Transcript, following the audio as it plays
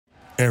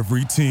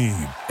Every team,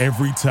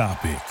 every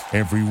topic,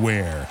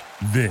 everywhere.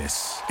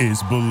 This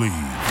is Believe.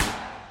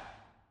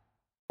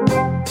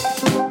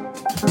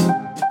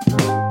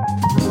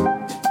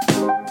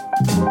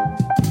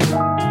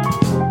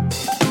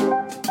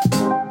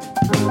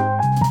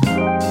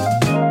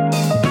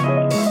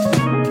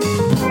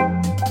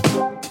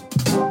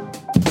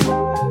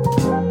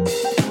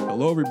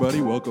 Hello,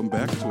 everybody. Welcome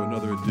back to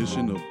another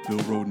edition of Bill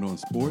Rhoden on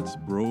Sports,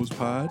 Bros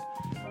Pod.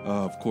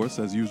 Of course,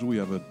 as usual, we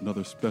have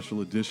another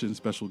special edition,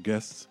 special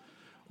guests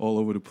all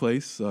over the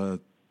place.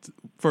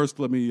 First,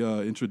 let me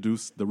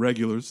introduce the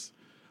regulars.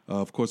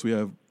 Of course, we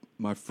have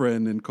my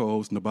friend and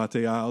co-host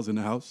Nabate Isles in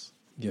the house.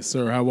 Yes,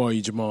 sir. How are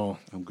you, Jamal?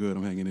 I'm good.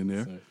 I'm hanging in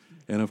there. Yes,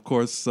 and, of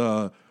course,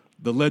 the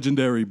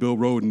legendary Bill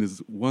Rhoden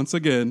is once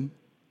again,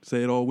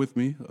 say it all with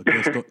me,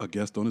 a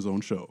guest on his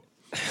own show.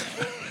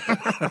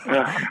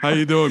 How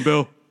you doing,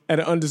 Bill? At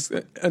an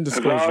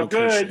undisclosed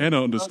location. And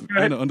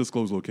an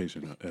undisclosed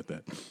location at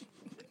that.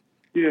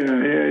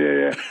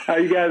 Yeah. How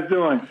you guys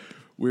doing?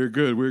 We're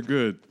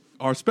good.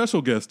 Our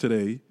special guest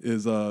today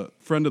is a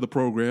friend of the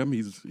program.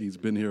 He's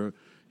been here.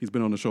 He's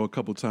been on the show a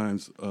couple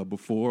times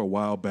before, a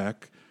while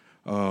back.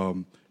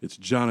 It's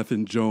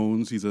Jonathan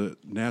Jones. He's a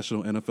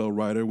national NFL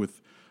writer with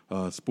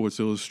Sports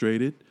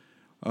Illustrated.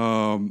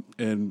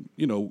 And,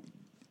 you know,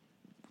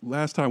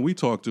 last time we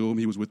talked to him,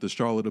 he was with the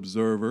Charlotte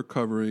Observer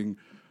covering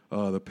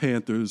the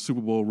Panthers' Super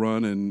Bowl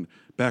run, and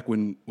back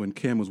when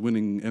Cam was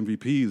winning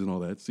MVPs and all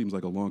that. It seems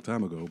like a long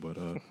time ago, but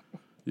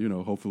you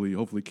know,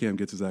 hopefully Cam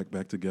gets his act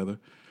back together.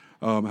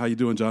 How you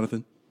doing,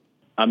 Jonathan?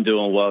 I'm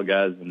doing well,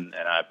 guys, and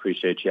I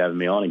appreciate you having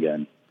me on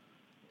again.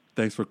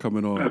 Thanks for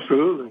coming on.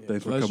 Absolutely.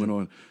 Thanks for coming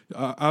on.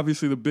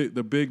 Obviously, the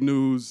big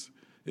news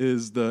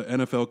is the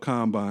NFL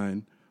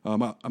Combine.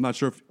 I'm not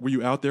sure were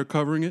you out there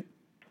covering it?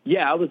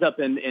 Yeah, I was up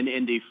in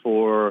Indy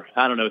for,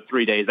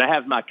 3 days. I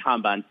have my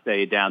combine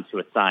stay down to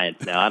a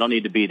science now. I don't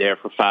need to be there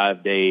for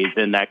 5 days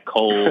in that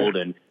cold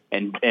and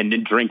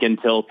drink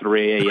until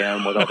 3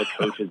 a.m. with all the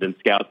coaches and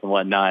scouts and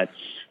whatnot.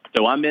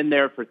 So I'm in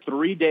there for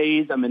 3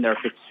 days. I'm in there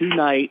for 2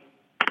 nights,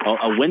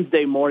 a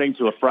Wednesday morning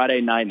to a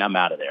Friday night, and I'm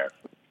out of there.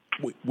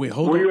 Wait,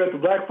 hold on. Were you at the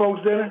Black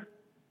Folks dinner?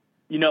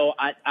 You know,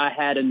 I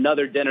had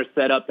another dinner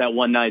set up that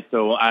one night,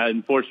 so I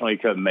unfortunately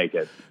couldn't make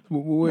it.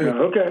 Wait,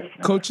 okay.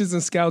 Coaches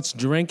and scouts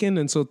drinking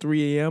until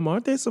 3 a.m.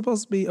 Aren't they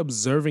supposed to be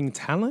observing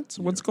talent?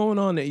 What's going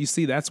on there? You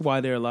see, that's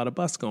why there are a lot of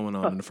busts going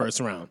on in the first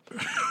round.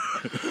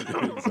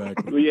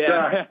 Exactly.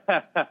 Yeah.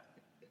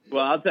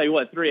 Well, I'll tell you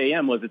what, 3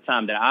 a.m. was the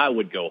time that I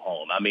would go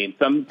home. I mean,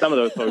 some of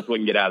those folks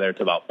wouldn't get out of there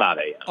until about 5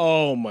 a.m.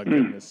 Oh, my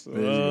goodness.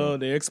 Oh,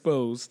 they're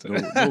exposed.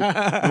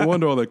 No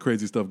wonder all that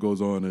crazy stuff goes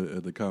on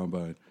at the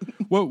Combine.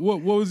 What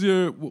was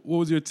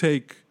your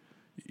take,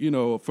 you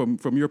know, from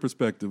your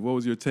perspective? What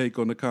was your take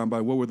on the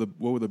Combine? What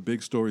were the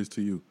big stories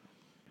to you?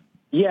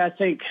 Yeah,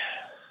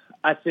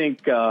 I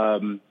think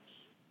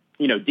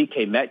you know,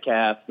 DK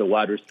Metcalf, the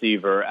wide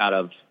receiver out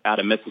of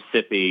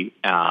Mississippi.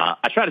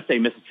 I try to say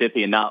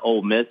Mississippi and not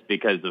Ole Miss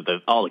because of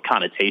all the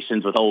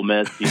connotations with Ole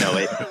Miss. You know,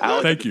 I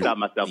always have to stop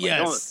myself.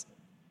 Yes.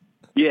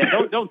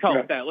 Don't call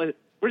it that.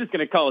 We're just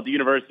going to call it the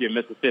University of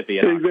Mississippi.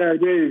 Exactly.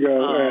 There you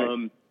go.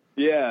 Right.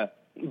 Yeah.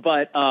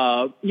 But,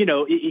 you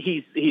know,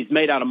 he's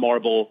made out of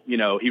marble. You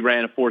know, he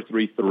ran a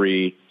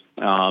 4.33,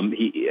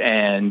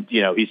 and,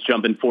 you know, he's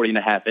jumping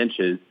 40.5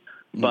 inches.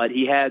 But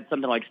he had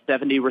something like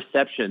 70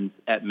 receptions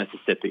at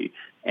Mississippi,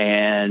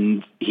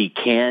 and he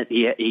can't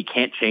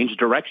change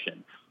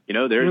direction. You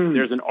know,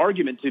 there's an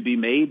argument to be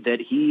made that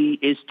he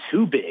is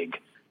too big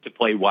to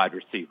play wide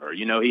receiver.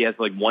 You know, he has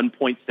like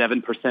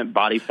 1.7%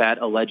 body fat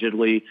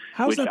allegedly,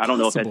 which I don't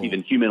know if that's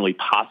even humanly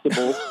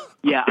possible.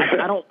 Yeah,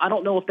 I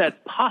don't know if that's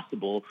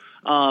possible.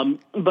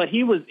 But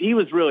he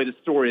was really the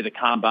story of the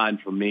Combine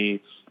for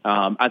me.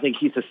 I think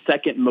he's the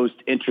second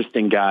most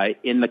interesting guy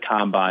in the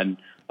Combine,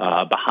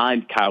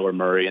 behind Kyler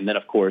Murray. And then,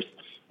 of course,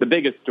 the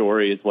biggest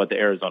story is what the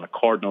Arizona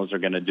Cardinals are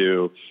going to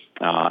do,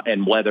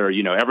 and whether,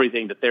 you know,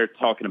 everything that they're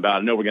talking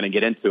about, I know we're going to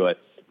get into it,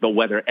 but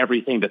whether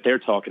everything that they're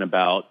talking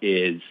about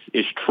is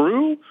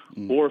true,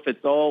 or if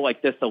it's all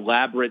like this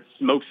elaborate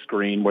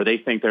smokescreen where they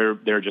think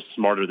they're just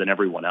smarter than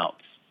everyone else.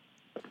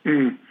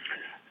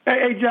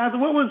 Hey,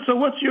 Jonathan,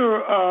 what's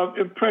your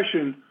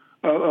impression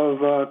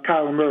of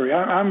Kyler Murray?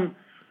 I'm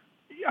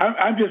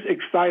just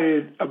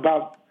excited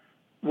about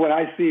what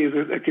I see as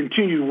a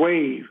continued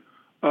wave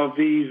of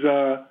these,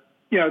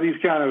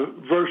 these kind of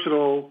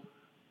versatile,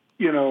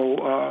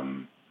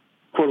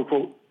 quote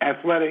unquote,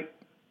 athletic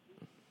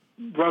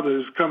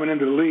brothers coming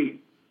into the league.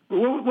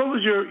 What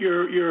was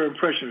your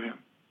impression of him?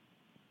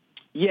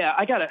 Yeah,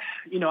 I got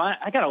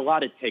a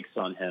lot of takes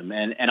on him,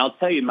 and I'll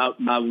tell you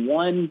my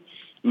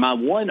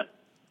one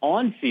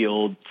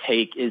on-field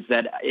take is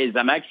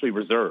I'm actually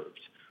reserved,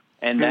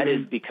 and that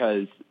is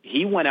because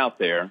he went out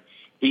there.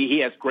 He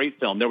has great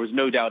film. There was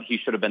no doubt he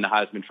should have been the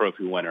Heisman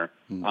Trophy winner.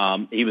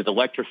 He was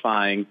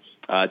electrifying.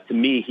 To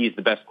me, he's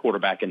the best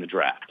quarterback in the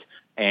draft.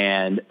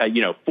 And,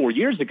 4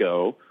 years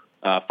ago,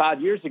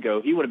 5 years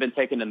ago, he would have been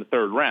taken in the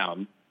third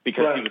round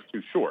because he was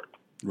too short.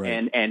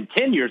 Right. And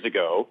 10 years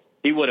ago,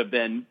 he would have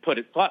been put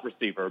at slot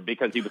receiver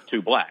because he was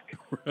too black.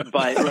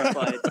 But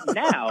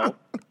now,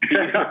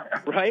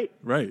 right?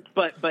 Right.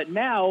 But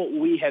now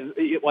we have,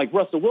 like,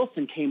 Russell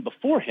Wilson came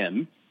before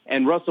him,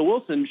 and Russell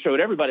Wilson showed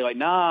everybody,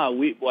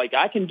 like,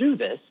 I can do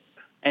this.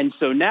 And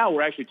so now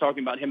we're actually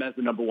talking about him as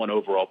the number 1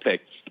 overall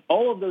pick.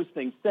 All of those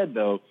things said,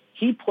 though,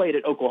 he played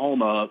at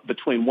Oklahoma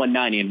between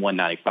 190 and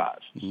 195.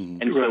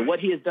 Mm-hmm. And so what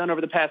he has done over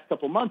the past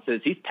couple months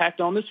is he's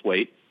packed on this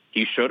weight.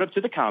 He showed up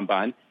to the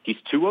combine. He's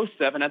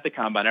 207 at the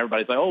combine.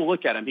 Everybody's like, oh,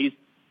 look at him.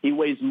 He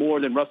weighs more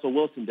than Russell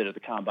Wilson did at the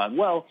combine.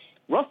 Well,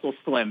 Russell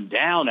slimmed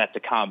down at the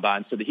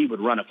combine so that he would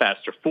run a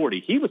faster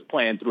 40. He was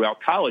playing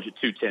throughout college at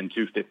 210,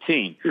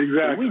 215.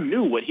 Exactly. So we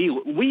knew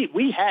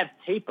we have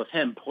tape of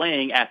him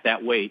playing at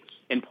that weight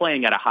and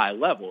playing at a high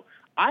level.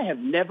 I have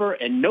never,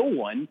 and no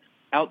one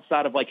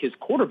outside of like his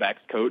quarterbacks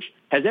coach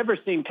has ever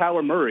seen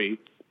Kyler Murray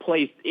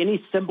play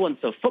any semblance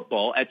of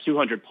football at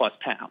 200 plus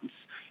pounds.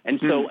 And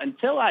so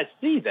until I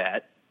see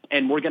that,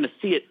 and we're going to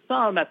see it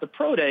some at the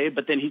pro day,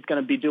 but then he's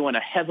going to be doing a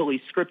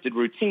heavily scripted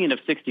routine of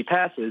 60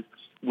 passes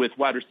with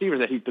wide receivers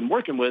that he's been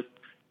working with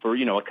for,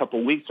 a couple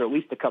of weeks or at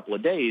least a couple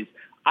of days.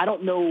 I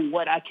don't know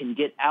what I can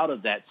get out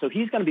of that. So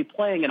he's going to be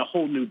playing in a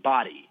whole new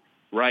body,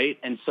 right?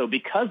 And so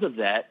because of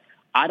that,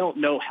 I don't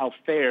know how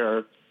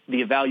fair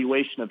the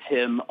evaluation of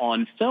him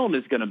on film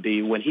is going to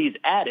be when he's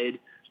added,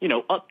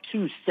 up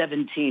to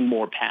 17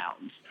 more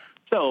pounds.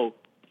 So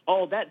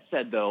all that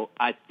said, though,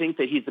 I think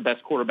that he's the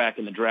best quarterback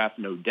in the draft,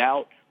 no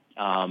doubt.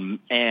 And,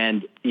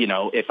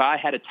 if I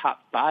had a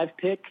top 5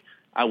 pick,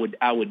 I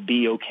would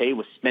be okay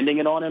with spending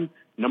it on him.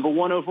 Number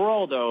 1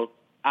 overall, though,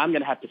 I'm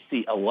going to have to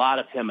see a lot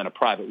of him in a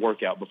private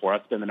workout before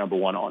I spend the number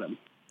 1 on him.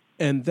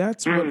 And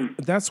that's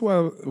what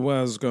I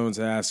was going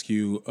to ask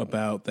you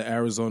about the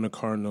Arizona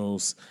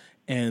Cardinals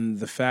and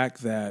the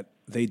fact that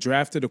they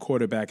drafted a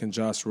quarterback in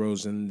Josh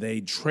Rosen.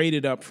 They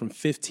traded up from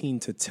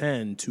 15 to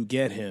 10 to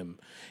get him.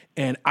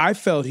 And I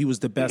felt he was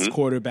the best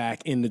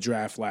quarterback in the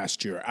draft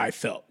last year. I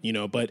felt,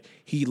 but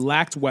he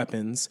lacked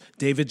weapons.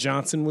 David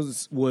Johnson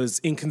was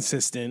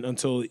inconsistent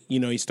until,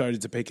 he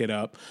started to pick it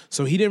up.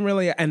 So he didn't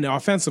really, and the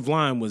offensive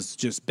line was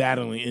just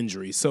battling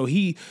injury. So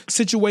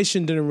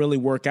situation didn't really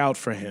work out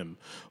for him.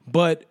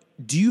 But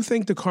do you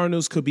think the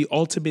Cardinals could be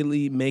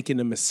ultimately making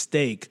a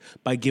mistake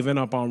by giving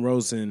up on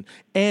Rosen?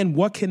 And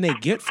what can they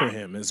get for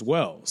him as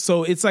well?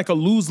 So it's like a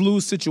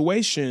lose-lose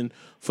situation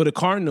for the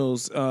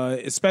Cardinals,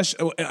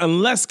 especially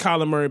unless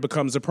Kyler Murray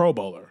becomes a Pro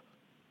Bowler.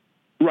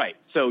 Right.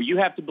 So you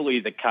have to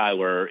believe that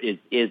Kyler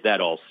is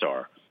that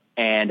all-star.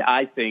 And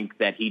I think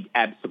that he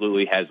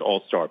absolutely has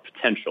all-star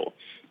potential.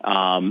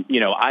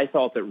 I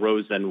thought that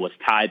Rosen was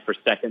tied for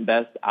second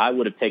best. I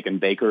would have taken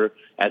Baker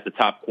as the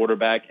top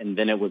quarterback, and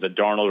then it was a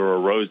Darnold or a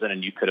Rosen,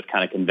 and you could have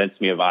kind of convinced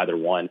me of either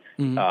one.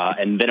 Mm-hmm.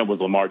 And then it was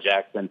Lamar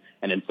Jackson,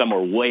 and then somewhere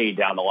way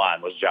down the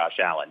line was Josh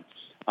Allen.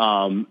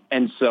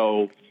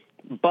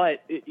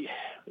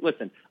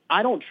 Listen,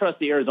 I don't trust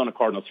the Arizona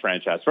Cardinals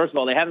franchise. First of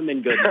all, they haven't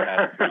been good in the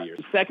past 3 years.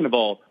 Second of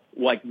all,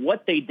 like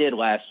what they did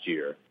last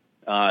year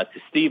to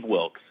Steve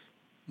Wilks,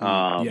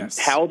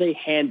 how they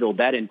handled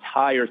that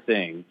entire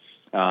thing.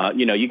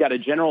 You got a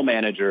general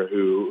manager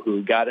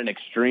who got an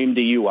extreme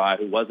DUI,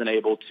 who wasn't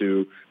able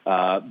to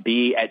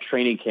be at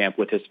training camp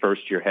with his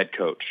first-year head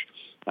coach.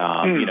 They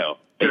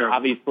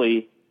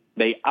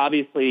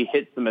obviously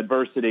hit some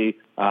adversity.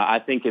 I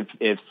think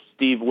if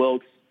Steve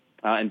Wilks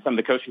and some of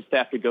the coaching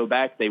staff could go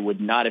back, they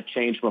would not have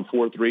changed from a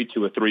 4-3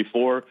 to a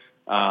 3-4,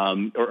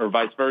 or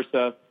vice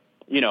versa.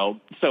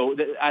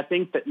 I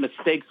think that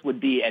mistakes would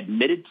be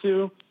admitted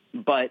to.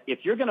 But if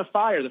you're going to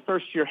fire the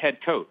first-year head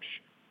coach,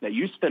 that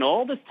you spent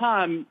all this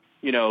time,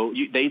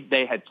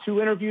 they had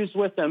 2 interviews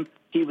with him.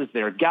 He was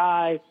their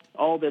guy,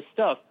 all this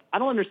stuff. I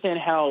don't understand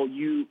how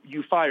you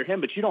fire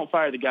him, but you don't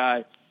fire the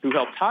guy who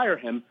helped hire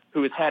him,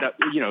 who has had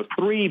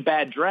 3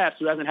 bad drafts,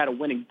 who hasn't had a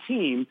winning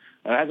team,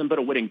 hasn't put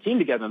a winning team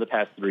together in the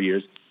past 3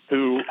 years,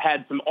 who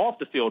had some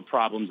off-the-field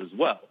problems as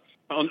well.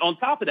 On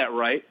top of that,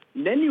 right,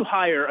 then you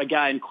hire a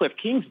guy in Cliff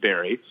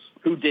Kingsbury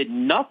who did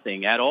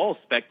nothing at all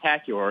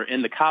spectacular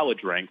in the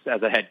college ranks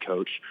as a head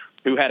coach,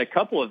 who had a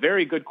couple of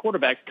very good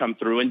quarterbacks come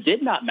through and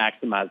did not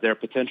maximize their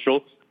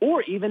potential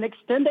or even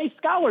extend a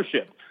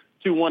scholarship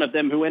to one of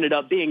them who ended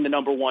up being the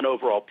number 1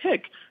 overall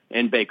pick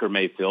in Baker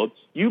Mayfield.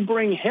 You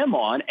bring him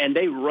on, and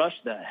they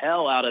rushed the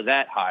hell out of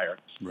that hire,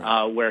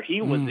 where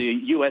he was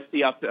the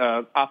USC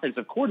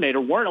offensive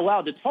coordinator, weren't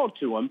allowed to talk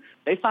to him.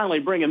 They finally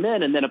bring him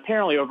in, and then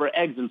apparently over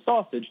eggs and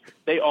sausage,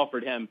 they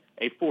offered him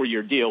a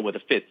 4-year deal with a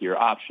 5th-year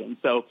option.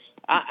 So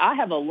I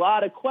have a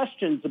lot of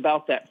questions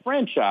about that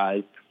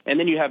franchise. And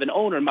then you have an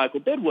owner, Michael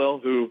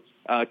Bidwill, who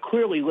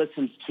clearly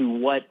listens to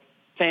what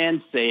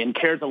fans say and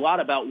cares a lot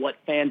about what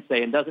fans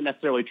say and doesn't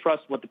necessarily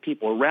trust what the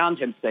people around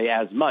him say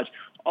as much.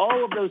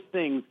 All of those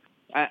things,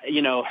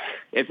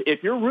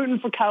 if you're rooting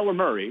for Kyler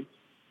Murray,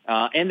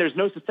 and there's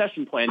no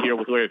succession plan here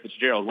with Larry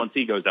Fitzgerald once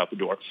he goes out the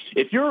door.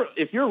 If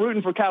you're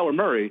rooting for Kyler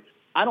Murray,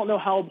 I don't know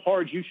how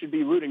hard you should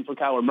be rooting for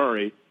Kyler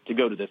Murray to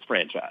go to this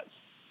franchise.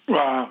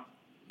 Wow.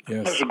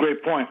 Yes. That's a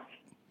great point.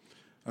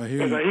 I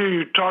hear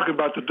you talking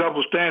about the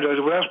double standard.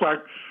 Well, that's why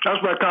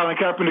Colin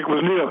Kaepernick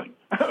was kneeling.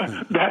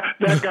 that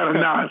kind of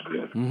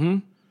nonsense. Mm-hmm.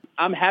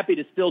 I'm happy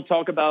to still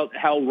talk about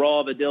how raw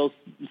of a deal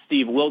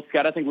Steve Wilks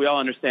got. I think we all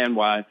understand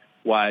why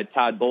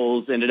Todd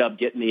Bowles ended up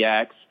getting the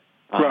axe.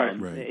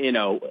 Right. You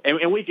know,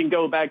 and we can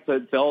go back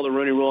to all the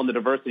Rooney Rule and the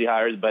diversity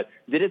hires, but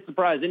did it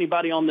surprise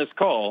anybody on this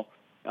call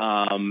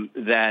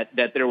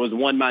that there was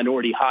one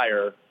minority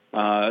hire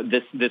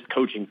this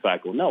coaching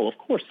cycle? No, of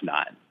course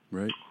not.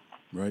 Right.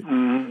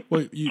 Mm-hmm.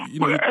 Well, you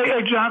know,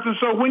 hey, Jonathan,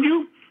 so when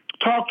you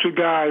talk to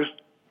guys,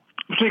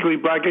 particularly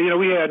black, you know,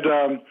 we had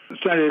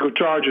San Diego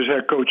Chargers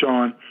head coach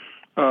on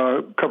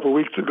a couple of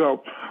weeks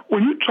ago.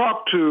 When you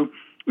talk to,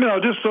 you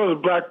know, just sort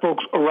of black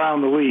folks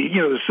around the league,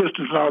 you know, the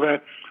assistants and all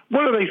that,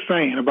 what are they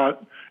saying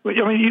about, I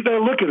mean, they're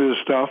looking at this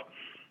stuff.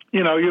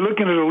 You know, you're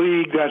looking at a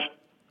league that's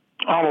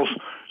almost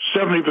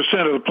 70%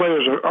 of the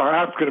players are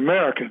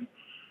African-American,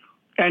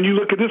 and you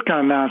look at this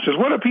kind of nonsense.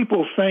 What are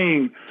people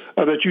saying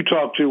that you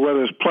talk to,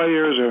 whether it's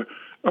players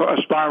or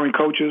aspiring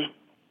coaches?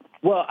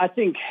 Well, I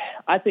think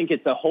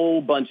it's a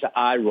whole bunch of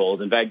eye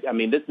rolls. In fact, I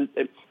mean,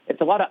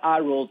 it's a lot of eye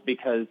rolls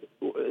because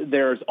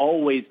there's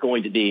always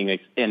going to be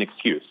an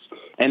excuse.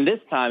 And this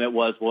time it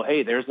was, well,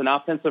 hey, there's an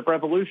offensive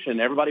revolution.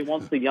 Everybody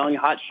wants the young,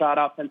 hotshot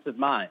offensive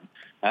mind.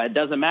 It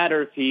doesn't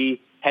matter if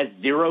he has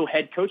zero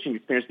head coaching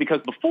experience,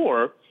 because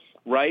before,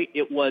 right,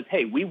 it was,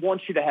 hey, we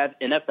want you to have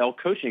NFL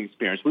coaching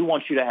experience. We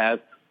want you to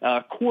have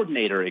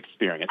coordinator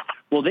experience.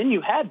 Well, then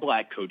you had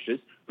black coaches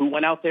who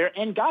went out there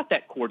and got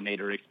that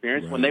coordinator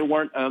experience when they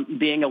weren't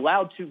being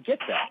allowed to get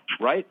that,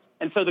 right?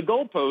 And so the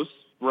goalposts,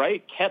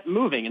 right, kept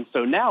moving. And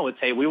so now it's,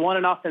 hey, we want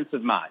an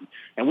offensive mind.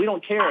 And we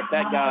don't care if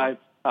that guy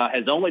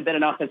has only been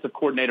an offensive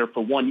coordinator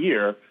for 1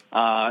 year.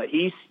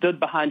 He stood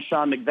behind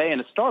Sean McVay in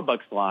a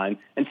Starbucks line,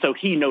 and so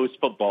he knows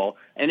football.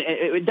 And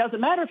it doesn't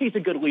matter if he's a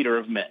good leader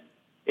of men.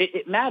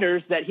 It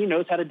matters that he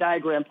knows how to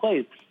diagram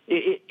plays.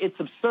 It's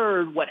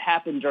absurd what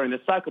happened during this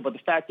cycle, but the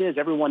fact is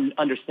everyone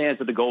understands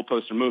that the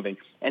goalposts are moving.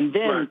 And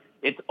then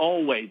it's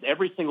always,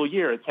 every single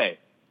year, it's, hey,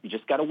 you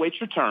just got to wait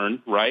your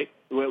turn, right?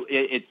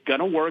 It's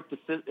going to work.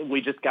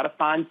 We just got to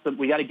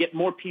we got to get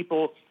more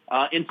people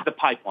into the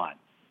pipeline.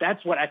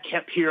 That's what I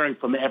kept hearing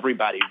from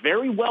everybody.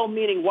 Very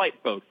well-meaning white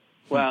folks.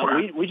 Well,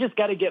 we just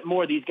got to get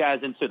more of these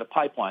guys into the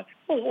pipeline.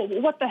 Well,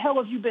 what the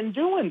hell have you been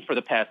doing for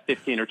the past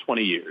 15 or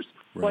 20 years?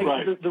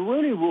 The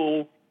Rooney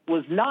Rule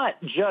was not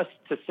just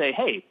to say,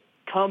 hey,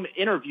 come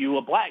interview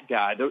a black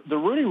guy. The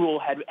Rooney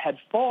Rule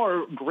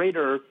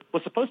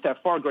was supposed to have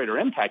far greater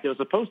impact. It was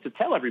supposed to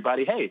tell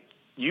everybody, hey,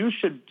 you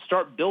should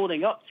start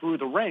building up through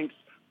the ranks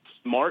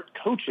smart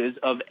coaches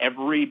of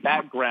every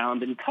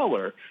background and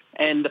color.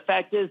 And the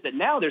fact is that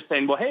now they're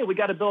saying, well, hey, we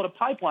got to build a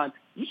pipeline.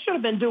 You should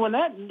have been doing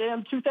that in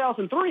damn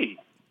 2003.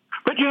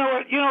 But you know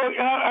what?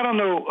 I don't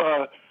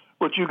know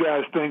what you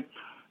guys think.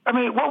 I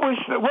mean,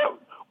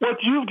 what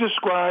you've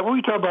described, what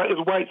we talk about is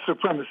white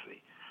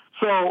supremacy.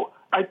 So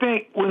I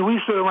think when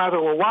we sit around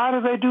and, well, why do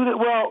they do that?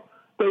 Well,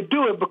 they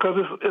do it because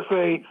it's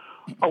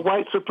a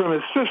white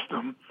supremacist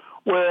system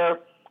where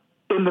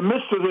in the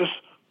midst of this,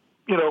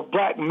 you know,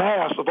 black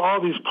mass of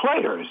all these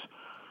players,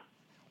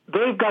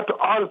 they've got to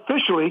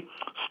artificially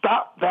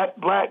stop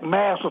that black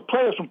mass of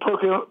players from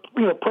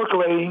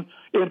percolating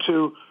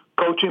into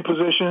coaching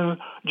positions,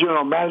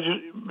 general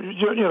managers.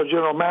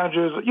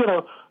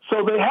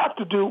 So they have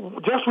to do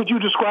just what you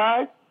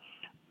described.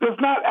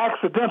 It's not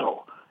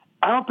accidental.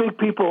 I think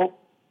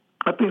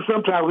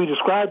sometimes we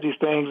describe these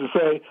things and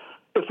say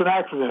it's an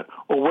accident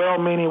or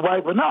well-meaning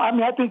white. But no, I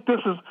mean, I think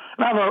this is,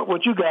 I don't know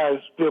what you guys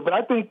feel, but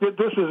I think that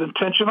this is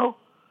intentional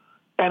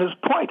and it's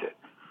pointed.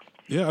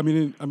 Yeah, I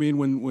mean,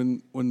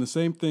 when the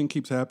same thing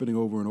keeps happening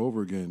over and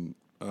over again,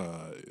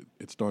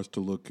 it starts to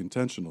look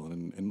intentional.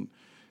 And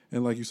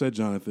like you said,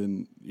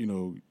 Jonathan, you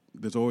know,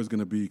 there's always going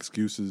to be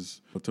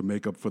excuses to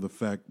make up for the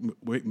facts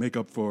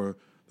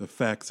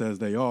as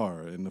they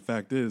are. And the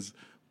fact is,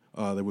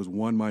 there was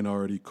one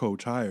minority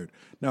coach hired.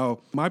 Now,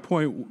 my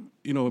point,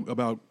 you know,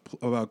 about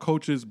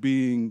coaches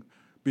being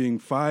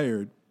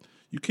fired,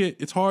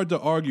 it's hard to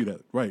argue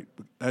that, right?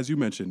 As you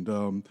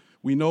mentioned,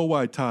 we know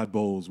why Todd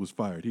Bowles was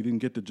fired. He didn't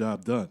get the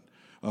job done.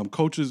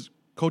 Coaches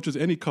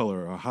any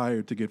color are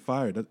hired to get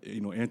fired. You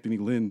know, Anthony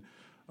Lynn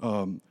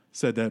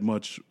said that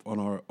much on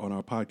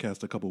our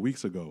podcast a couple of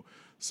weeks ago.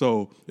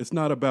 So it's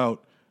not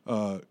about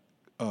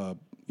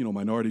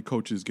minority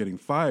coaches getting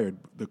fired.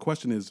 The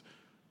question is,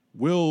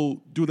 do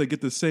they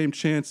get the same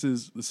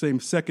chances, the same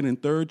second and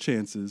third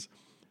chances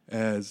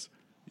as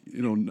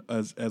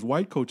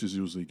white coaches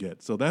usually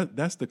get? So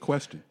that's the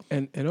question.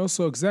 And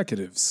also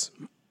executives.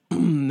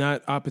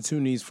 Not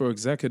opportunities for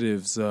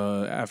executives,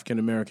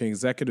 African-American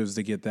executives,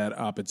 to get that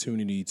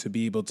opportunity to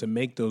be able to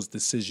make those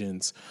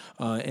decisions.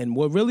 And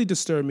what really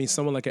disturbed me,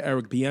 someone like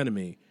Eric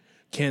Bieniemy,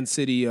 Kansas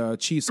City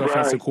Chiefs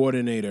offensive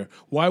coordinator.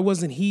 Why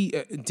wasn't he?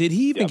 Did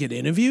he even get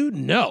interviewed?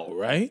 No,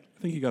 right?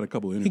 I think he got a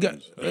couple of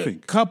interviews. He got a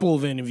couple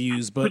of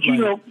interviews, but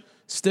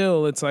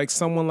still, it's like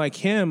someone like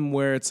him,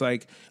 where it's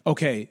like,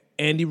 okay,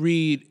 Andy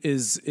Reid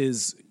is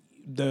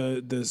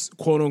the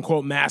quote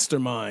unquote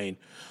mastermind.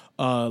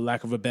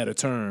 Lack of a better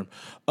term,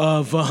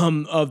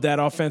 of that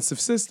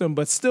offensive system,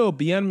 but still,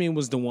 Bieniemy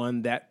was the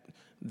one that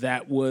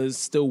that was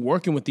still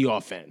working with the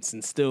offense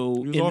and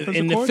still in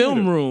the film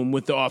coordinator. room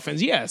with the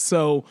offense. Yeah,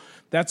 so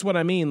that's what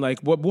I mean. Like,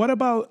 what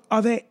about,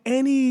 are there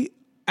any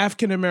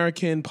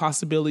African-American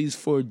possibilities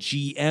for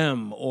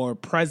GM or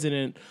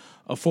president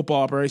of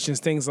football operations,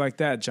 things like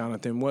that,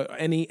 Jonathan? What,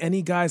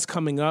 any guys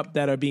coming up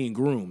that are being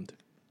groomed?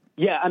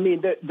 Yeah, I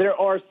mean, there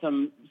are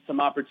some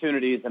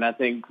opportunities, and I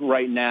think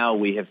right now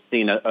we have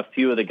seen a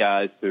few of the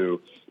guys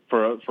who,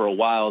 for a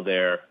while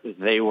there,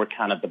 they were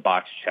kind of the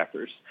box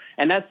checkers.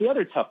 And that's the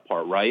other tough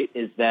part, right,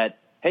 is that,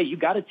 hey, you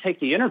got to take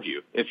the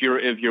interview if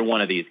you're one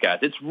of these guys.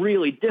 It's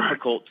really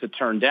difficult to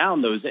turn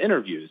down those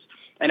interviews.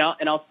 And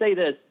I'll say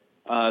this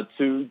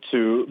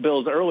to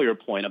Bill's earlier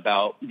point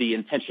about the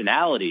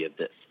intentionality of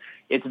this.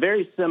 It's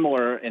very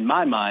similar, in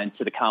my mind,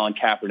 to the Colin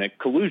Kaepernick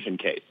collusion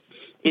case.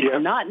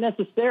 It's not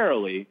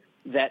necessarily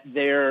that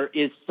there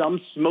is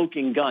some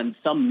smoking gun,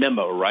 some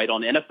memo, right,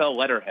 on NFL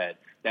letterhead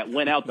that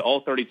went out to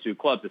all 32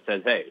 clubs that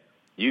says, hey,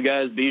 you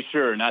guys be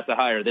sure not to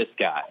hire this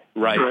guy,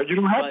 right? Right. You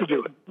don't have to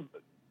do it.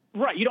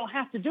 Right. You don't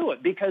have to do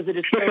it because it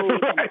is so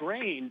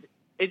ingrained.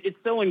 It's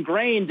so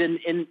ingrained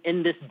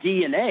in this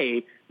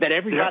DNA that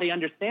everybody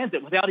understands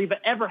it without even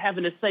ever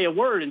having to say a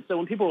word. And so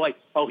when people are like,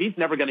 oh, he's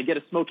never going to get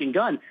a smoking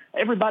gun,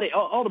 everybody,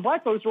 all the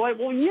black folks are like,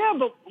 well, yeah,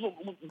 but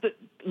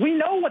we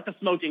know what the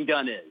smoking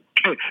gun is.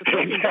 The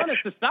smoking gun is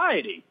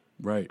society.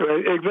 Right.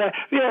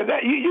 Exactly. Yeah,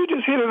 you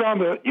just hit it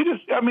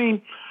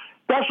on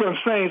that's what I'm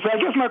saying. So I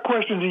guess my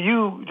question to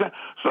you,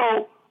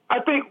 so I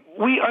think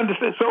we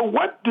understand. So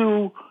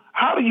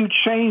how do you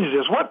change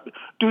this? What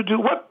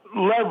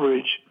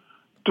leverage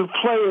do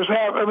players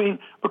have? I mean,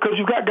 because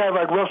you've got guys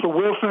like Russell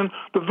Wilson,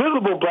 the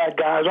visible black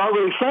guys aren't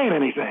really saying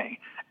anything,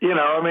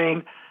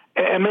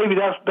 and maybe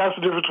that's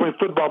the difference between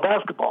football and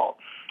basketball,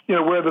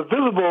 where the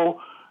visible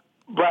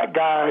black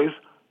guys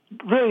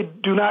really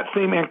do not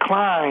seem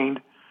inclined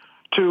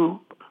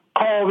to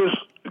call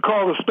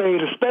the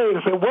spade a spade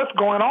and say, what's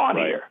going on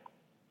here?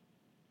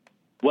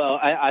 Well,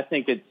 I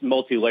think it's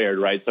multi-layered,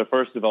 right? So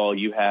first of all,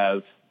 you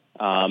have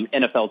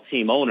NFL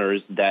team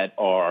owners that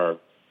are,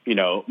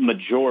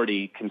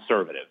 majority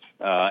conservative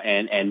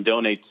and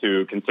donate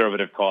to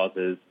conservative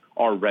causes,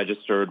 are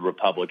registered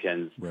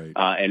Republicans, right.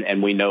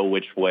 And we know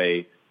which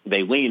way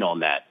they lean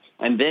on that.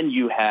 And then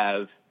you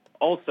have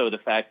also the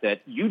fact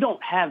that you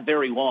don't have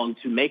very long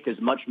to make as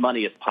much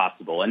money as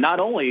possible. And not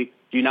only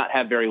do you not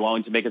have very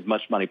long to make as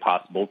much money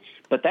possible,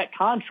 but that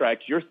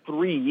contract, your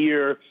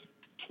 3-year,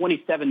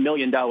 $27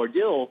 million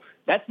deal,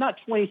 that's not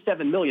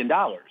 $27 million,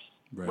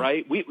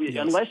 right?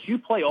 Unless you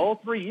play all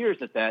 3 years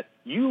at that,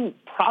 you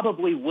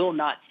probably will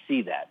not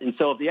see that. And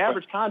so if the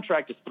average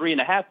contract is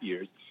 3.5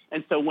 years,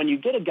 and so when you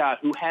get a guy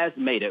who has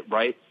made it,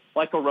 right,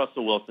 like a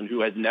Russell Wilson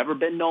who has never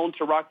been known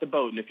to rock the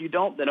boat, and if you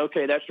don't, then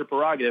okay, that's your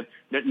prerogative.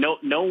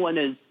 No one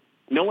is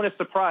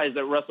surprised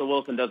that Russell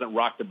Wilson doesn't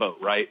rock the boat,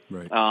 right?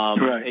 Right.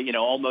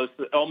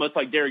 Almost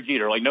like Derek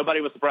Jeter. Like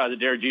nobody was surprised that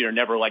Derek Jeter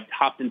never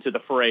hopped into the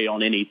fray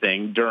on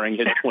anything during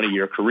his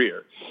 20-year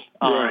career.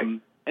 Right.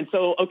 And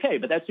so, okay,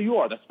 but that's who you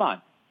are. That's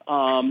fine.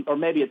 Or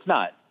maybe it's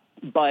not.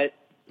 But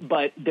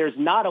there's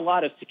not a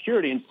lot of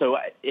security, and so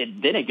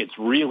then it gets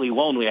really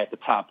lonely at the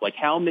top. Like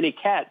how many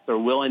cats are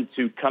willing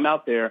to come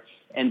out there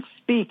and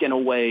speak in a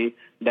way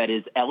that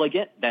is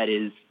elegant, that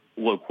is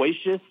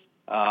loquacious?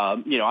 I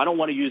don't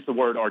want to use the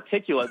word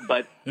articulate,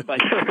 but you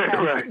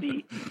have to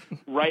be,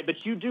 right. But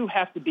you do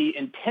have to be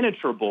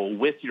impenetrable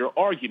with your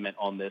argument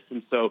on this.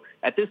 And so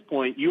at this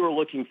point, you are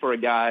looking for a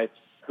guy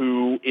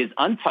who is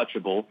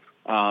untouchable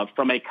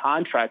from a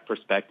contract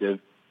perspective,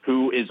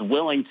 who is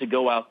willing to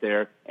go out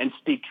there and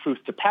speak truth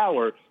to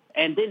power.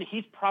 And then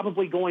he's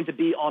probably going to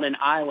be on an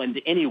island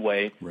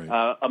anyway,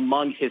 right,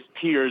 among his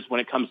peers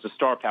when it comes to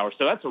star power.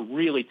 So that's a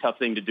really tough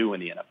thing to do in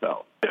the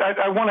NFL.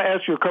 I want to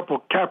ask you a couple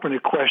of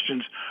Kaepernick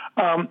questions.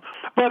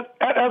 But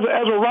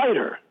as a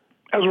writer,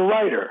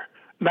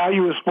 now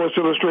you at Sports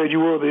Illustrated, you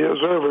were the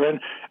Observer,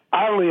 and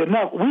oddly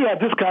enough, we had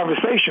this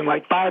conversation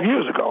like 5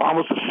 years ago,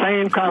 almost the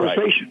same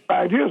conversation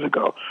 5 years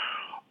ago.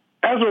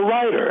 As a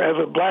writer, as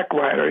a black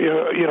writer,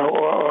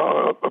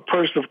 or a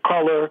person of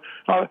color,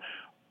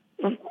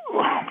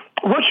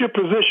 what's your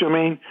position? I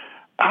mean,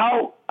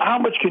 how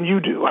much can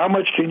you do? How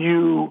much can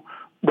you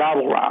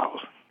rabble-rouse?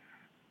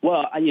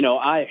 Well,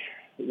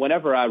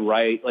 whenever I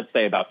write, let's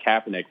say about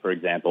Kaepernick, for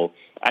example,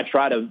 I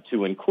try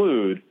to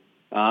include,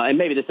 and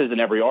maybe this isn't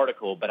every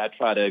article, but I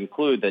try to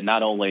include that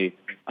not only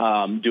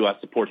do I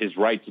support his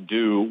right to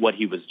do what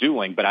he was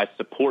doing, but I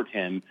support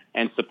him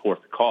and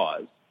support the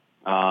cause.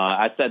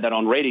 I said that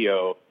on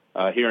radio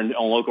on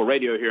local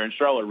radio here in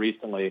Charlotte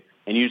recently,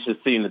 and you should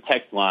see in the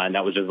text line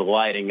that was just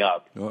lighting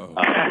up. With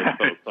folks.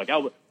 Like I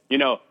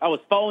was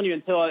following you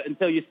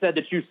until you said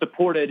that you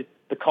supported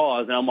the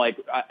cause, and I'm like,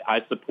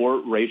 I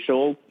support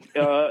racial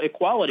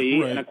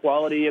equality and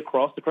equality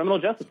across the criminal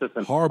justice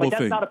system. Horrible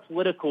that's thing. Not a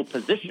political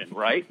position,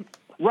 right?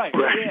 Right.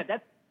 Yeah,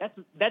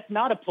 that's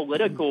not a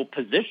political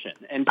position,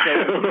 and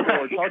so people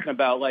are talking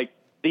about like,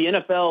 the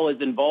NFL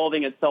is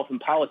involving itself in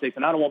politics,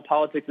 and I don't want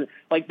politics.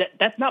 Like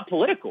that's not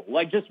political.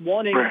 Like just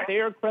wanting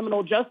fair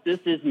criminal justice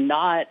is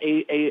not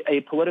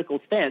a political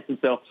stance. And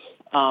so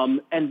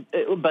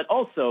But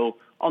also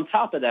on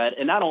top of that,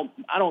 and I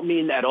don't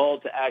mean at all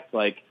to act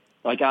like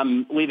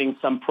I'm leaving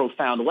some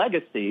profound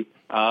legacy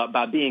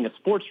by being a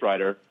sports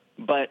writer.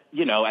 But,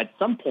 at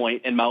some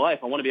point in my life,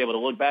 I want to be able to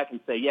look back and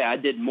say, yeah, I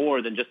did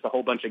more than just a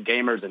whole bunch of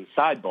gamers and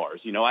sidebars.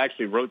 I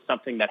actually wrote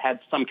something that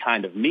had some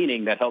kind of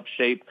meaning that helped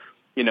shape,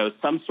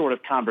 some sort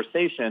of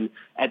conversation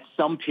at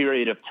some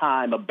period of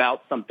time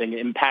about something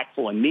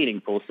impactful and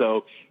meaningful.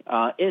 So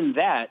in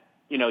that,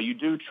 you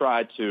do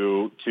try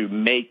to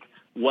make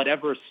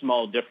whatever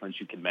small difference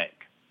you can make.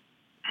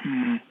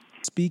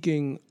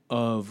 Speaking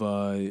of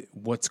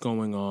what's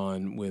going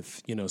on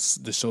with,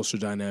 the social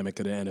dynamic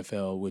of the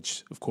NFL,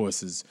 which, of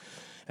course, is,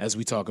 as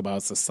we talk about,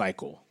 it's a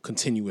cycle,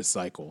 continuous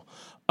cycle.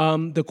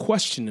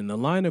 The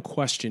line of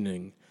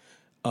questioning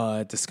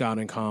at the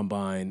Scouting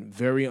Combine,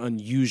 very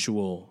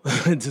unusual,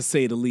 to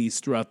say the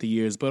least, throughout the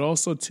years, but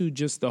also, too,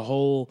 just the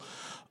whole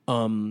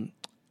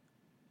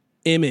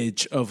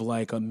image of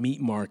like a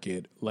meat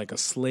market, like a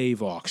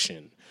slave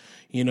auction.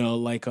 What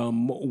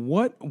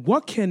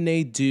can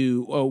they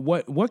do, or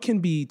what can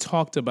be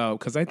talked about?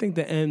 Because I think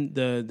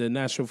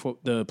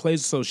the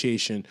Players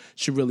Association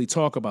should really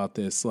talk about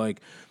this.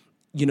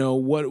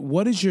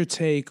 What is your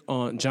take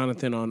on,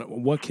 Jonathan, on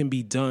what can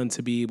be done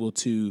to be able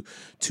to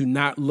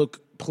not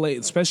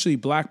especially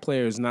black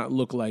players, not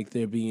look like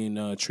they're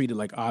being treated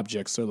like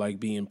objects or like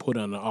being put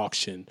on an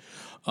auction?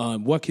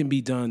 What can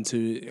be done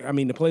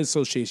the Players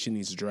Association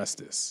needs to address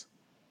this.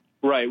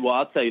 Right. Well,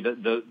 I'll tell you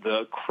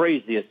the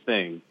craziest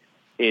thing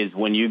is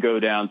when you go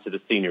down to the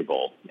Senior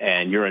Bowl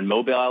and you're in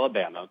Mobile,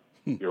 Alabama,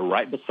 you're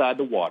right beside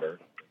the water,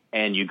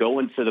 and you go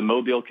into the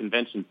Mobile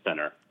Convention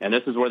Center, and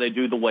this is where they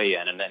do the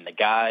weigh-in, and then the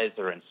guys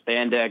are in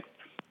spandex.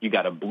 You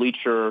got a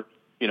bleacher,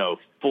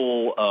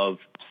 full of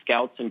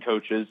scouts and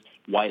coaches,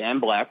 white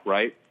and black,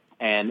 right?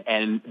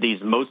 And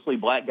these mostly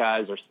black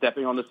guys are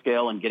stepping on the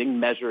scale and getting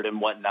measured and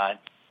whatnot,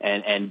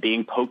 and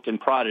being poked and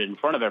prodded in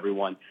front of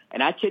everyone.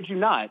 And I kid you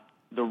not,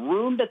 the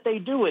room that they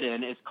do it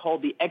in is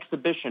called the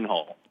Exhibition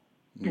Hall.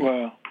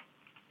 Wow.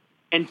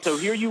 And so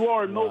here you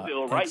are in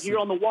Mobile, right here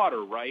on the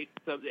water, right?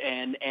 So,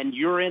 and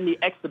you're in the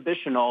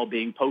Exhibition Hall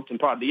being poked and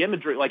prodded. The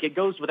imagery, it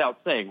goes without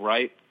saying,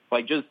 right?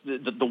 Just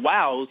the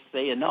wows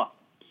say enough.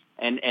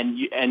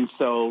 And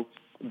so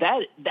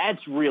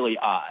that's really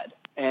odd.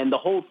 And the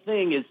whole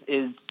thing is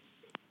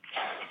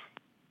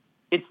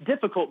it's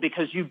difficult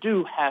because you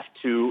do have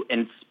to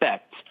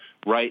inspect,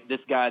 right, this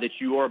guy that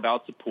you are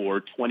about to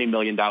pour $20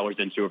 million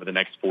into over the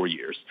next 4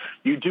 years.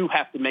 You do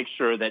have to make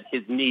sure that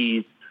his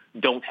knees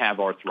don't have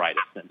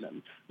arthritis in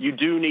them. You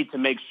do need to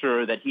make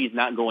sure that he's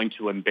not going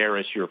to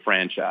embarrass your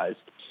franchise.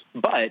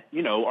 But,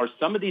 are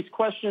some of these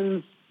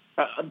questions,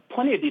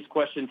 plenty of these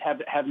questions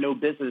have no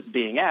business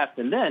being asked.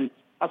 And then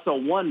I saw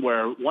one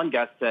where one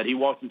guy said he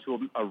walked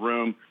into a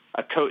room,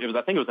 a coach, I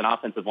think it was an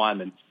offensive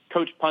lineman,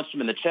 coach punched him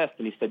in the chest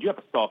and he said, "You have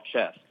a soft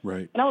chest."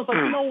 Right. And I was like,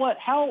 you know what,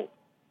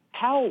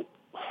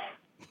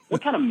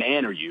 what kind of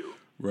man are you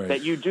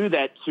that you do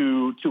that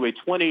to a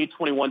 20,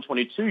 21,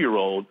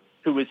 22-year-old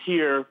who is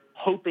here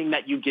hoping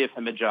that you give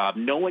him a job,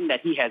 knowing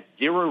that he has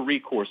zero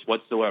recourse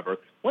whatsoever?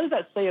 What does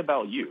that say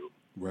about you?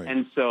 Right.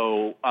 And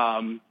so,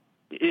 the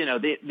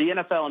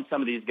NFL and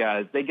some of these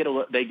guys, they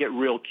get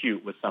real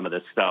cute with some of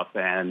this stuff.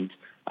 And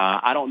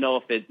I don't know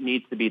if it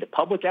needs to be the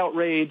public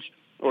outrage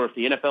or if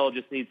the NFL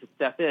just needs to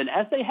step in,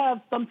 as they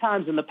have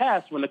sometimes in the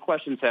past when the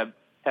questions have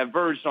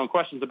verged on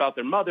questions about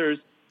their mothers,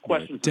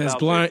 questions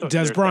about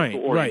their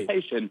sexual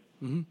orientation.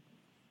 Right. Mm-hmm.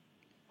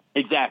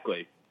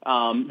 Exactly.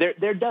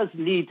 There does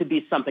need to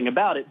be something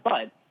about it,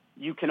 but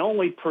you can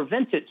only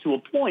prevent it to a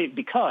point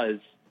because,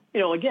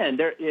 again,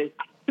 to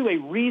a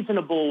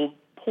reasonable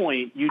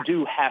point, you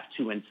do have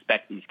to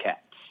inspect these cats.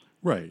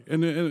 Right,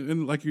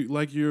 and like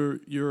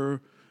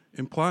you're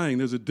implying,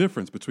 there's a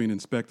difference between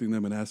inspecting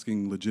them and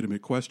asking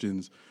legitimate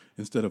questions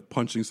instead of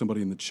punching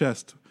somebody in the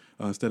chest,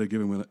 instead of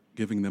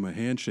giving them a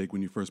handshake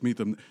when you first meet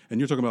them. And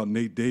you're talking about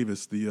Nate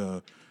Davis,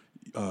 the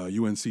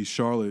UNC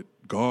Charlotte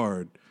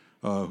guard,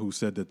 who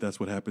said that that's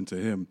what happened to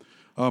him.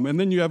 And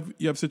then you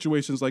have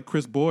situations like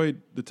Chris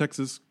Boyd, the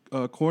Texas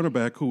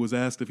cornerback, who was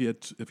asked if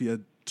he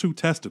had two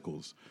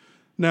testicles.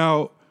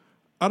 Now,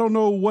 I don't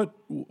know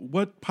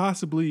what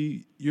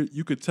possibly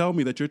you could tell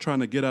me that you're trying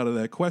to get out of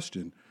that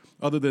question,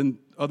 other than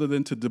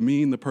to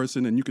demean the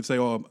person, and you could say,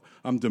 "Oh,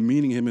 I'm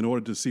demeaning him in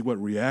order to see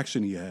what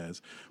reaction he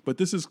has." But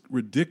this is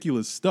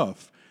ridiculous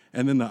stuff.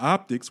 And then the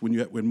optics,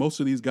 when most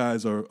of these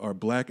guys are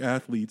black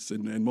athletes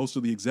and most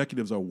of the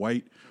executives are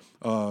white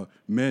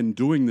men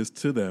doing this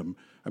to them.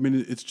 I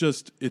mean,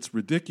 it's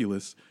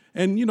ridiculous.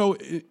 And,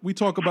 we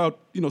talk about,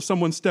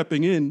 someone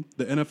stepping in,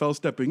 the NFL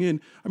stepping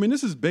in. I mean,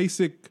 this is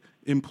basic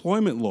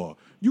employment law.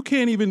 You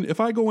can't even,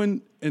 if I go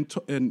in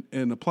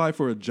and apply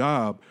for a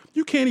job,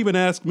 you can't even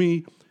ask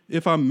me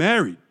if I'm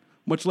married,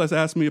 much less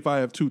ask me if I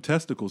have two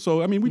testicles.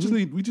 So, I mean, we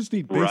just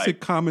need basic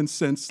common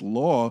sense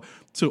law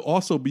to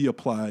also be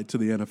applied to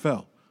the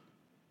NFL.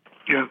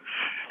 Yeah.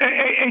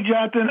 Hey,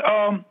 Jonathan,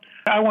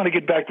 I want to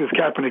get back to this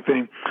Kaepernick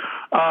thing.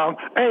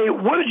 Hey,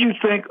 what did you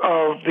think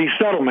of the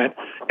settlement?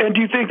 And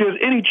do you think there's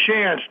any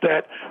chance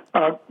that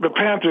the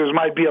Panthers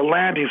might be a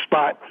landing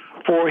spot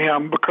for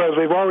him because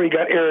they've already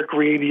got Eric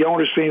Reid? The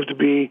owner seems to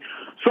be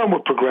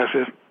somewhat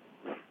progressive.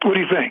 What do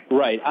you think?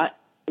 Right.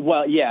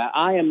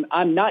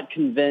 I'm not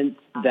convinced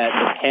that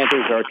the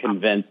Panthers are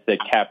convinced that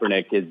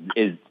Kaepernick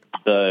is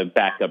the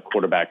backup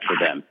quarterback for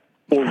them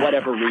for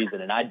whatever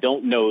reason, and I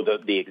don't know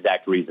the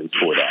exact reasons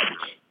for that.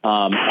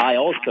 I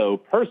also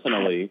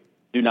personally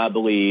do not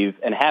believe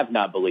and have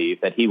not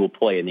believed that he will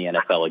play in the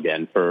NFL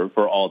again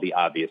for all the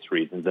obvious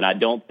reasons, and I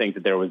don't think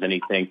that there was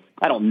anything.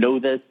 I don't know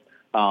this,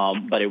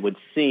 but it would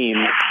seem,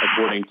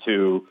 according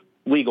to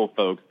legal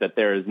folks, that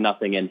there is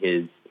nothing in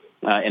his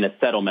in a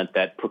settlement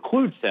that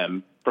precludes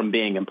him from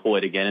being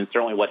employed again. And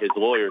certainly what his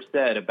lawyer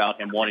said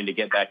about him wanting to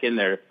get back in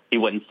there, he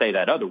wouldn't say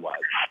that otherwise.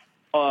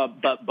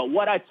 But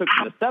what I took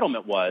from the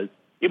settlement was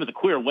it was a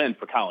clear win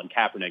for Colin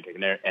Kaepernick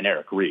and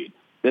Eric Reid.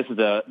 This is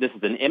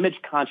an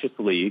image-conscious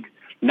league,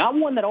 not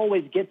one that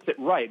always gets it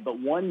right, but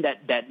one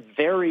that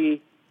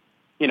very,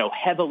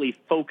 heavily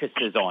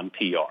focuses on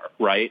PR,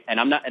 right?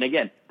 And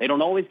again, they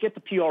don't always get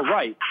the PR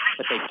right,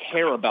 but they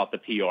care about the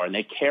PR and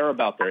they care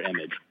about their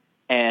image.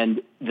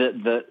 And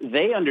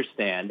they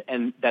understand,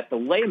 and that the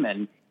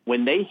layman,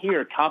 when they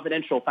hear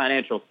confidential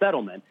financial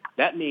settlement,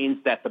 that means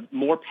that the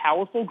more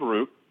powerful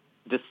group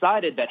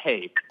decided that,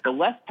 hey, the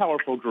less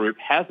powerful group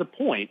has a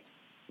point,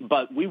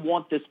 but we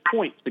want this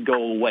point to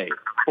go away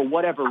for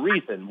whatever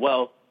reason.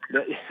 Well,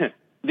 the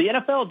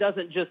NFL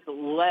doesn't just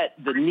let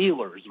the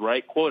kneelers,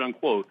 right, quote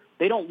unquote,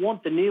 they don't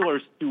want the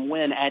kneelers to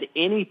win at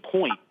any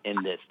point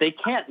in this. They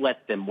can't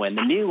let them win.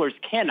 The kneelers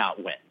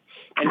cannot win.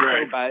 And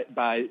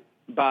so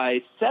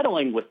by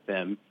settling with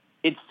them,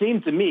 it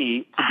seemed to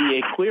me to be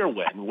a clear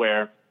win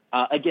where,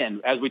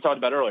 again, as we talked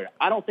about earlier,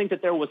 I don't think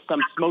that there was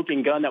some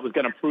smoking gun that was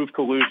going to prove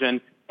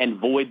collusion and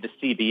void the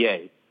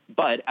CBA.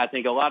 But I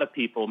think a lot of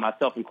people,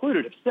 myself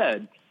included, have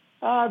said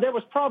there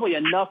was probably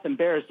enough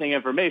embarrassing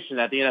information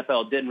that the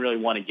NFL didn't really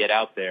want to get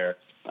out there.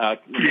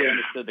 They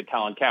understood that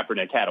Colin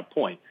Kaepernick had a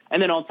point.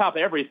 And then on top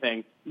of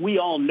everything, we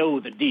all know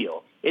the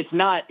deal. It's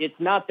not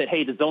that,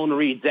 hey, the zone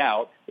reads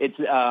out. It's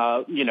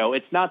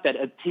not that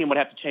a team would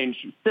have to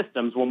change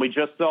systems when we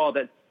just saw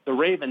that the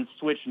Ravens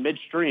switched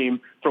midstream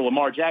for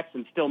Lamar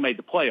Jackson, still made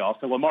the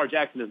playoffs. And Lamar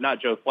Jackson is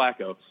not Joe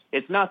Flacco.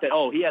 It's not that,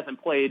 he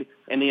hasn't played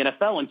in the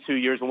NFL in 2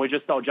 years when we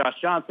just saw Josh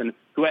Johnson,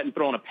 who hadn't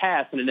thrown a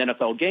pass in an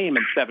NFL game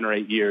in 7 or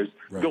 8 years,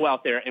 go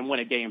out there and win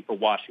a game for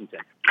Washington.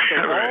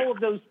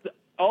 So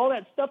all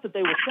that stuff that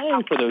they were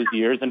saying for those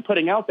years and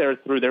putting out there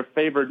through their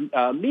favored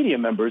media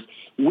members,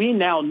 we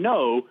now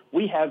know,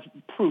 we have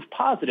proof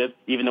positive,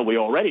 even though we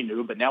already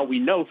knew, but now we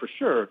know for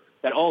sure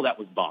that all that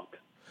was bunk.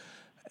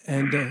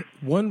 And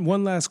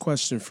one last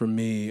question from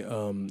me,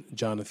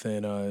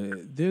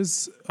 Jonathan.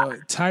 There's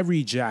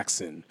Tyree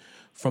Jackson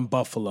from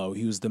Buffalo.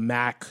 He was the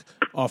MAC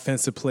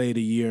Offensive Player of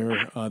the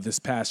Year this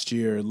past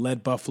year,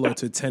 led Buffalo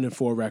to a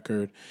 10-4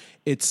 record.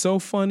 It's so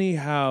funny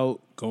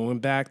how, going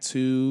back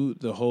to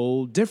the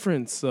whole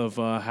difference of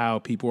how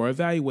people are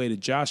evaluated,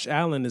 Josh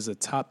Allen is a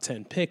top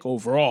 10 pick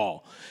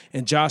overall,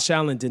 and Josh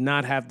Allen did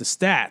not have the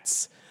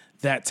stats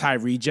that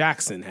Tyree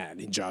Jackson had.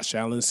 And Josh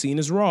Allen's seen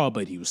as raw,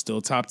 but he was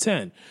still top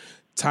 10.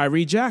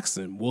 Tyree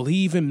Jackson, will he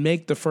even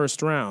make the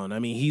first round? I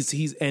mean,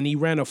 he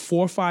ran a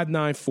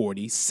 4.59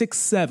 40,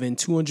 6'7",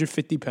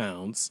 250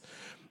 pounds.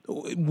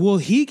 Will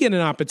he get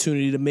an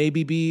opportunity to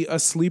maybe be a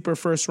sleeper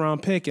first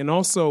round pick? And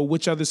also,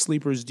 which other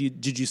sleepers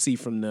did you see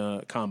from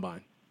the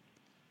combine?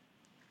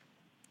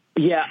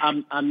 Yeah,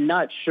 I'm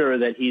not sure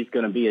that he's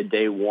going to be a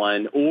day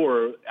one,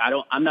 or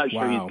I'm not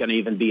sure he's going to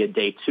even be a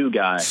day two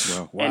guy.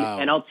 Wow.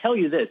 And I'll tell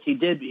you this: he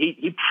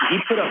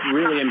put up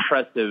really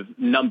impressive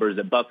numbers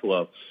at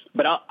Buffalo,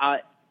 but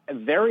I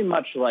very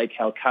much like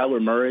how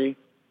Kyler Murray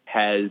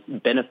has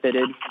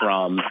benefited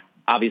from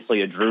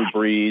obviously a Drew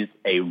Brees,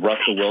 a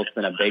Russell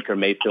Wilson, a Baker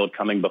Mayfield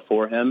coming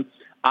before him.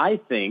 I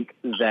think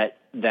that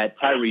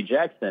Tyree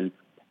Jackson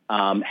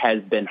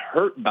has been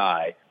hurt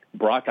by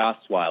Brock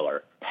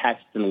Osweiler,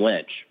 Paxton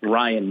Lynch,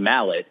 Ryan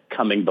Mallett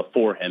coming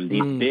before him,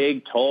 these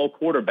big, tall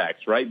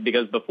quarterbacks, right?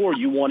 Because before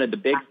you wanted the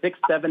big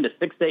 6'7" to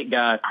 6'8"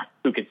 guy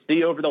who could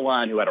see over the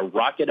line, who had a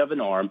rocket of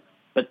an arm.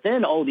 But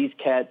then all these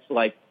cats,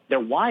 like, their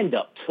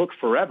windup took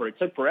forever. It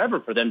took forever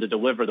for them to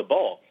deliver the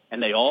ball.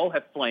 And they all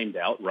have flamed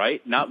out,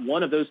 right? Not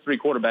one of those three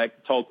tall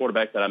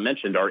quarterbacks that I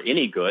mentioned are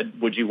any good.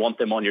 Would you want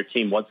them on your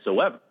team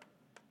whatsoever?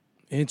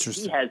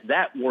 Interesting. He has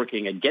that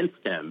working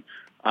against him.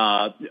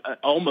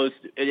 Almost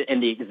in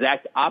the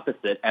exact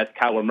opposite as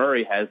Kyler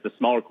Murray has the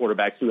smaller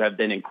quarterbacks who have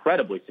been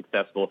incredibly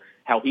successful,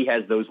 how he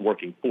has those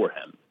working for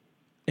him.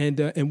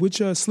 And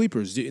which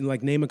sleepers,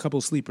 name a couple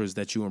of sleepers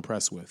that you were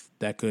impressed with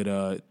that could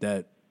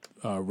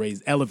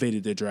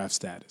elevated their draft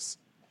status?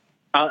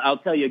 I'll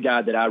tell you a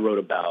guy that I wrote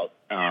about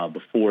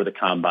before the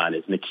combine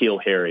is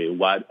N'Keal Harry,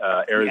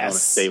 Arizona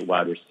State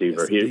wide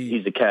receiver. Yes,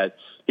 he's a cat.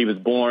 He was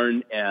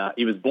born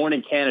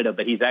in Canada,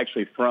 but he's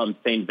actually from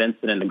St.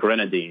 Vincent and the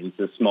Grenadines,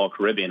 a small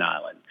Caribbean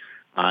island.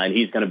 and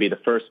he's going to be the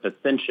first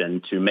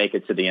ascension to make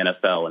it to the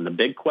NFL. And the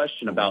big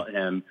question about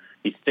him,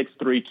 he's 6'3",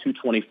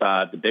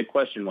 225. The big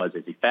question was,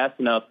 is he fast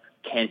enough?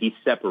 Can he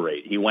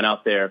separate? He went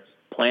out there,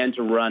 planned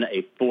to run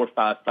a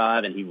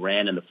 4.55, and he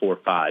ran in the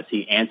 4.5s.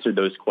 He answered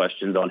those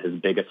questions on his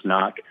biggest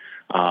knock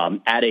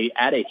at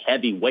a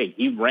heavy weight.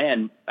 He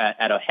ran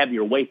at a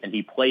heavier weight than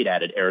he played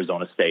at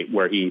Arizona State,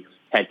 where he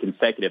had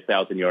consecutive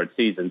 1,000-yard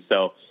seasons.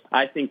 So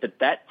I think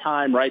that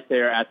time right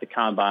there at the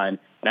Combine,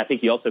 and I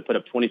think he also put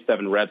up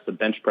 27 reps of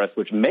bench press,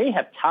 which may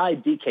have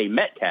tied DK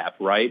Metcalf,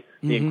 right,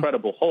 the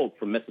Incredible Hulk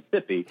from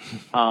Mississippi.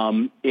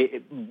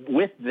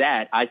 With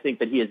that, I think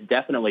that he has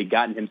definitely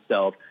gotten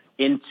himself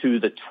into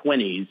the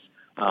 20s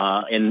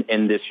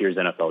in this year's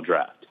NFL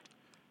draft.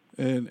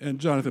 And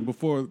Jonathan,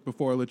 before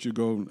I let you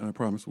go, and I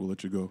promise we'll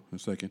let you go in a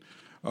second,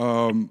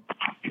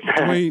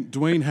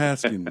 Dwayne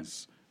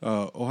Haskins,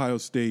 Ohio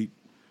State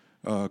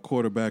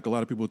quarterback. A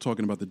lot of people are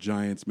talking about the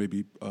Giants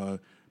maybe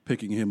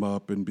picking him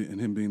up and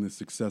him being the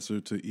successor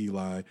to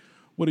Eli.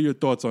 What are your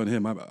thoughts on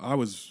him? I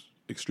was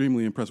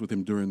extremely impressed with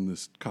him during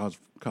this college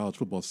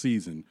football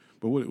season.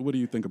 But what do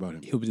you think about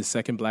him? He'll be the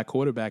second black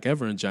quarterback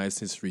ever in Giants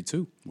history,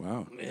 too.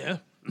 Wow. Yeah.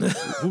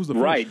 Who was the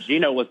first? Right.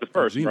 Geno was the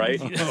first, right?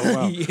 Oh,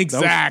 wow.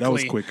 Exactly. That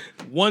was quick.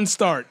 One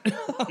start.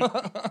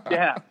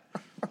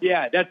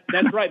 Yeah,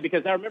 that's right.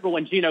 Because I remember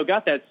when Geno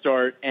got that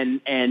start,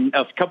 and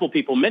a couple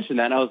people mentioned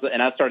that,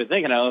 and I started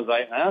thinking, I was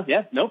like,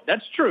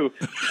 that's true.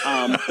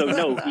 So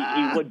no,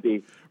 he would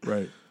be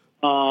right.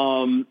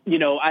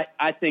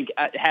 I think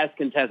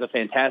Haskins has a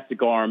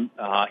fantastic arm.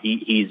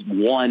 He's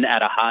won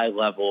at a high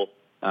level.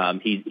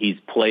 He's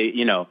played.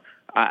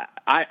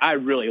 I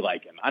really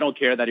like him. I don't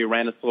care that he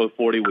ran a slow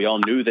 40. We all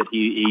knew that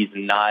he's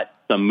not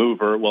some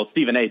mover. Well,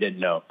 Stephen A. didn't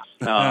know,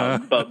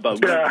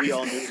 but we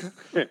all knew.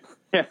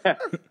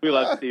 We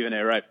love Stephen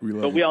A. Right,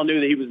 but we all knew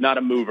that he was not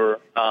a mover,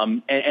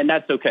 and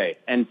that's okay.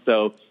 And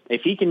so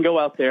if he can go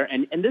out there,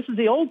 and this is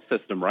the old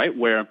system, right,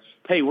 where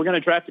hey, we're going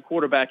to draft a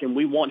quarterback and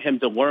we want him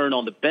to learn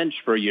on the bench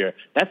for a year.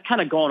 That's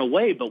kind of gone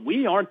away, but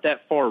we aren't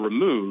that far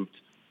removed.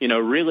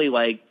 Really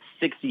like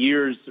 6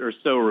 years or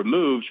so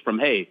removed from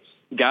hey.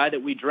 Guy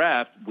that we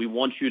draft, we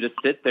want you to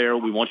sit there.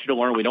 We want you to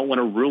learn. We don't want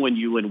to ruin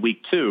you in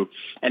week 2.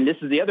 And this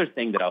is the other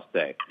thing that I'll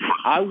say.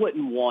 I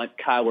wouldn't want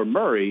Kyler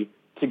Murray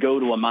to go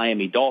to a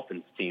Miami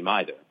Dolphins team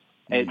either.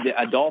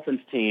 A Dolphins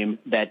team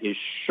that is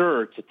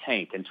sure to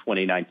tank in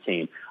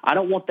 2019. I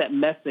don't want that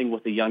messing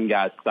with the young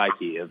guy's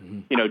psyche of,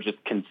 just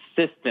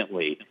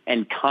consistently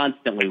and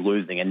constantly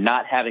losing and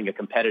not having a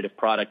competitive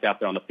product out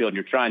there on the field and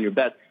you're trying your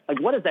best. Like,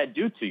 what does that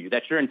do to you?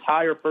 That's your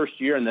entire first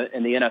year in the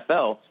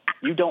NFL.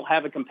 You don't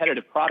have a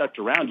competitive product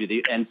around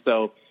you. And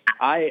so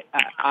I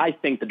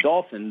think the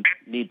Dolphins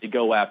need to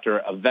go after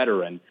a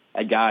veteran,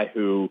 a guy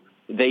who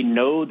they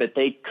know that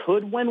they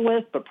could win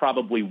with, but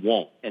probably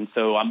won't. And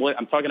so I'm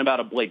talking about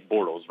a Blake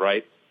Bortles,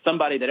 right?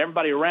 Somebody that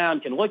everybody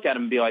around can look at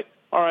him and be like,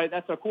 all right,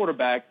 that's our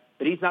quarterback,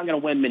 but he's not going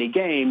to win many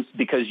games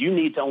because you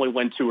need to only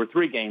win 2 or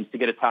 3 games to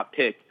get a top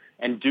pick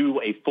and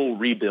do a full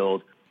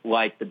rebuild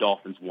like the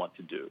Dolphins want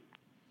to do.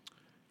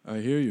 I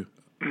hear you.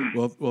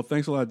 Well,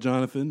 thanks a lot,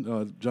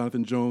 Jonathan.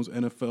 Jonathan Jones,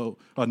 national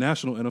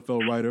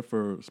NFL writer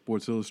for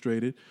Sports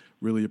Illustrated.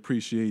 Really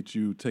appreciate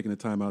you taking the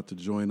time out to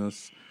join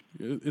us.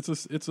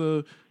 It's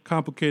a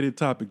complicated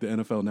topic, the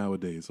NFL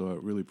nowadays, so I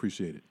really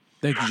appreciate it.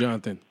 Thank you,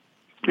 Jonathan.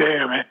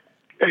 Yeah, man.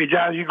 Hey,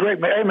 John, you're great,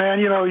 man. Hey, man,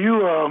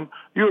 you're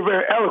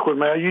very eloquent,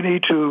 man.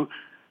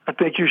 I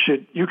think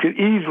you could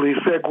easily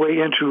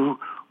segue into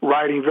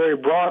writing very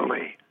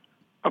broadly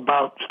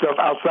about stuff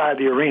outside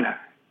the arena.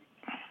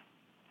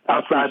 I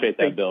appreciate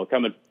that, Bill.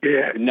 Coming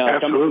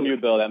from you,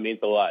 Bill, that means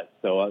a lot.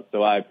 So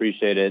I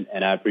appreciate it,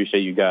 and I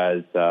appreciate you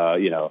guys,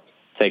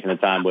 taking the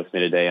time with me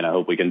today, and I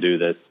hope we can do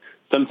this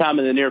sometime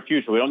in the near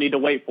future. We don't need to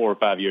wait 4 or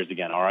 5 years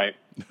again, all right?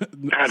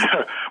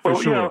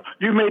 Well, sure.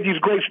 You made these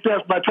great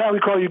steps. By the time we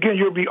call you again,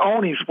 you'll be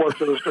owning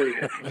Sports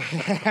Illustrated.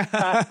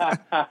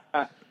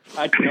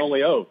 I can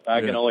only hope.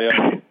 All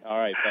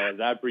right,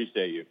 fellas, I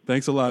appreciate you.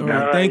 Thanks a lot,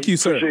 man. Thank you,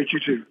 sir. Appreciate you,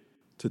 too.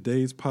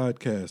 Today's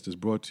podcast is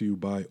brought to you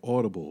by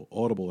Audible.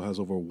 Audible has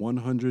over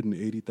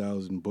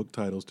 180,000 book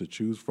titles to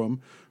choose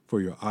from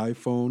for your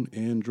iPhone,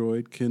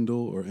 Android,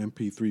 Kindle, or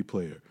MP3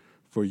 player.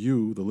 For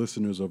you, the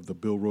listeners of the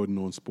Bill Rhoden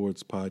on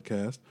Sports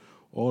podcast,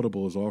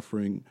 Audible is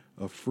offering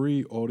a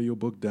free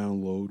audiobook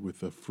download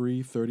with a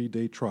free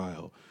 30-day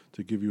trial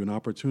to give you an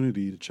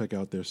opportunity to check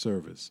out their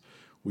service.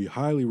 We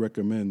highly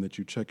recommend that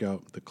you check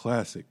out the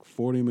classic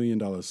 $40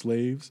 Million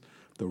Slaves,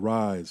 The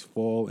Rise,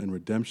 Fall, and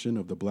Redemption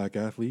of the Black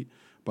Athlete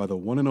by the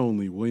one and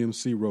only William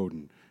C.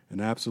 Rhoden,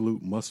 an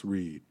absolute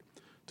must-read.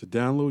 To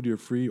download your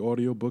free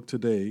audiobook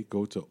today,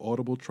 go to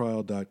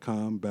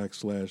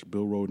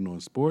audibletrial.com/Bill Rhoden on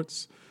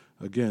Sports.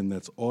 Again,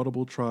 that's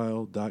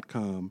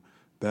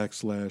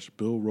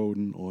audibletrial.com/Bill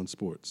Rhoden on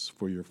Sports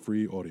for your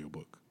free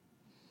audiobook.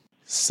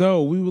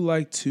 So we would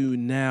like to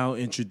now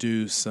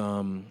introduce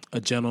a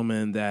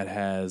gentleman that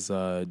has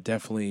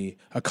definitely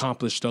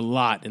accomplished a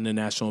lot in the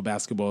National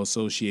Basketball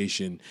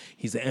Association.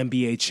 He's an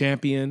NBA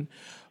champion,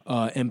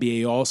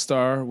 NBA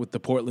All-Star with the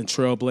Portland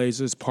Trail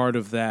Blazers, part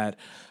of that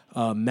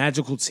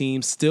magical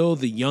team, still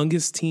the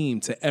youngest team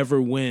to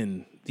ever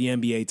win the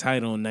NBA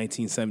title in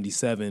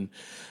 1977,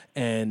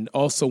 and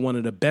also one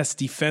of the best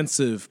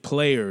defensive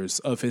players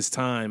of his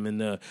time in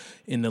the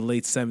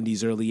late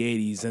 70s, early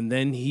 80s. And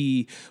then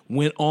he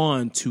went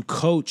on to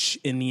coach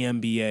in the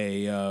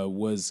NBA,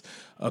 was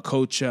a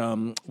coach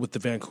with the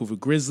Vancouver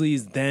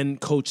Grizzlies, then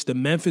coached the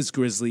Memphis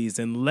Grizzlies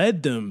and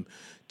led them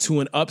to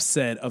an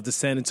upset of the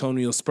San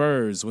Antonio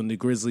Spurs when the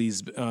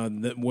Grizzlies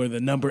were the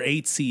number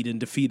 8 seed and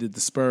defeated the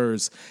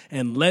Spurs,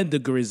 and led the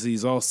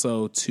Grizzlies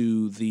also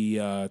to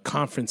the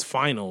conference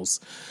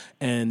finals.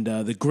 And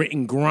the grit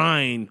and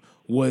grind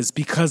was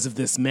because of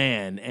this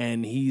man,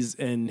 and his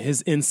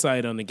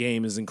insight on the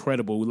game is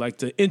incredible. We'd like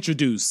to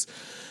introduce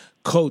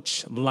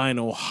Coach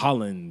Lionel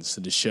Hollins to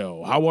the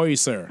show. How are you,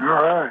 sir? All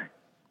right.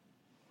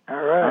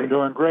 I'm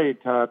doing great.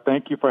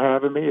 Thank you for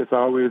having me. It's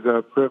always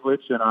a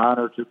privilege and an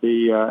honor to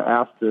be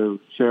asked to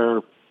share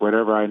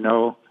whatever I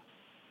know,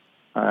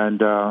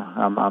 and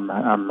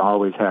I'm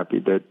always happy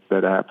that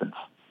happens.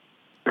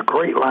 The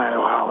great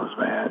Lionel Hollins,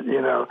 man.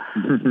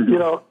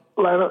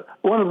 Lionel,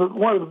 one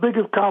of the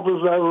biggest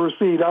compliments I ever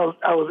received.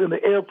 I was in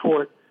the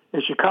airport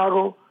in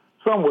Chicago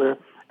somewhere,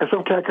 and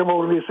some cat came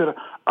over to me and said,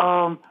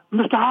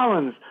 "Mr.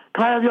 Hollins,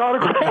 can I have your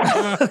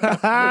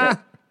autograph?"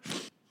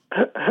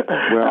 Well,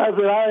 I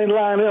said, I ain't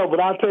Lionel, but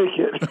I'll take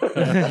it.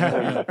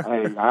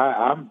 Hey,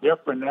 I'm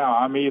different now.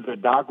 I'm either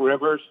Doc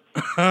Rivers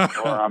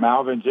or I'm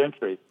Alvin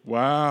Gentry.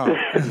 Wow.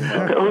 Who's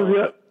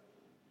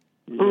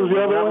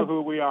the other one?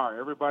 Who we are.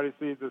 Everybody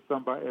sees us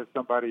as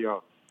somebody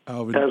else.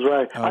 Alvin, that's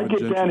right. I get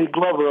Gentry. Danny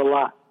Glover a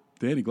lot.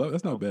 Danny Glover,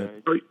 that's not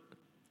bad.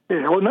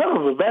 Yeah, well, none of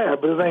them are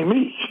bad, but it ain't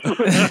me.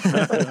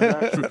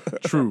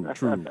 True.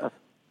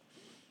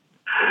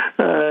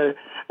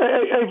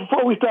 Hey,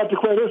 before we start the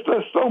question,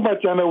 there's so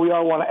much I know we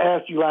all want to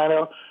ask you,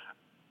 Lionel.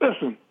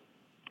 Listen,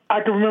 I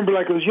can remember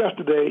like it was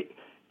yesterday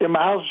in my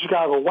house in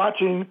Chicago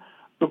watching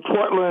the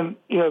Portland,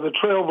 the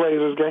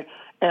Trailblazers game,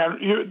 and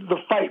the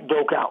fight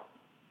broke out.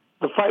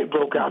 This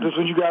is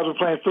when you guys were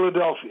playing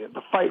Philadelphia.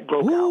 The fight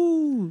broke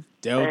out.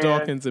 Dale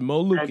Dawkins and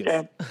Mo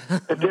Lucas.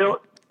 And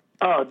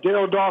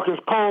Dale Dawkins,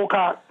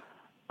 Colcock.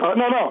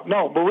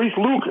 Maurice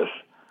Lucas,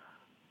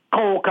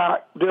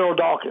 Colcock, Dale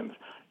Dawkins.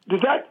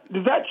 Did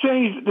that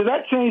change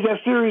that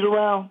series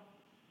around?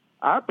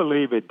 I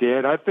believe it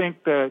did. I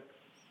think that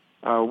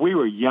we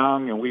were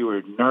young and we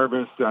were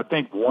nervous. I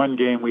think one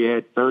game we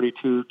had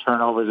 32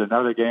 turnovers,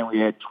 another game we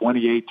had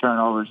 28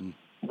 turnovers.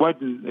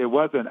 It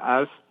wasn't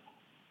us,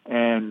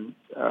 and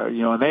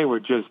and they were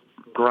just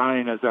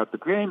grinding us up. The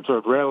games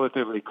were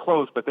relatively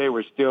close, but they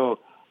were still,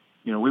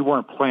 we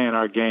weren't playing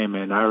our game.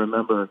 And I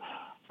remember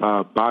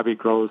Bobby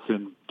Gross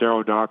and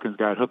Daryl Dawkins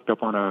got hooked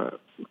up on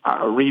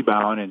a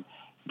rebound, and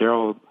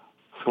Daryl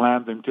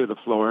slams him to the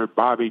floor.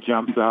 Bobby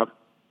jumps up.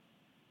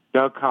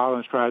 Doug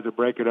Collins tries to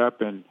break it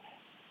up, and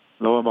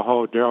lo and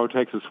behold, Daryl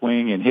takes a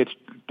swing and hits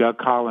Doug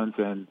Collins,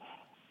 and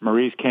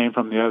Maurice came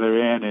from the other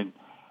end and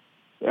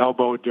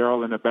elbowed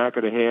Daryl in the back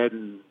of the head,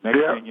 and next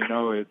thing you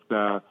know, it's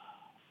a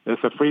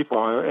free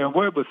fall. And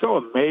what was so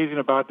amazing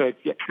about that,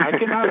 I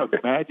cannot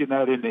imagine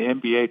that in the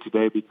NBA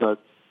today because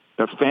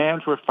the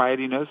fans were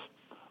fighting us.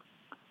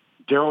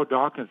 Daryl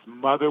Dawkins'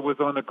 mother was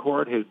on the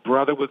court. His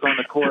brother was on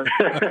the court.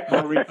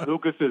 Maurice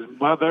Lucas's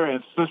mother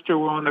and sister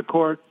were on the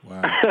court.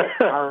 Wow.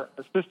 Our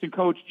assistant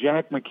coach,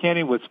 Jack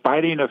McKinney, was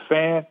fighting a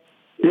fan.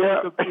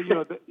 Yeah.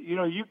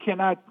 You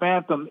cannot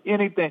fathom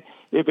anything.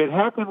 If it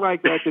happened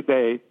like that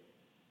today,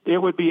 it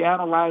would be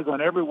analyzed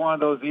on every one of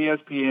those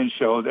ESPN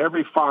shows,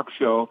 every Fox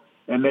show,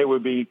 and they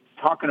would be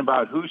talking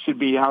about who should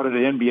be out of the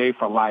NBA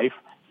for life.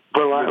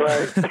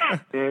 Right.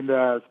 And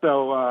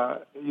so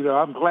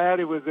I'm glad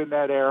it was in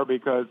that era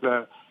because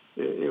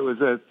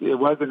it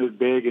wasn't as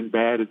big and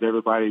bad as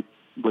everybody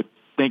would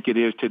think it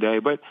is today.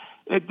 But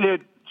it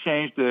did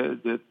change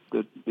the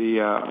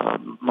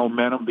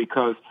momentum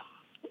because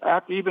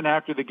even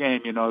after the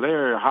game,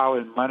 they're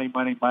hollering money.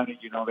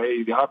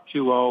 They up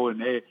 2-0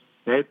 and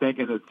they're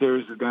thinking the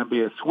series is going to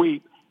be a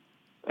sweep.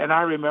 And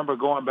I remember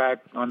going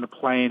back on the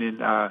plane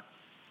and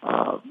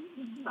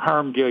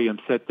Herm Gilliam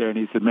sat there and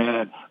he said,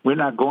 "Man, we're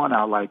not going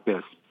out like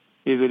this."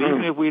 He said,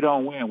 "Even if we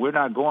don't win, we're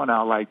not going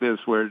out like this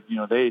where,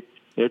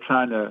 they're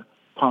trying to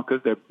punk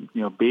us, they're,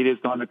 beat us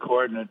on the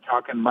court and they're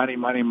talking money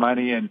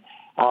and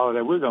all of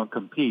that. We're going to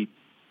compete."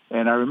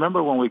 And I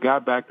remember when we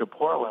got back to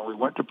Portland, we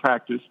went to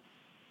practice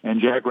and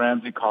Jack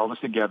Ramsey called us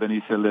together and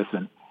he said,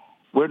 "Listen,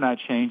 we're not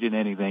changing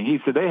anything." He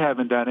said, "They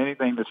haven't done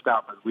anything to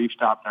stop us. We've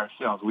stopped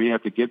ourselves. We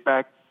have to get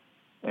back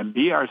and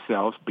be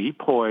ourselves, be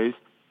poised,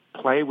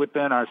 play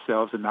within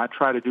ourselves and not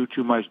try to do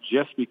too much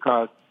just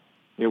because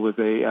it was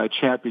a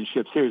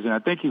championship series." And I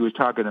think he was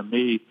talking to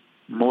me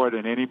more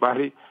than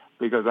anybody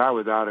because I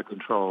was out of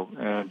control.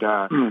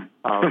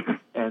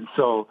 And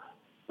so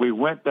we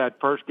went that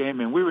first game,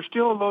 and we were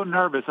still a little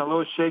nervous, a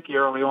little shaky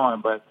early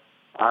on, but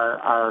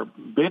our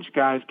bench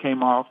guys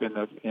came off at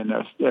the end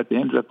of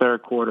the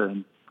third quarter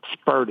and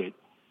spurted,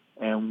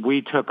 and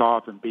we took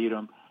off and beat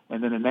them.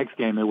 And then the next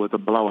game, it was a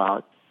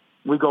blowout.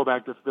 We go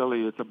back to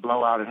Philly, it's a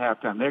blowout at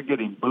halftime. They're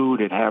getting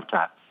booed at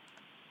halftime.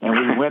 And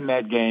we win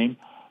that game.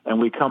 and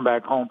we come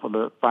back home for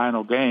the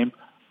final game,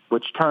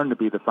 which turned to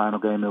be the final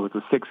game. It was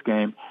a 6th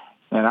game,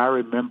 and I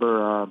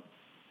remember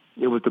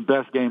it was the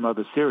best game of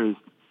the series.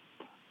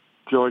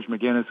 George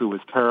McGinnis, who was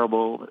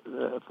terrible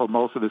for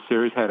most of the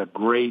series, had a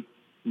great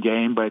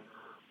game, but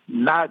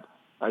not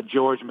a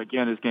George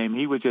McGinnis game.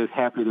 He was just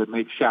happy to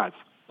make shots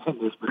in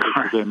this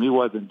particular game. He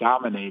wasn't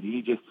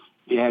dominating.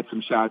 He had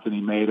some shots and he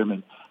made them,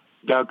 and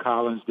Doug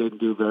Collins didn't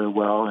do very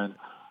well. And,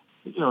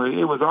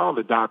 it was all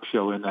the Doc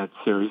show in that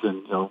series.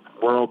 And,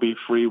 World Be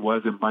Free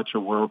wasn't much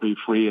of World Be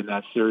Free in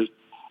that series.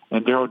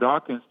 And Darryl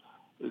Dawkins,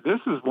 this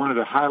is one of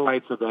the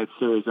highlights of that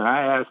series. And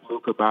I asked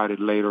Luke about it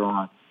later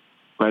on.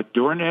 But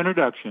during the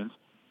introductions,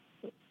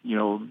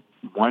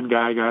 one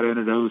guy got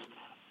introduced,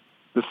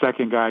 the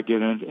second guy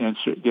gets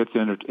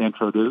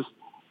introduced,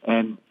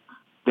 and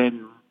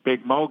then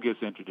Big Mo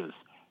gets introduced.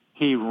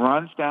 He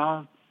runs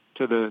down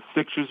to the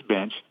Sixers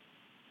bench,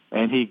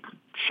 and he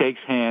shakes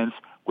hands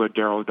with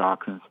Darryl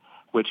Dawkins,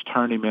 which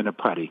turned him into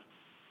putty.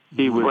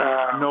 He was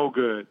no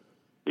good.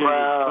 It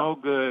was no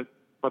good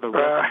for the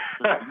rest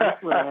of the game.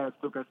 That's what I asked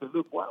Luke. I said,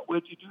 Luke,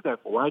 what'd you do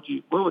that for?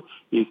 He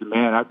said,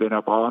 man, I've been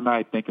up all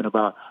night thinking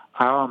about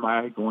how am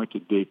I going to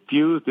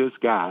defuse this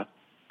guy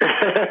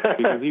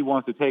because he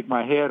wants to take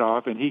my head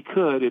off, and he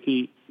could if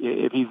he's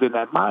in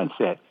that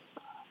mindset.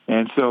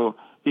 And so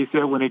he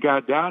said when he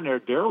got down there,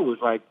 Darryl was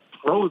like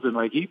frozen,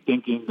 like he's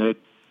thinking that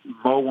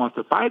Mo wants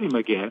to fight him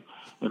again.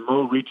 And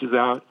Mo reaches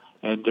out,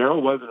 and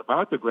Darryl wasn't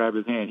about to grab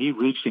his hand. He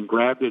reached and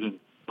grabbed it and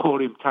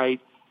pulled him tight.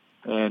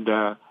 And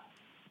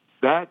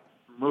that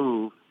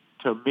move,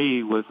 to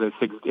me, was as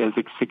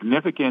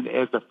significant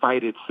as the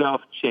fight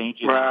itself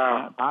changing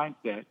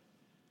mindset,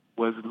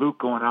 was Luke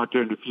going out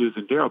there and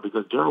defusing Darryl,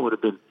 because Darryl would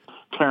have been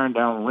tearing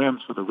down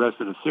rims for the rest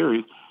of the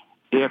series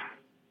if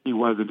he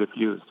wasn't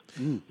defused.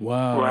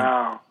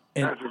 Wow.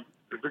 And,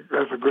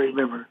 that's a great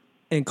memory.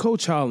 And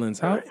Coach Hollins,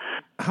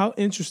 how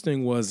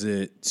interesting was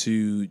it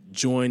to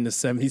join the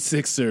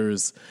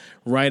 76ers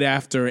right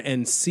after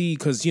and see,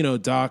 because,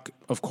 Doc,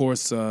 of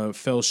course,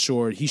 fell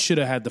short. He should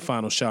have had the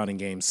final shot in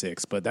Game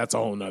 6, but that's a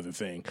whole nother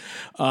thing.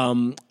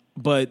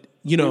 But,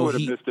 he would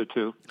have missed it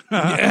too.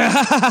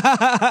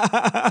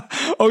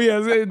 Oh,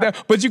 yeah.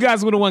 But you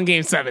guys would have won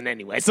Game 7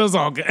 anyway, so it's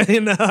all good.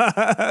 No,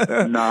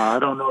 I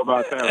don't know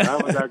about that.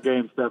 That was our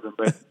Game 7.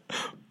 But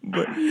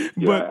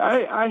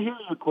I hear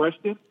your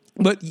question.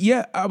 But,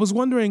 yeah, I was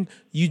wondering,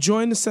 you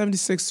joined the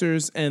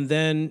 76ers, and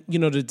then,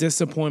 the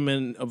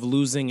disappointment of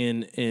losing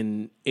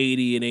in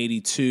 80 and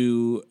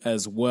 82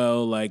 as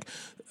well. Like,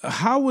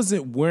 how was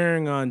it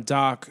wearing on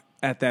Doc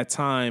at that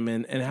time,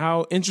 and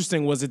how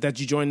interesting was it that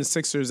you joined the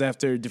Sixers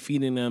after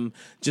defeating them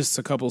just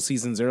a couple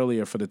seasons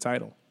earlier for the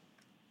title?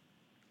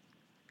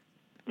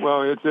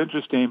 Well, it's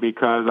interesting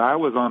because I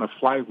was on a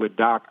flight with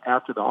Doc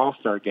after the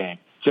All-Star game,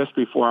 just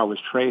before I was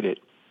traded,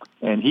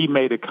 and he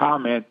made a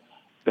comment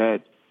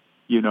that,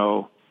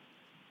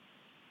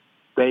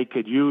 they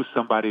could use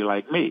somebody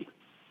like me.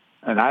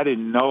 And I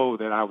didn't know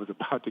that I was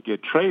about to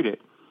get traded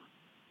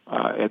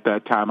at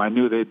that time. I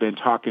knew they'd been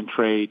talking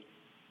trade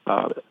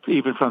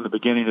even from the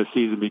beginning of the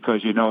season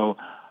because,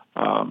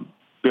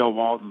 Bill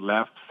Walton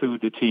left,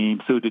 sued the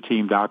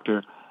team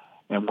doctor,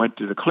 and went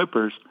to the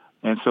Clippers.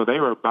 And so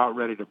they were about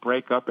ready to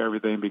break up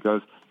everything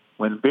because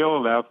when Bill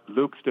left,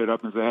 Luke stood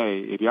up and said, hey,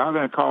 if y'all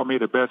going to call me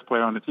the best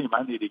player on the team,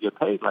 I need to get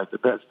paid like the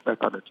best player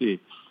on the team.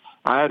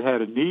 I had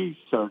a knee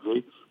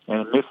surgery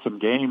and missed some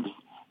games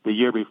the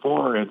year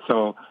before, and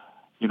so,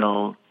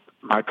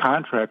 my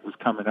contract was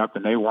coming up,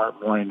 and they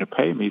weren't wanting to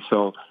pay me,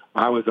 so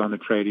I was on the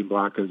trading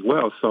block as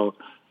well. So,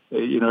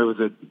 it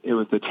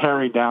was the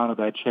tearing down of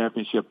that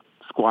championship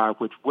squad,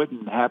 which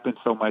wouldn't happen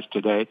so much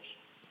today.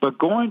 But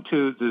going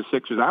to the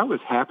Sixers, I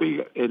was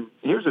happy, and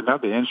here's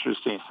another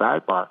interesting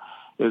sidebar,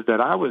 is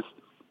that I was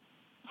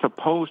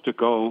supposed to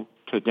go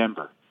to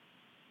Denver.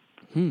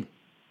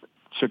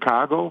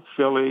 Chicago,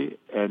 Philly,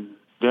 and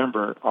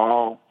Denver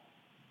all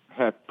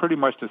had pretty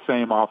much the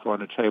same offer on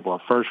the table, a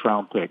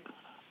first-round pick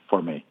for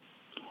me.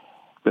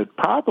 The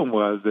problem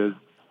is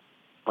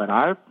when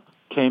I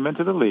came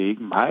into the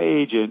league, my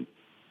agent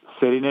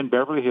sitting in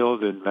Beverly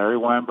Hills in Larry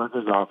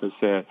Weinberger's office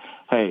said,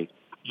 hey,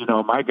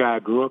 my guy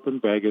grew up in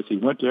Vegas. He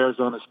went to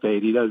Arizona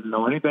State. He doesn't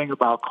know anything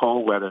about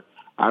cold weather.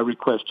 I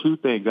request two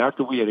things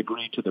after we had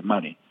agreed to the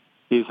money.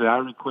 He said, I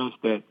request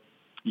that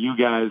you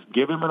guys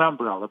give him an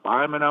umbrella,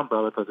 buy him an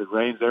umbrella because it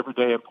rains every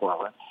day in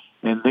Portland,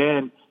 and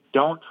then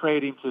don't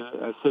trade him to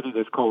a city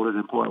that's colder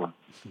than Portland.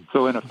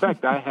 So, in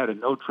effect, I had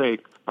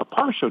a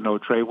partial no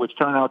trade, which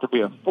turned out to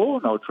be a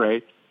full no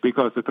trade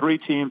because the three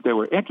teams that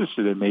were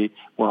interested in me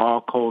were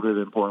all colder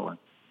than Portland.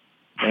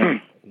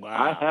 And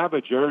I have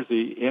a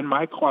jersey in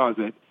my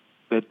closet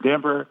that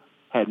Denver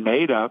had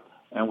made up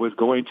and was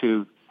going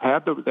to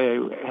have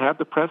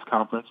the press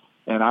conference,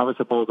 and I was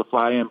supposed to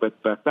fly in.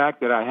 But the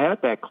fact that I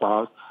had that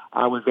clause,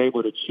 I was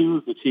able to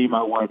choose the team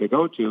I wanted to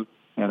go to,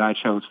 and I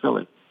chose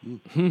Philly.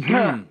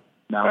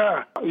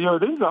 Now,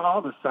 these are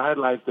all the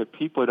sidelights that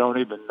people don't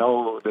even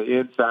know the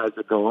insides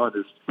that go on.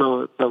 It's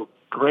so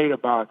great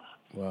about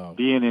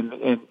being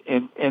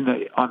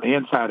on the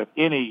inside of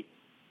any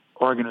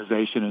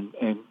organization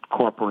and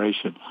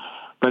corporation.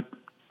 But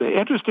the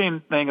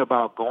interesting thing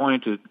about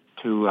going to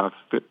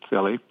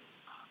Philly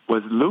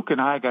was Luke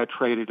and I got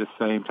traded at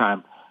the same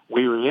time.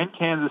 We were in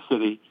Kansas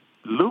City.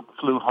 Luke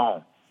flew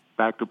home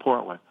back to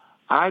Portland.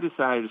 I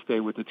decided to stay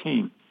with the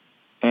team.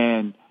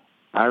 And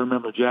I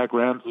remember Jack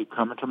Ramsey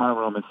coming to my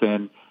room and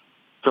saying,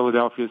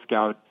 Philadelphia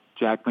scout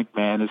Jack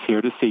McMahon is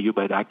here to see you,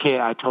 but I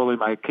told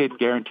him I couldn't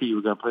guarantee you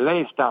were going to play.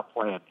 They stopped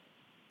playing.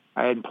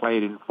 I hadn't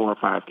played in 4 or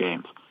 5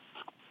 games.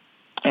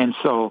 And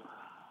so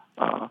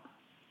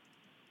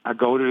I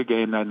go to the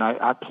game that night.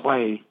 I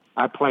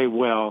play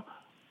well.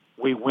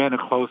 We win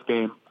a close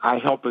game. I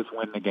help us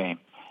win the game.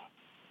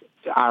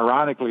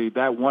 Ironically,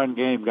 that one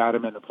game got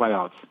them in the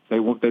playoffs. They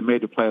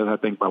made the playoffs, I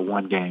think, by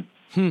 1 game.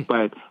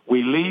 But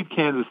we leave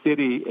Kansas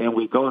City and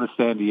we go to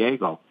San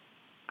Diego,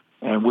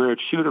 and we're at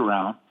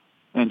shoot-around,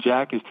 and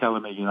Jack is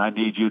telling me, I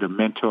need you to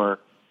mentor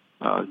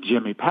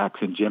Jimmy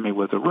Paxson. Jimmy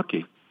was a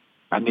rookie.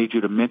 I need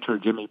you to mentor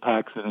Jimmy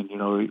Paxson, and,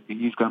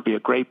 he's going to be a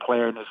great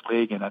player in this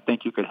league, and I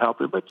think you could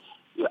help him. But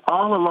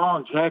all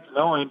along, Jack's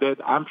knowing that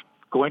I'm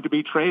going to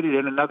be traded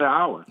in another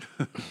hour.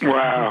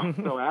 Wow.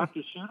 So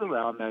after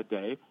shoot-around that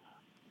day,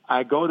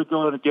 I go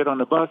to get on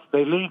the bus.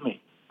 They leave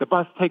me. The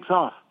bus takes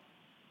off.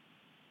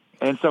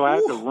 And so I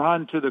have to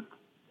run to the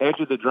edge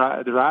of the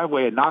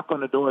driveway and knock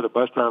on the door. The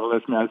bus driver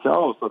lets me. I say,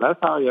 "Oh, so that's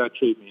how you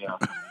treat me.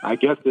 I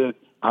guess that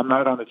I'm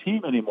not on the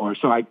team anymore."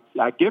 So I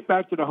get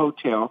back to the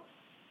hotel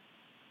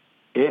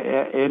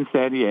in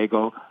San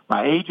Diego.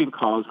 My agent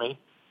calls me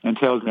and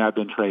tells me I've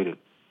been traded.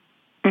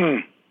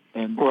 And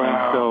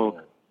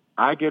so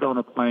I get on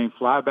a plane,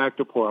 fly back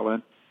to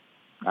Portland.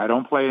 I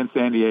don't play in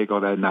San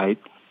Diego that night.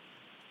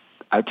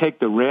 I take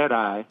the red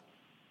eye.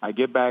 I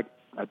get back.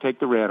 I take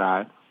the red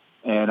eye.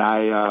 And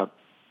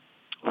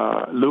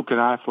Luke and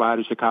I fly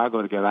to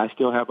Chicago together. I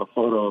still have a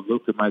photo of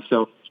Luke and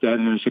myself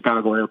standing in the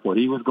Chicago airport.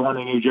 He was going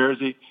to New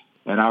Jersey,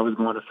 and I was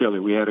going to Philly.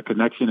 We had a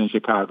connection in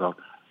Chicago.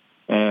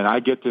 And I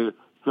get to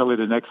Philly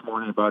the next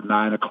morning about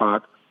 9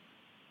 o'clock.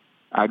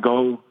 I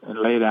go and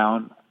lay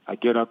down. I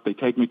get up. They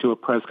take me to a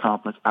press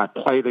conference. I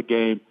play the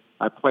game.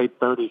 I played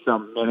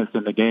 30-something minutes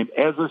in the game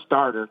as a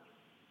starter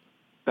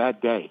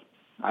that day.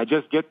 I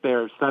just get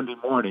there Sunday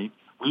morning.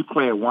 We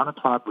play at 1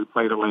 o'clock. We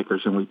play the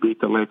Lakers, and we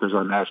beat the Lakers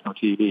on national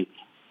TV.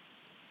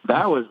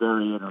 That was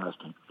very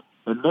interesting.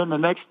 And then the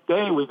next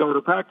day we go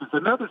to practice.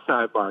 Another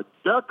sidebar.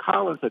 Doug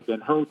Collins had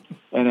been hurt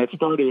and had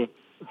started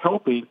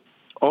helping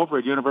over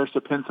at University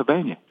of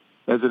Pennsylvania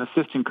as an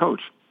assistant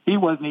coach. He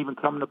wasn't even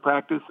coming to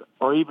practice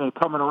or even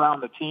coming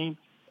around the team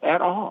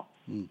at all.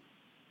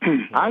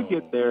 I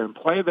get there and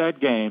play that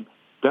game.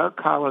 Doug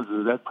Collins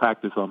is at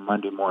practice on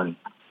Monday morning.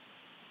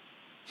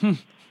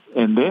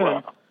 And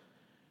then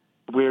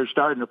we're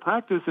starting to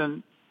practice,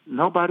 and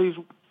nobody's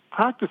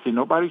practicing.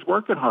 Nobody's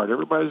working hard.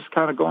 Everybody's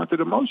kind of going through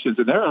the motions.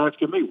 And they're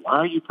asking me, why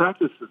are you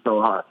practicing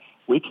so hard?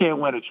 We can't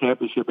win a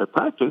championship at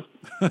practice.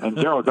 And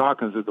Daryl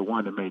Dawkins is the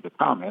one that made the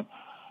comment.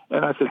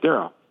 And I said,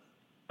 Daryl,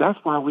 that's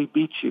why we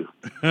beat you.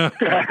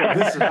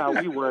 This is how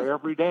we were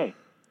every day.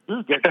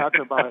 You get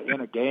talking about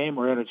in a game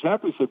or in a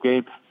championship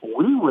game.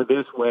 We were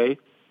this way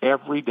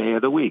every day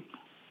of the week.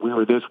 We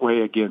were this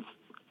way against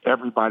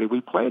everybody we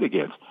played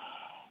against.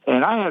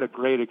 And I had a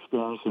great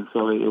experience in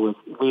Philly.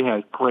 We had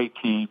a great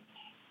team,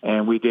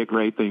 and we did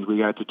great things. We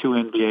got to 2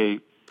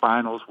 NBA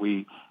finals.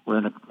 We were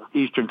in the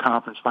Eastern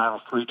Conference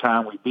Finals 3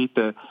 times. We beat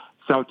the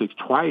Celtics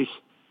twice,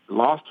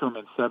 lost to them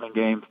in 7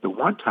 games the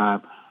one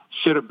time.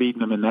 Should have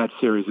beaten them in that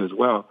series as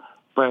well.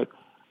 But,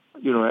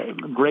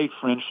 great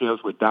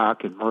friendships with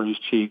Doc and Maurice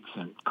Cheeks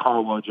and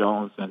Caldwell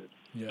Jones and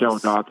Joe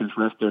Dawkins,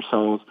 rest their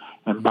souls,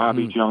 and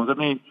Bobby Jones. I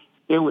mean,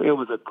 it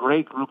was a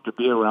great group to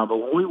be around. But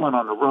when we went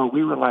on the road,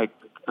 we were like,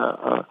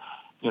 the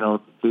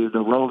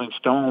Rolling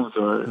Stones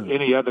or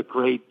any other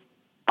great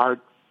art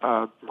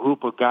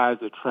group of guys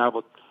that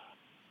traveled.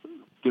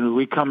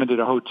 We come into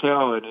the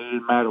hotel, and it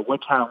didn't matter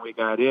what time we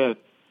got in.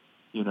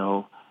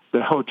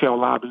 The hotel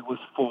lobby was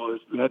full.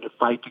 We had to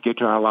fight to get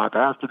to our locker.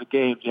 After the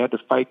games, you had to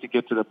fight to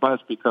get to the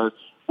bus because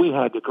we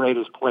had the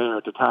greatest player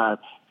at the time,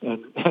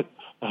 and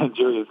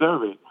Julius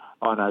Erving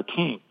on our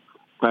team.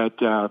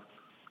 But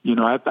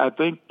I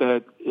think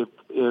that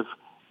if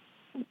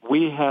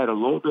we had a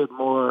little bit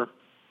more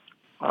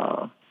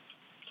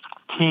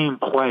team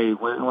play.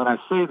 When I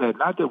say that,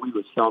 not that we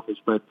were selfish,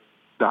 but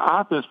the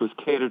offense was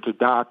catered to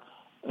Doc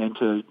and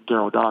to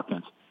Daryl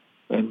Dawkins,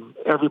 and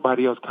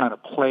everybody else kind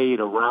of played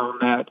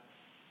around that.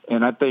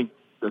 And I think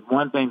the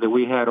one thing that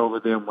we had over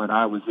them when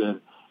I was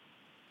in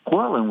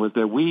Portland was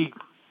that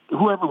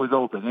whoever was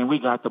open, and we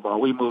got the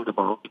ball, we moved the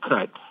ball, we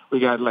cut, we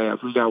got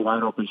layups, we got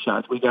wide open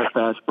shots, we got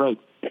fast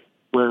breaks.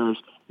 Whereas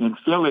in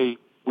Philly,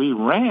 we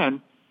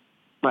ran,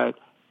 but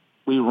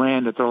we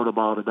ran to throw the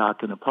ball to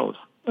Doc in the post.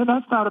 And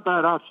that's not a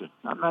bad option.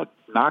 I'm not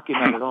knocking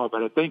that at all.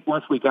 But I think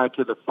once we got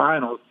to the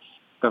finals,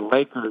 the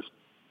Lakers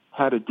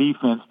had a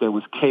defense that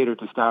was catered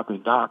to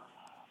stopping Doc.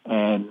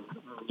 And,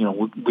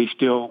 we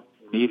still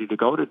needed to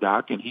go to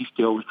Doc, and he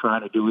still was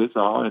trying to do his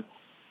all. And,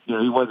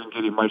 he wasn't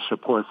getting much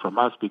support from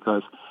us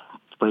because,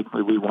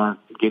 frankly, we weren't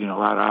getting a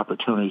lot of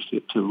opportunities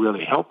to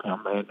really help him.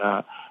 And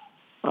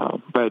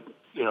But,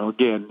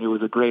 again, it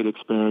was a great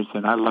experience,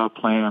 and I love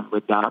playing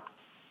with Doc,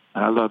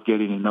 and I love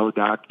getting to know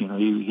Doc.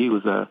 He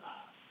was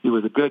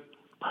a good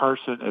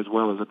person as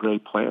well as a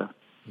great player.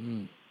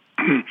 Mm.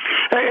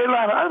 Hey,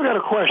 Lionel, I've got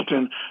a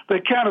question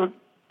that kind of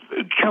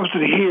comes to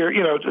here,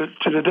 to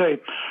today.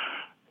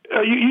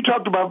 You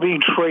talked about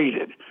being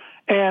traded,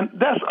 and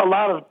that's a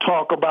lot of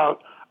talk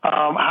about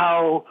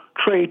how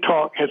trade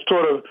talk has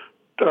sort of,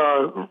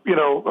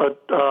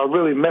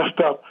 really messed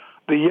up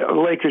the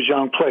Lakers'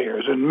 young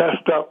players and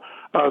messed up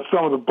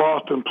some of the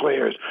Boston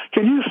players.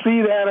 Can you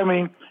see that? I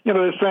mean,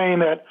 they're saying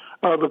that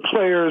the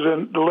players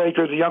and the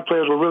Lakers, the young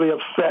players, were really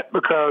upset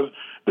because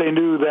they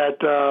knew that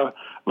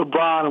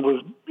LeBron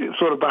was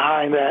sort of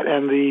behind that,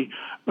 and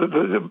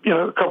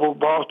a couple of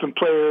Boston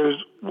players,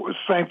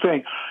 same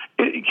thing.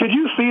 Could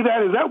you see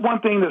that? Is that one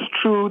thing that's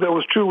true, that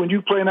was true when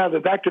you play now,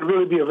 that could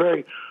really be a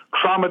very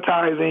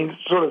traumatizing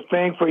sort of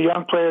thing for a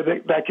young player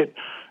that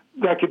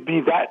could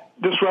be that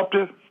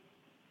disruptive?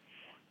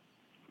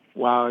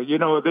 Well,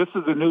 this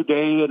is a new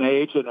day and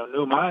age and a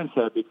new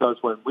mindset, because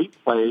when we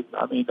played,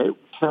 they would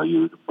tell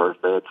you the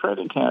first day of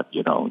training camp,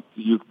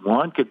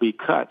 one could be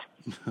cut.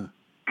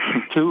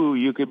 Two,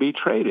 you could be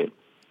traded.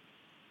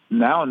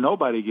 Now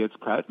nobody gets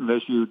cut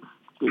unless you're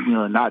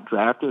not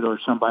drafted or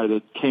somebody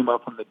that came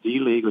up from the D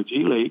League or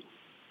G League,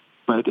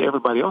 but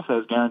everybody else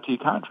has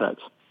guaranteed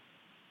contracts.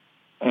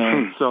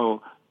 And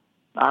so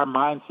our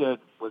mindset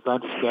was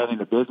understanding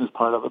the business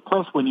part of it.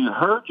 Plus, when you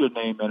heard your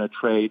name in a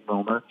trade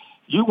rumor,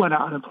 you went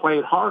out and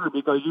played harder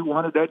because you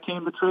wanted that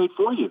team to trade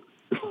for you.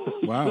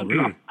 Wow,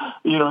 really?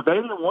 They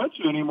didn't want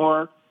you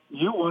anymore.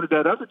 You wanted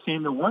that other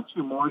team to want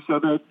you more so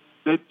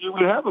that you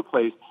would have a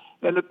place.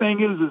 And the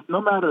thing is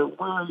no matter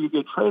where you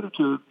get traded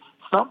to,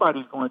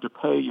 somebody's going to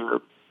pay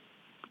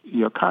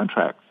your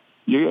contract.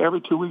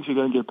 Every 2 weeks you're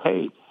going to get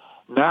paid.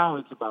 Now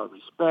it's about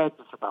respect.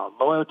 It's about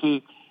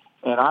loyalty.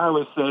 And I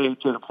always say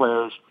to the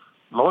players,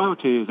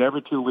 loyalty is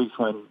every 2 weeks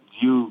when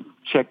you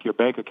check your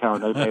bank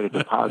account, they made a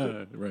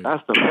deposit. Right.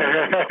 That's the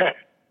loyalty.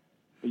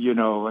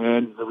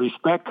 And the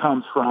respect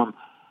comes from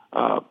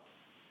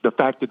the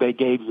fact that they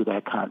gave you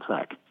that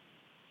contract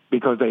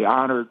because they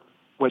honored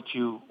what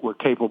you were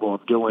capable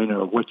of doing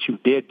or what you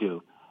did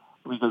do.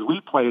 Because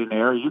we played in an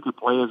era you could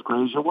play as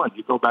great as you want.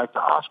 You go back to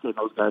Oscar and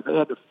those guys, they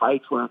had to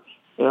fight for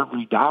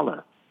every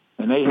dollar.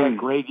 And they had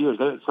great years.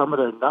 Some of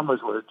their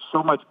numbers were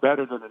so much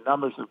better than the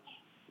numbers of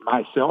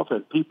myself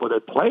and people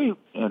that played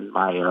in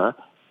my era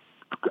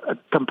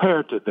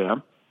compared to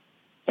them.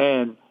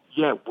 And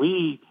yet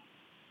we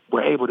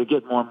were able to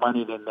get more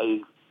money than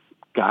they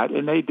got,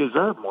 and they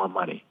deserved more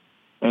money.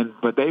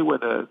 But they were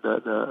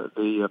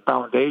the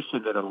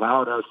foundation that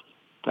allowed us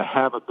to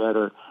have a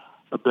better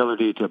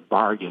ability to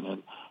bargain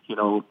and,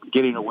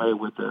 getting away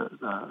with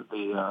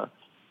the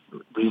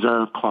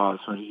reserve clause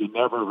so you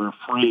never were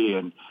free,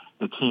 and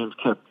the teams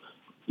kept,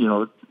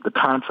 the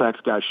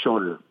contracts got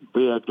shorter.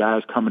 We had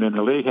guys coming in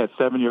the league, had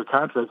 7-year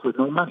contracts with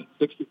no money,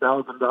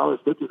 $60,000,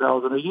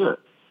 $50,000 a year,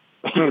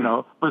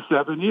 for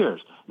 7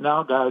 years.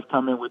 Now guys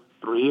come in with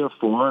 3 or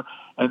 4,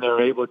 and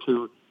they're able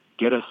to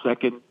get a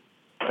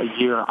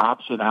second-year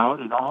option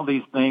out, and all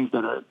these things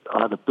that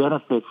are the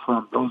benefits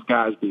from those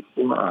guys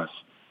before us.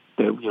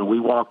 That we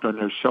walked on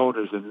their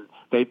shoulders, and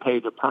they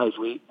paid the price.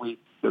 The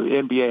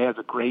NBA has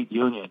a great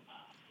union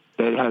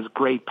that has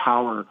great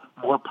power,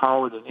 more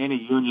power than any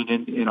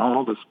union in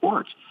all the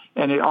sports.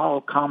 And it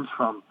all comes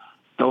from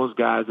those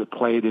guys that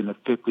played in the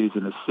 50s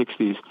and the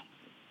 60s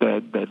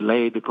that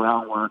laid the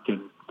groundwork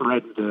and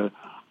threatened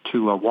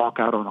to walk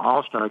out on an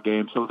All-Star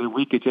game so that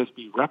we could just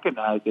be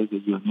recognized as a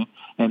union.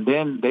 And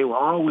then they were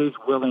always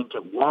willing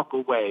to walk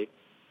away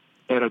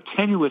at a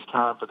tenuous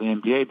time for the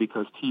NBA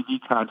because TV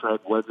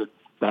contract wasn't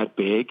that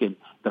big and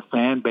the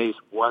fan base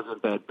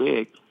wasn't that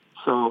big.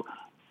 So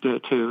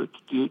to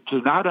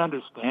not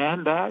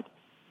understand that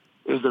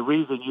is the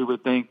reason you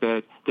would think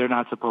that they're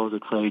not supposed to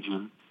trade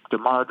you.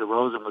 DeMar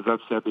DeRozan was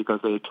upset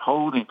because they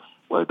told him,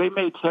 well, they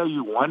may tell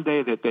you one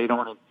day that they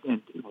don't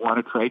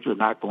want to trade you or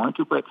not going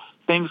to, but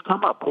things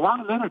come up.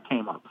 Kawhi Leonard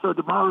came up. So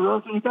DeMar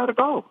DeRozan, you got to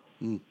go.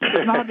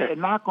 It's not a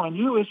knock on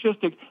you. It's just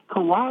that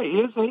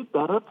Kawhi is a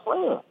better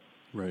player.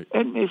 Right.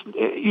 And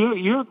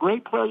you're a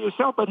great player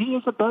yourself, but he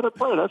is a better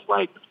player. That's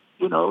like,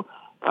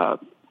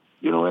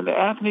 and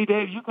Anthony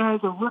Davis, you guys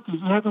are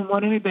rookies. You haven't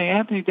won anything.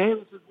 Anthony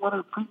Davis is one of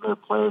the premier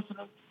players.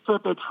 So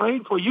if they're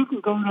trading for you, can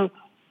go to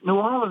New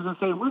Orleans and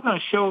say, we're going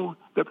to show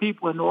the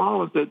people in New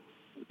Orleans that,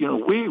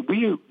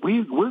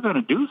 we're going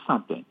to do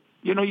something.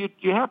 You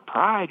have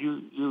pride.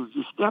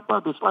 You step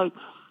up. It's like,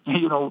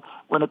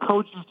 when a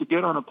coach used to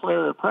get on a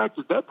player at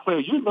practice, that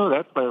player,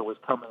 that player was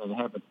coming and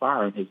having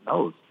fire in his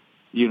nose.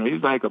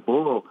 He's like a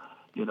bull.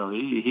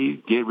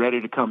 He get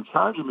ready to come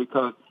charge him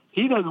because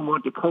he doesn't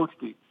want the coach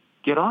to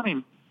get on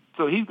him.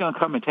 So he's going to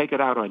come and take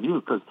it out on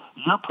you because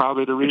you're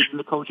probably the reason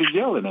the coach is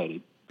yelling at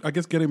him. I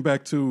guess getting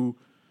back to,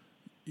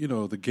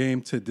 the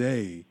game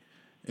today,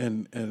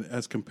 and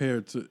as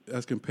compared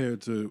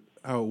to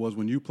how it was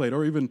when you played,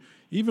 or even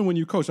when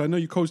you coached. I know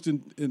you coached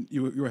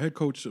you were a head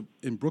coach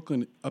in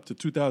Brooklyn up to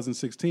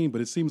 2016, but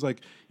it seems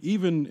like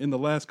even in the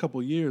last couple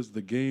of years,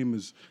 the game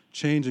is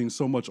changing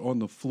so much on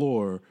the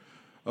floor.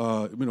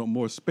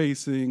 More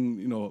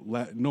spacing.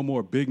 No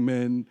more big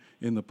men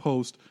in the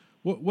post.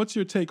 What's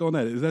your take on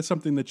that? Is that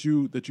something that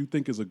you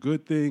think is a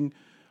good thing,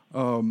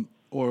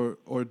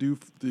 or do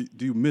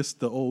you miss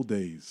the old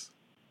days?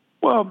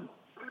 Well,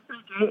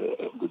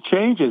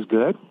 change is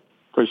good,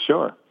 for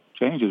sure.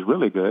 Change is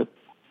really good.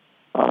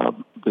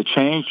 The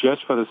change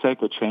just for the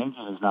sake of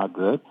changing is not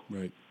good.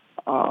 Right.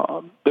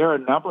 There are a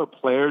number of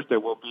players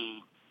that will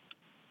be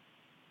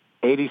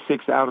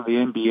 86 out of the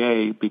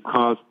NBA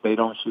because they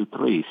don't shoot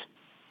threes.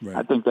 Right.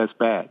 I think that's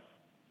bad.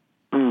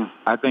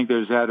 I think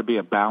there's got to be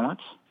a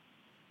balance.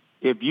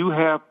 If you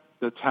have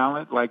the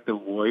talent like the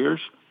Warriors,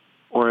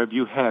 or if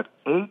you have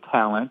a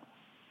talent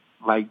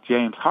like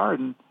James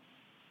Harden,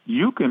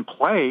 you can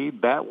play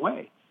that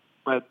way.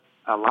 But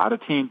a lot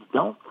of teams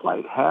don't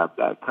quite have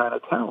that kind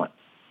of talent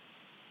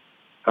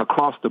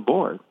across the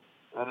board.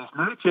 And it's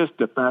not just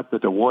the fact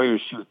that the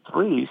Warriors shoot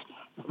threes.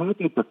 It's not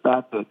just the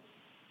fact that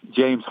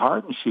James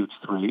Harden shoots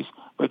threes,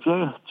 but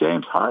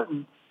James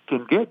Harden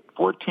can get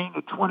 14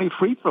 to 20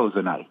 free throws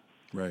a night.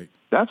 Right.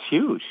 That's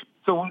huge.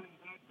 So when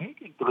he's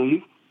making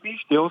threes, he's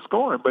still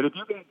scoring. But if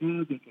you got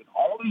guys that can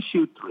only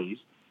shoot threes,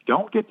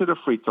 don't get to the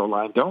free throw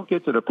line, don't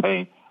get to the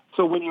paint,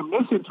 so when you're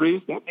missing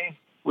threes, that means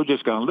we're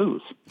just going to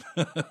lose.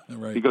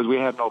 Right. Because we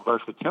have no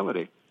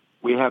versatility.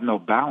 We have no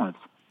balance.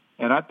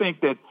 And I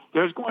think that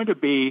there's going to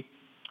be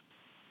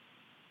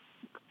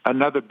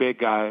another big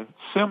guy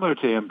similar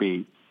to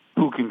Embiid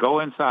who can go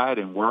inside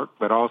and work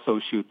but also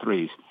shoot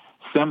threes,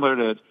 similar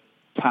to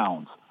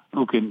Towns,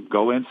 who can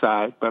go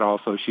inside but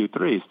also shoot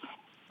threes.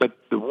 But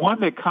the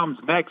one that comes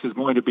next is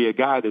going to be a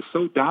guy that's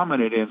so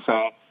dominant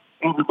inside,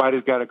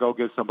 everybody's got to go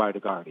get somebody to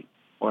guard him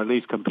or at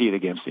least compete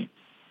against him.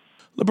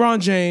 LeBron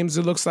James,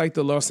 it looks like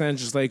the Los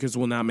Angeles Lakers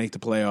will not make the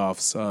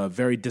playoffs.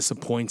 Very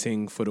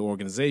disappointing for the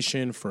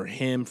organization, for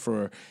him,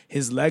 for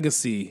his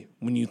legacy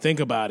when you think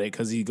about it,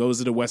 because he goes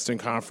to the Western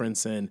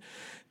Conference and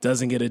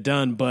doesn't get it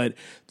done. But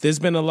there's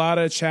been a lot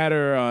of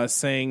chatter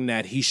saying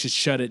that he should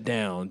shut it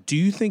down. Do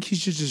you think he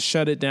should just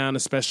shut it down,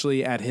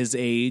 especially at his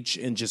age,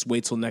 and just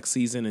wait till next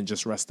season and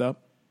just rest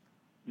up?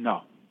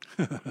 No.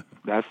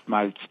 That's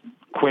my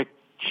quick,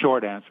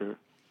 short answer.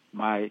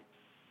 My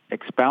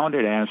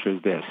expounded answer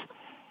is this.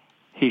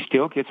 He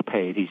still gets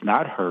paid. He's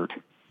not hurt.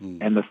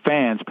 And the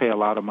fans pay a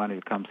lot of money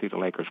to come see the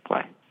Lakers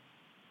play.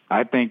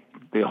 I think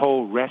the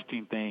whole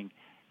resting thing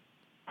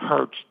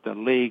hurts the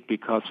league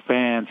because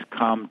fans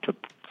come to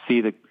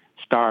see the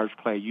stars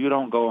play. You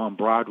don't go on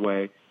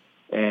Broadway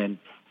and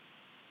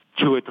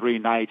 2 or 3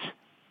 nights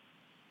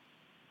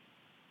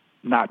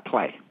not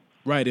play.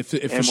 Right. If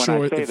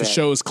the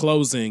show is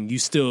closing, you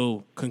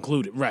still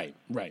conclude it. Right.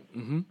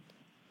 Mm-hmm.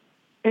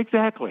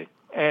 Exactly.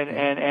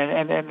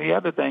 And the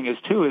other thing is,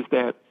 too, is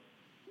that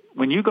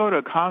when you go to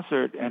a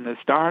concert and the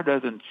star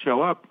doesn't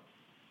show up,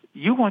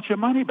 you want your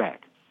money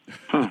back.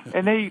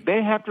 And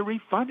they have to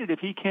refund it if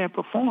he can't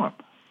perform.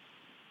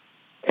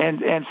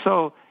 And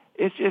so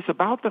it's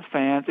about the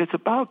fans. It's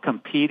about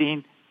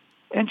competing.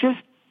 And just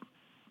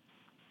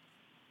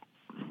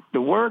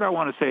the word I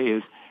want to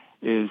say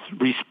is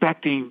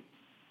respecting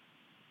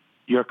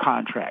your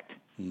contract.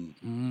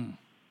 Mm-hmm.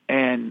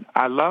 And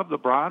I love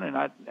LeBron,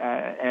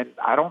 and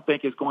I don't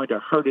think it's going to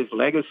hurt his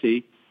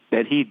legacy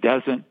that he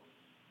doesn't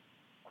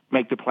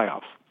make the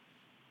playoffs.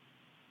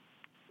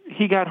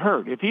 He got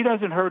hurt. If he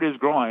doesn't hurt his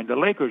groin, the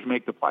Lakers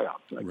make the playoffs.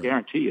 I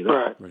guarantee you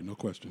that. Right, no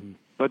question.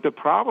 But the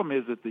problem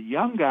is that the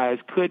young guys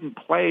couldn't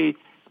play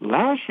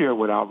last year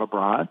without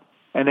LeBron,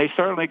 and they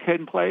certainly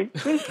couldn't play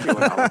this year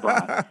without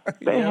LeBron.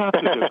 They have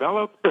to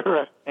develop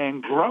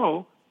and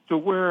grow to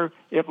where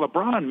if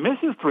LeBron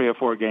misses 3 or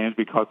 4 games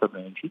because of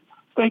an injury,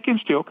 they can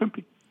still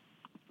compete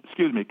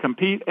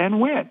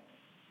and win.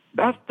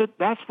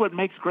 That's what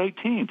makes great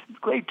teams.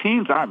 Great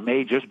teams aren't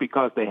made just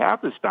because they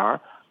have the star.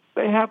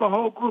 They have a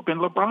whole group. And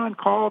LeBron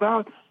called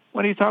out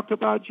when he talked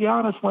about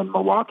Giannis when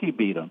Milwaukee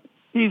beat him.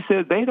 He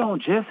said they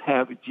don't just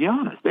have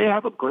Giannis. They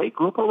have a great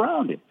group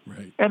around him.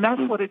 Right. And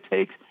that's what it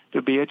takes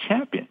to be a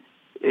champion.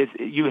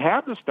 You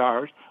have the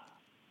stars.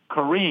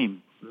 Kareem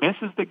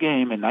misses the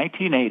game in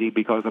 1980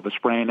 because of a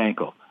sprained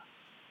ankle.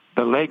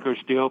 The Lakers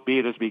still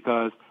beat us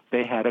because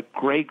they had a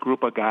great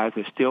group of guys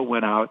that still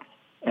went out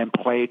and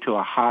played to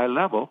a high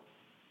level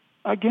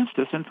against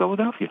us in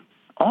Philadelphia.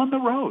 On the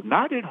road,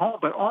 not at home,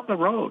 but on the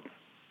road.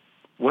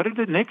 What did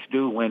the Knicks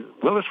do when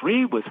Willis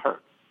Reed was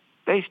hurt?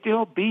 They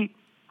still beat,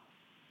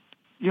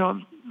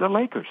 the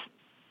Lakers.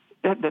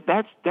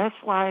 That's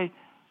why,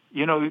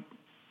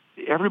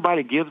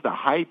 everybody gives the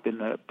hype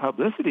and the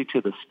publicity to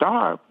the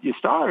star. Your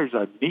stars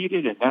are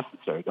needed and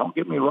necessary. Don't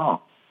get me wrong,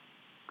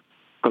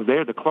 because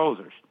they're the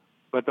closers.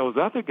 But those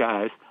other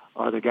guys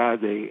are the guys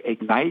that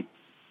ignite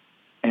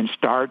and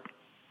start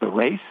the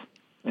race,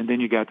 and then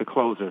you got the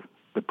closer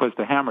that puts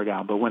the hammer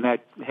down. But when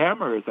that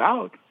hammer is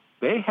out,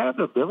 they have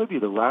the ability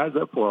to rise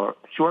up for a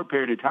short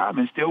period of time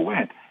and still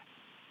win.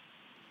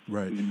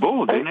 Right.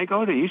 Bulls, didn't they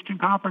go to the Eastern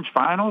Conference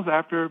Finals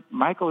after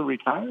Michael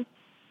retired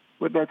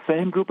with that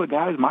same group of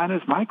guys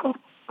minus Michael?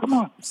 Come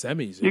on.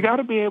 Semis. Yeah. You got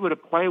to be able to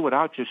play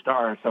without your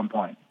star at some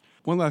point.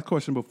 One last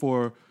question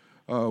before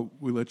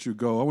we let you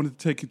go. I wanted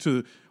to take you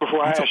to...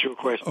 Before I ask you a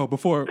question. Oh,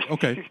 before...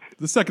 Okay.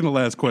 The second to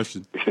last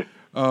question.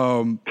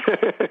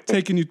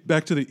 Taking you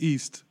back to the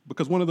East,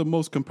 because one of the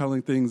most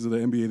compelling things of the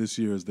NBA this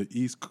year is the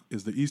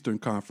Eastern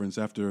Conference.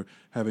 After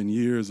having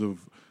years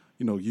of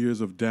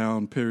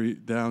down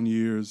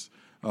years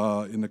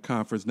in the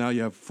conference, now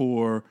you have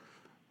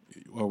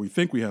we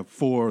think we have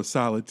four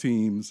solid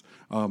teams,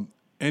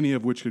 any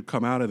of which could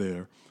come out of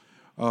there.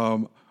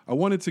 I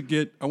wanted to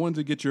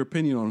get your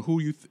opinion on who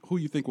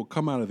you think will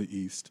come out of the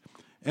East,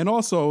 and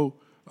also.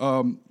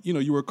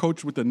 You were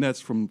coached with the Nets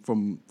from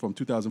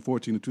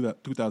 2014 to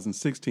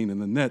 2016,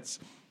 and the Nets,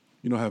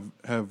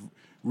 have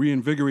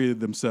reinvigorated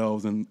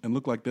themselves and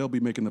look like they'll be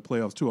making the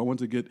playoffs too. I want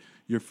to get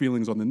your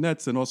feelings on the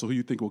Nets and also who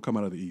you think will come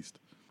out of the East.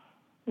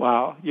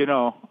 Well,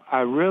 I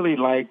really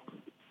like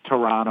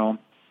Toronto.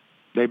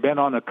 They've been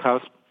on the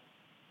cusp,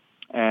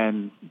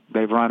 and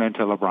they've run into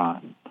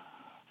LeBron,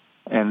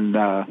 and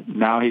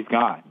now he's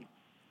gone.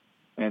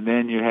 And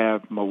then you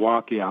have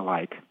Milwaukee. I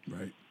like.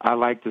 Right. I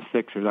like the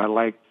Sixers. I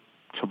like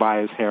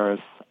Tobias Harris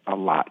a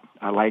lot.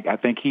 I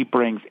think he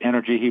brings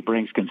energy. He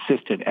brings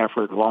consistent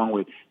effort along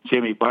with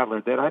Jimmy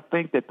Butler that I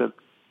think that the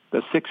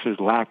Sixers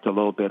lacked a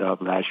little bit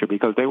of last year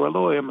because they were a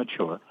little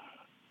immature.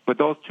 But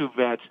those two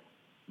vets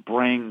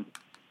bring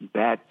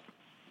that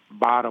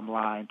bottom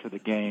line to the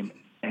game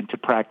and to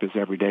practice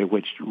every day,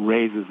 which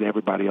raises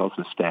everybody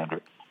else's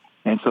standard.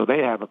 And so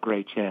they have a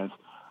great chance.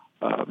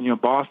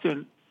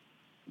 Boston,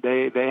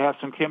 they have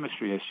some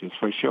chemistry issues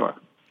for sure.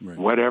 Right.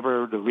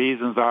 Whatever the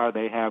reasons are,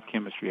 they have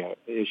chemistry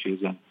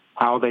issues, and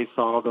how they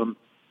solve them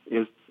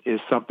is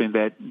something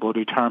that will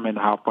determine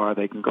how far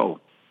they can go.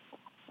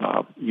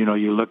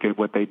 You look at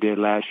what they did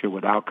last year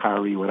without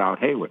Kyrie, without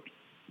Hayward.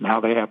 Now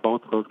they have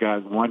both of those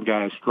guys. One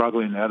guy is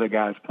struggling, the other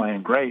guy is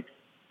playing great,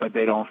 but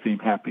they don't seem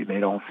happy. They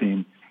don't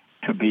seem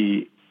to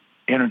be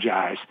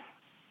energized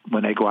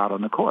when they go out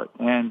on the court.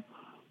 And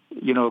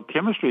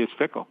chemistry is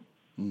fickle.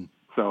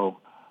 So,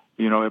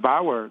 if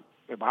I were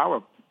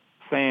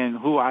saying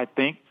who I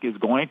think is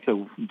going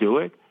to do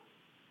it,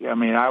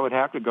 I would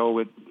have to go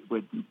with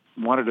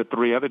one of the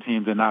three other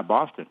teams and not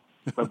Boston.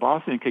 But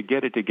Boston could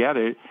get it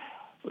together.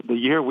 The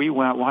year we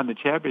won the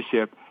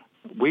championship,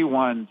 we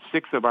won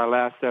 6 of our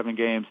last 7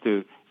 games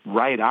to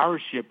right our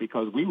ship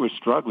because we were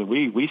struggling.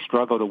 We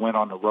struggled to win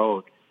on the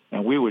road,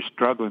 and we were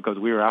struggling because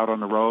we were out on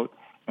the road,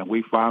 and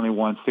we finally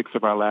won 6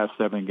 of our last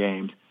 7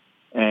 games,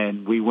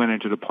 and we went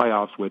into the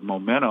playoffs with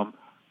momentum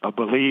of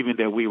believing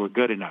that we were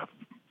good enough,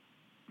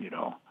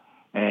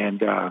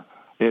 And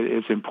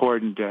it's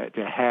important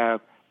to have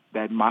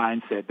that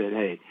mindset that,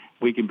 hey,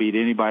 we can beat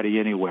anybody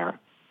anywhere.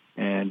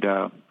 And,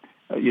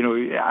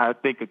 I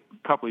think a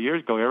couple of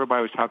years ago,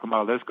 everybody was talking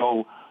about let's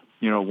go,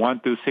 1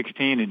 through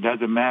 16. It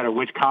doesn't matter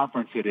which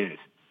conference it is,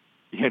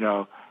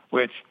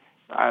 which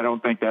I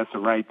don't think that's the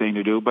right thing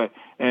to do.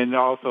 And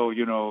also,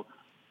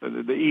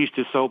 the East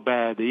is so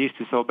bad. The East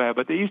is so bad.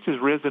 But the East has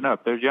risen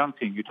up. There's young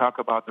team. You talk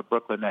about the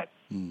Brooklyn Nets.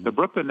 Mm-hmm. The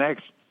Brooklyn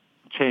Nets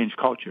changed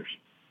cultures.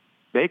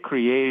 They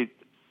created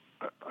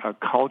a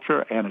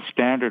culture and a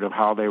standard of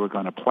how they were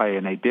going to play,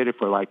 and they did it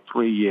for like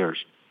 3 years.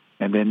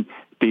 And then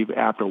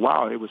after a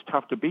while, it was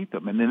tough to beat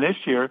them. And then this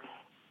year,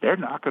 they're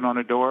knocking on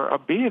the door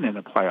of being in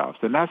the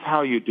playoffs. And that's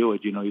how you do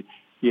it.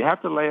 You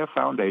have to lay a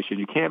foundation.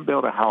 You can't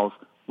build a house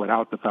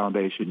without the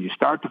foundation. You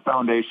start the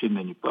foundation,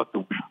 then you put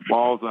the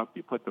walls up,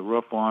 you put the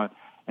roof on,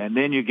 and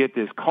then you get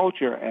this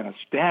culture and a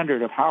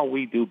standard of how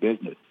we do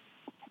business.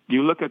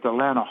 You look at the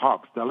Atlanta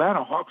Hawks. The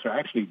Atlanta Hawks are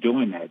actually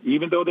doing that.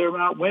 Even though they're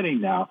not winning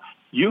now,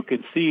 you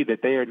can see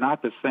that they are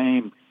not the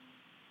same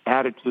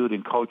attitude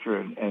and culture,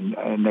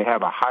 and they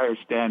have a higher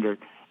standard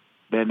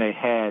than they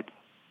had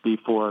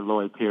before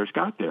Lloyd Pierce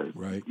got there.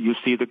 Right. You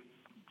see the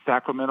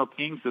Sacramento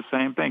Kings, the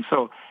same thing.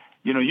 So,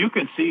 you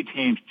can see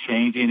teams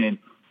changing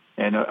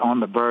and on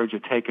the verge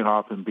of taking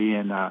off and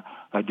being a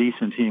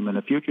decent team in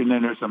the future. And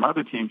then there's some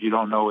other teams you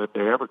don't know if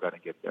they're ever going to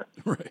get there.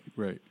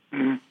 Right.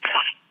 Mm-hmm.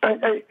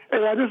 Hey,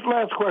 this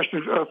last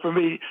question for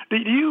me. Do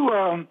you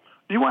want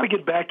to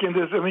get back in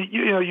this?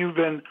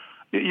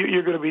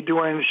 You're going to be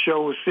doing the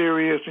show with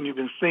Sirius, and you've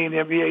been seeing the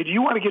NBA. Do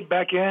you want to get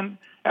back in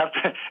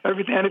after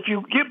everything? And if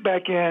you get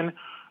back in,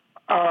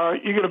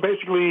 you're going to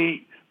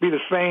basically be the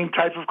same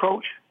type of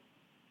coach?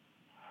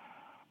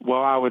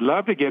 Well, I would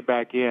love to get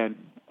back in,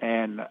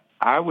 and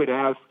I would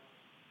ask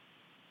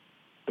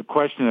the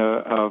question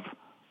of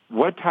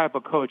what type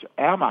of coach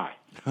am I?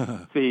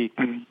 See,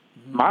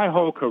 my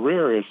whole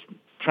career is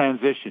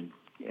transition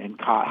in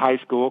high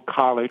school,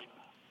 college,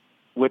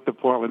 with the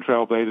Portland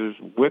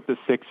Trailblazers, with the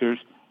Sixers.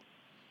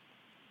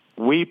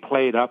 We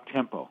played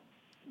up-tempo.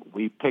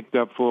 We picked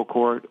up full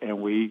court,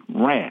 and we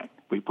ran.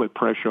 We put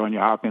pressure on you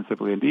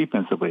offensively and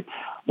defensively.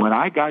 When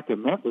I got to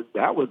Memphis,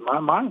 that was my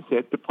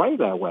mindset to play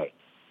that way.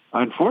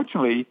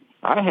 Unfortunately,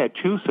 I had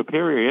 2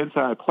 superior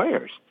inside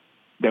players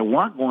that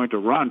weren't going to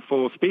run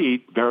full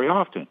speed very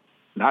often.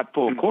 not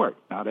full court.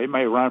 Now, they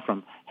may run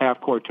from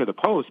half court to the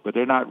post, but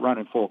they're not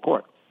running full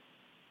court.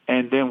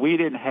 And then we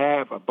didn't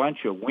have a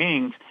bunch of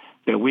wings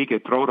that we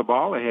could throw the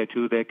ball ahead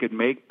to that could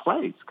make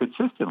plays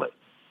consistently.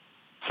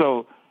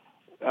 So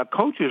a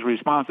coach's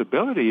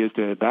responsibility is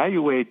to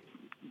evaluate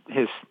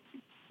his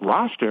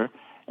roster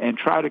and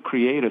try to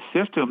create a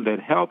system that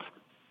helps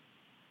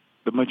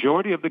the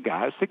majority of the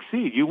guys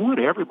succeed. You want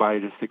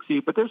everybody to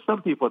succeed, but there's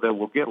some people that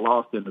will get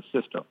lost in the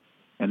system,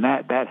 and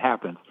that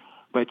happens.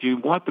 But you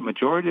want the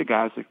majority of the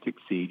guys to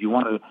succeed. You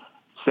want to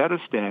set a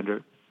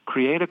standard,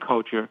 create a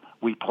culture.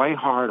 We play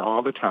hard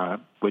all the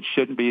time, which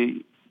shouldn't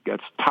be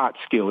that's taught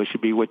skill. It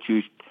should be what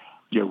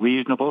your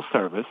reasonable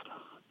service.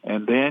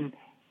 And then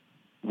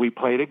we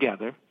play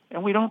together,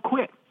 and we don't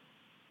quit.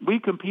 We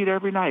compete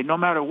every night. No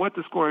matter what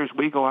the score is,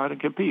 we go out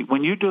and compete.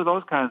 When you do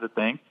those kinds of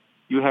things,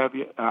 you have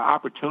the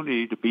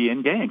opportunity to be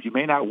in games. You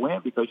may not win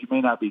because you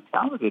may not be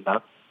talented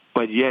enough,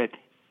 but yet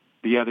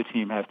the other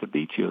team has to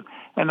beat you.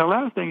 And the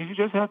last thing is you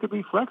just have to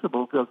be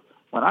flexible, because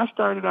when I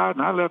started out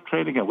and I left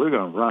training, and we're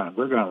going to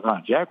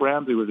run. Jack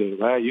Ramsey was there.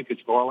 Well, you could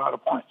score a lot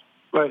of points.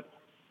 But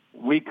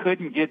we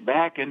couldn't get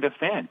back and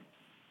defend.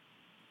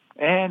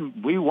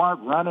 And we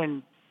weren't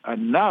running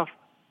enough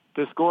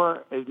to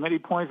score as many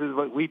points as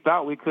what we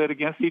thought we could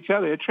against each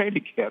other at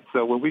training camp.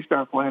 So when we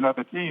started playing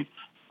other teams,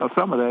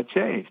 some of that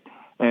changed.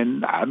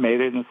 And I made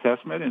an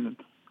assessment, and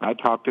I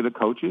talked to the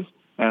coaches,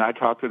 and I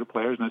talked to the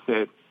players, and I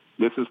said,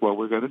 this is what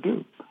we're going to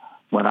do.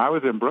 When I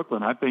was in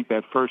Brooklyn, I think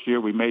that first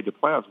year we made the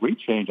playoffs, we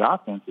changed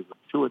offenses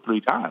 2 or 3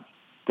 times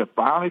to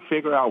finally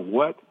figure out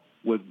what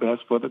was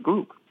best for the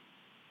group.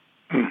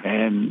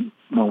 And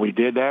when we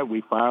did that,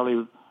 we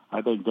finally,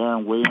 I think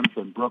Darren Williams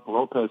and Brooke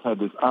Lopez had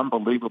this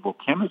unbelievable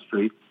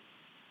chemistry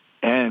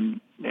and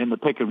in the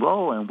pick and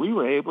roll, and we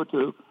were able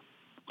to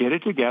get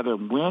it together,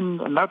 win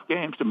enough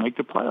games to make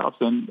the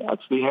playoffs, and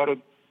actually had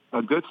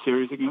a good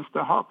series against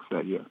the Hawks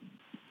that year.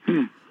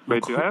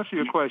 But to answer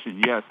your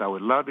question, yes, I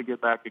would love to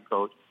get back and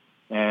coach.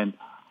 And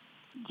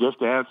just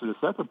to answer the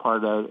second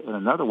part of that in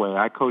another way,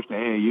 I coached the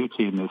AAU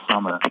team this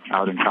summer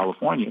out in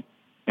California,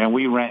 and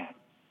we ran,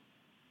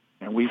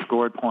 and we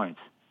scored points.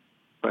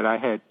 But I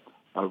had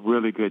a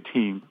really good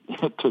team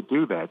to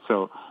do that.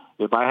 So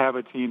if I have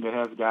a team that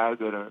has guys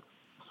that are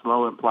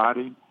slow and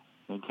plodding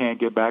and can't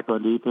get back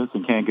on defense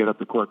and can't get up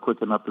the court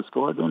quick enough to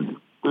score, then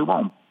we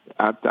won't.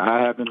 I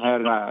haven't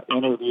had an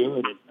interview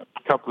in a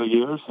couple of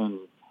years, and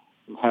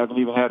haven't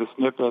even had a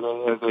sniff at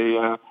it as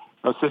a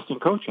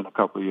assistant coach in a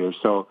couple of years.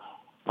 So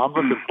I'm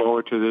looking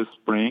forward to this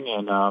spring,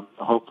 and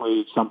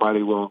hopefully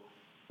somebody will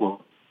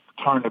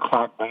turn the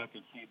clock back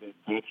and see that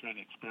veteran,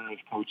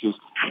 experienced coaches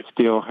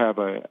still have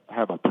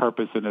a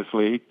purpose in this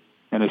league,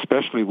 and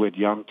especially with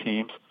young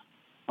teams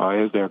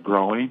as they're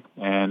growing.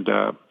 And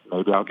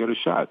maybe I'll get a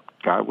shot,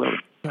 God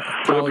willing. Well,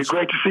 it'll be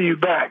great to see you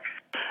back.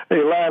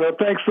 Hey, Lionel,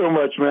 thanks so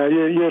much, man.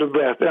 You're the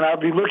best. And I'll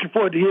be looking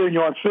forward to hearing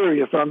you on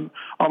Sirius on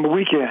the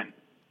weekend.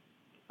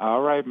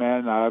 All right,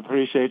 man. I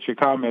appreciate your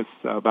comments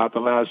about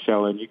the last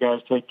show, and you guys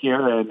take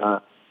care.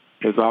 And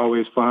it's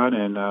always fun,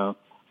 and I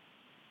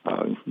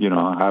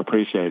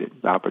appreciate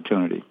it, the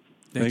opportunity.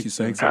 Thank you,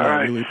 sir. Thanks a lot.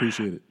 I really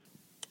appreciate it.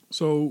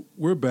 So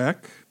we're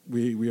back.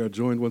 We are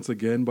joined once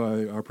again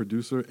by our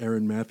producer,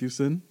 Aaron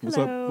Mathewson.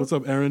 Hello. What's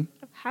up, Aaron?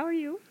 How are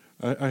you?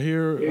 I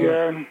hear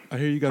you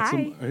got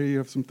Hi. I hear you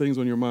have some things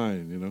on your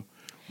mind. You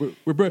know,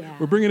 we're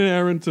bringing in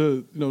Aaron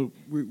to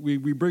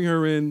we bring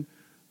her in.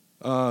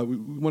 We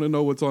want to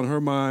know what's on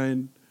her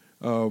mind,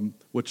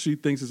 what she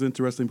thinks is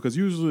interesting, because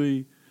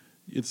usually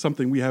it's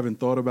something we haven't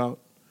thought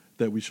about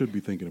that we should be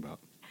thinking about.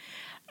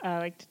 I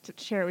like to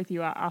share it with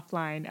you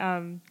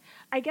offline.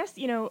 I guess,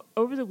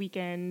 over the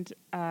weekend,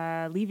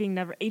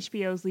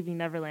 HBO's Leaving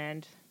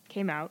Neverland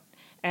came out,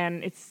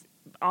 and it's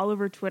all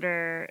over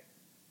Twitter.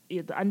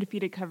 The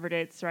Undefeated covered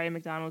it, Soraya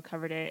McDonald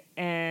covered it,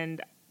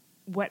 and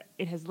what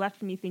it has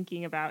left me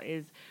thinking about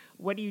is,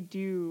 what do you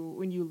do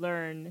when you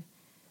learn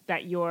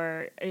that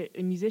you're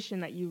a musician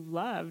that you've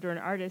loved, or an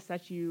artist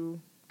that you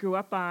grew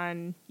up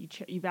on,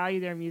 you value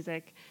their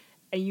music,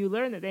 and you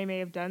learn that they may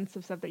have done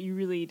some stuff that you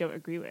really don't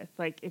agree with.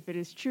 Like, if it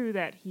is true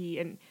that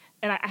and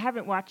I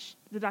haven't watched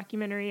the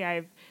documentary.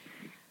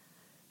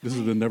 This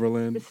is the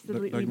Neverland. This is the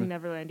Leaving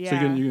Neverland. Yeah. So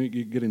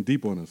you're getting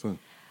deep on us, huh?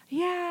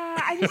 Yeah,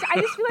 I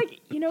just feel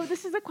like,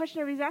 this is a question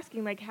everybody's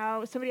asking. Like,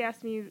 how somebody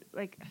asked me,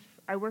 like,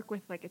 I work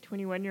with like a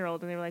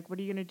 21-year-old, and they were like, "What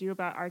are you going to do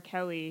about R.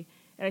 Kelly?"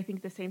 And I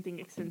think the same thing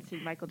extends to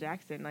Michael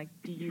Jackson. Like,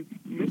 do you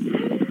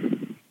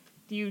listen?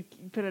 Do you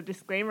put a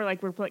disclaimer,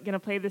 like, we're going to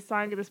play this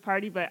song at this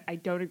party, but I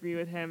don't agree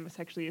with him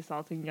sexually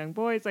assaulting young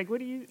boys? Like,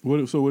 what do you...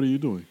 So what are you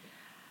doing?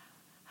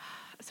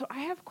 So I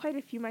have quite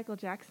a few Michael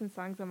Jackson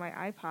songs on my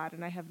iPod,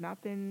 and I have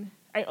not been...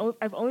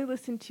 I've only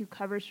listened to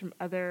covers from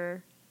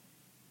other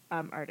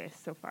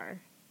artists so far.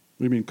 What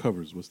do you mean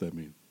covers? What's that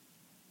mean?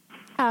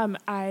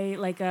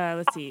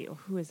 Let's see,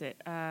 who is it?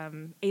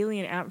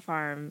 Alien Ant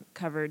Farm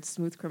covered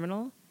Smooth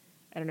Criminal.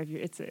 I don't know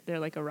if they're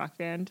like a rock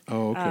band.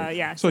 Oh, okay.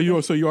 Yeah. So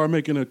you are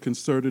making a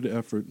concerted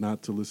effort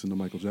not to listen to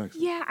Michael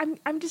Jackson. Yeah,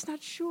 I'm just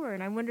not sure,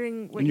 and I'm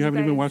wondering what. And you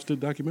haven't even watched the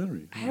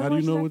documentary. How do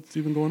you know what's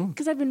even going on?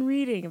 Because I've been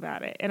reading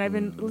about it, and I've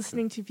been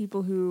listening to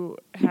people who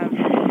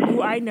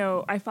I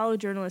know. I follow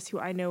journalists who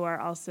I know are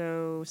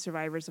also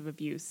survivors of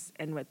abuse,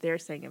 and what they're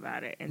saying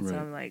about it. And so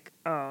I'm like,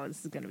 oh,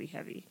 this is going to be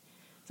heavy.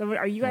 So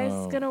are you guys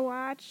going to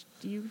watch?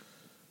 What do you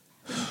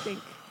think?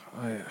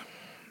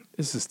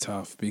 This is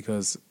tough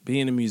because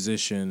being a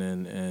musician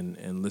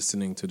and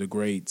listening to the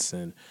greats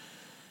and,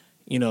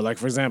 you know, like,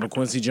 for example,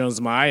 Quincy Jones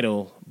is my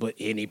idol,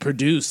 and he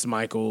produced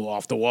Michael,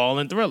 Off the Wall,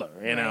 and Thriller,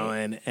 you know,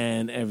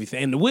 and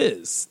everything, and The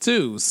Wiz,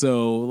 too.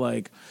 So,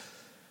 like,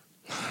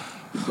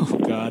 oh,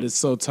 God, it's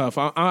so tough.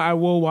 I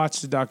will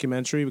watch the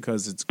documentary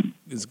because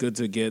it's good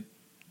to get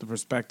the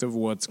perspective of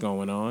what's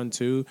going on,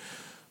 too.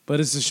 But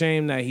it's a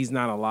shame that he's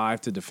not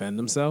alive to defend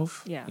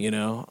himself, you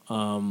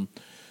know.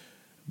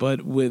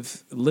 But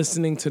with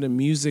listening to the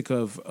music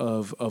of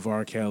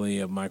R. Kelly,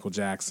 of Michael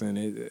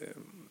Jackson,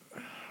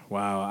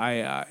 wow,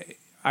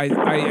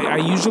 I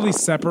usually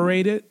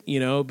separate it, you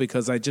know,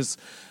 because I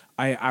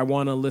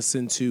want to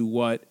listen to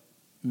what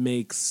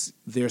makes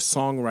their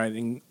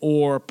songwriting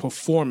or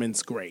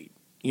performance great,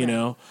 you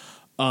know.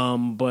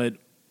 But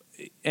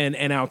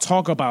I'll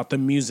talk about the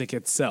music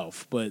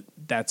itself, but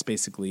that's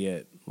basically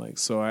it. Like,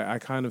 so I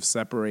kind of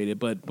separate it,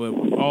 but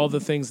all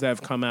the things that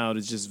have come out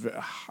is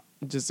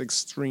just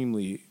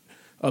extremely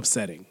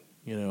upsetting,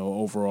 you know,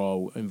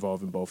 overall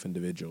involving both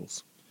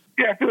individuals.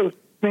 Yeah, because,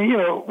 you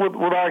know, with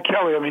R.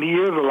 Kelly, I mean, he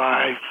is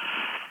alive.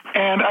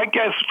 And I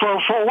guess for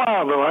a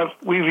while, though,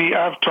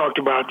 I've talked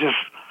about just,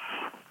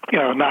 you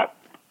know, not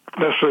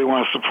necessarily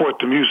want to support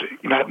the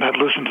music, not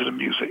listen to the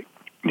music,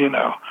 you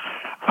know.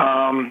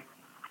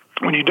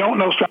 When you don't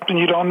know something,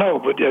 you don't know.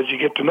 But as you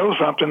get to know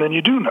something, then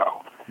you do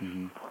know.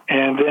 Mm-hmm.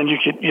 And then you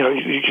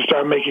can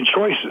start making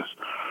choices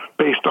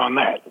based on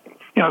that.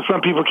 You know,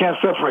 some people can't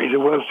separate it.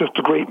 Well, it's just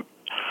a great.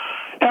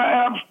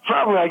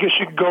 Probably, I guess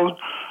you could go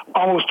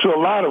almost to a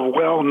lot of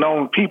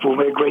well-known people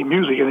who make great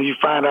music, and then you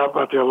find out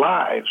about their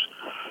lives,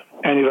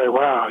 and you're like,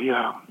 wow, you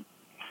know,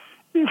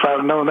 if I'd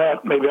have known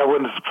that, maybe I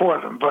wouldn't have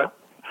supported them. But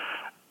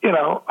you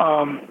know,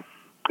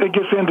 it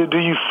gets into, do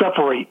you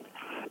separate?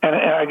 And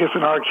I guess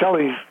in R.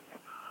 Kelly's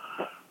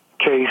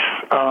case,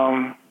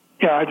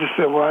 I just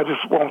said, well, I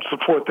just won't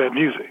support that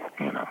music,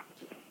 you know.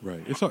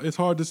 Right. It's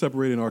hard to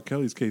separate in R.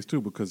 Kelly's case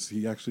too, because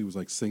he actually was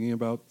like singing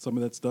about some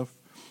of that stuff.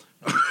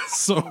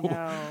 So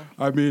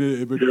I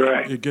mean,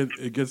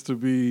 it gets to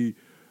be,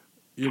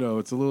 you know,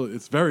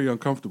 it's very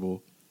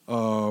uncomfortable.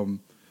 You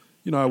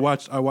know, I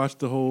watched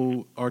the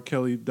whole R.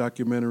 Kelly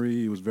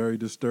documentary. It was very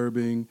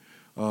disturbing.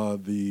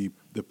 The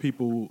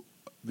people,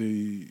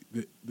 the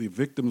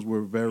victims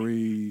were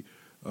very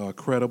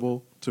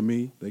credible to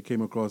me. They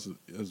came across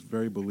as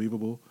very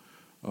believable.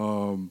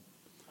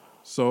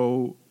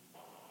 So,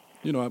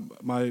 you know,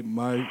 my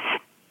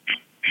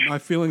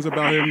feelings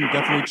about him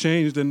definitely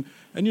changed, and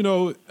you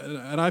know,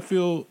 and I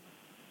feel,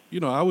 you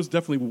know, I was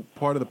definitely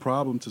part of the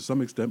problem to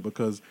some extent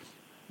because,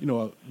 you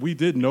know, we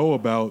did know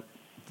about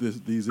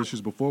these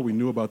issues before. We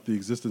knew about the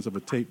existence of a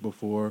tape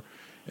before,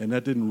 and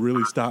that didn't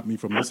really stop me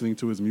from listening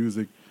to his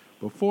music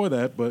before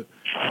that. But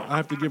I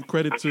have to give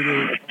credit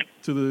to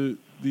the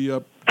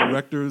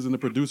directors and the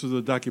producers of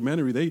the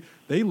documentary.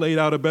 They laid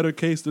out a better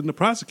case than the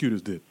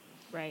prosecutors did.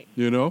 Right.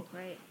 You know.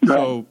 Right.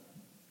 So,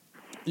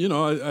 you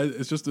know,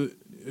 it's just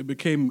it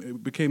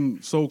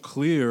became so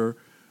clear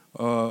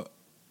of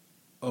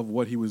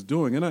what he was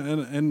doing,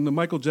 and the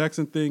Michael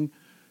Jackson thing.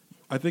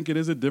 I think it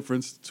is a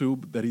difference too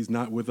that he's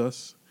not with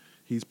us.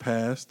 He's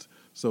passed,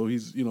 so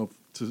he's, you know,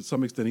 to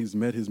some extent he's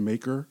met his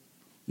maker.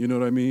 You know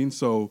what I mean?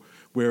 So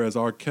whereas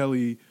R.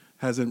 Kelly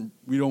hasn't,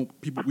 we don't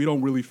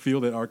really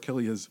feel that R.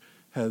 Kelly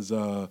has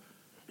you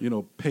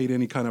know, paid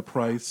any kind of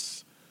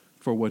price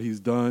for what he's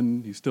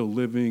done. He's still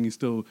living. He's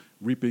still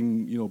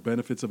reaping, you know,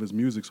 benefits of his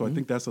music. So I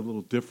think that's a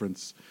little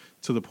difference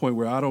to the point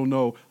where I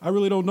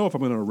really don't know if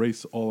I'm going to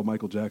erase all of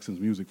Michael Jackson's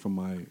music from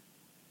my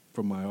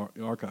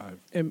archive.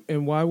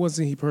 And why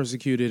wasn't he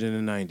persecuted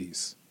in the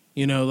 90s?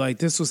 You know, like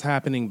this was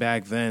happening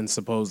back then,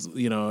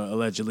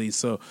 allegedly.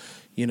 So,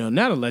 you know,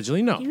 not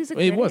allegedly, no,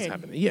 it was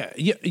happening.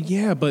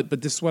 Yeah.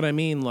 But this is what I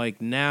mean.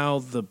 Like now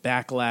the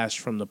backlash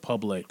from the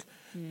public.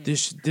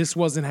 This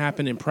wasn't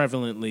happening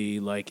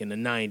prevalently like in the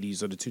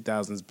 90s or the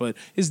 2000s, but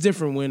it's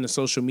different. We're in the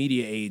social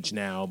media age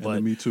now. But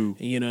and the Me Too,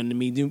 you know, in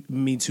the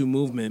Me Too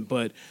movement.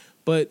 But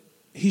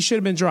he should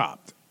have been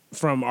dropped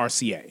from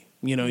RCA.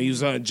 You know, he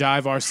was on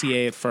Jive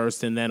RCA at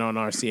first, and then on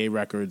RCA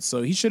Records.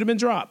 So he should have been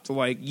dropped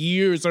like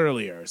years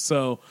earlier.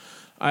 So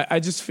I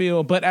just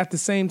feel, but at the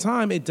same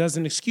time, it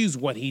doesn't excuse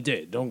what he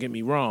did. Don't get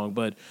me wrong,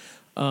 but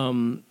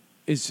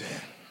it's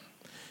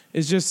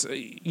just,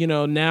 you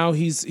know, now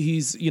he's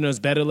you know, it's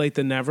better late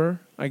than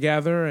never, I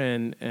gather,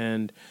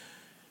 and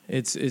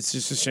it's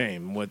just a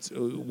shame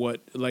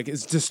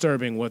it's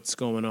disturbing what's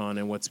going on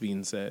and what's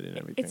being said and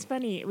everything. It's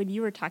funny when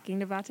you were talking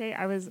to Vate,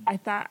 I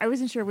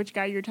wasn't sure which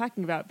guy you were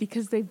talking about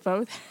because they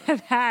both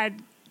have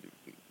had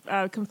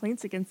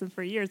complaints against them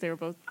for years. They were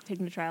both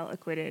taken to trial,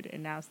 acquitted,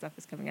 and now stuff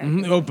is coming out.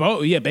 Mm-hmm. Oh,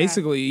 both. Yeah,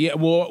 basically. Yeah.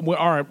 Well, we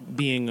are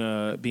being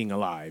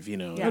alive. You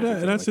know. Yeah.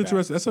 And that's like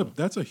interesting.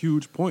 That's a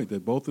huge point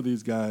that both of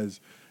these guys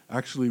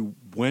actually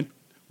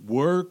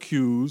were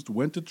accused,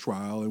 went to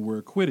trial, and were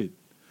acquitted,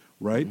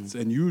 right? Mm-hmm.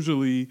 And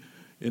usually,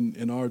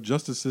 in our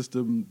justice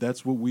system,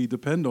 that's what we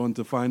depend on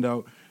to find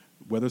out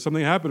whether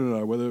something happened or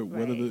not, whether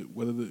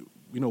the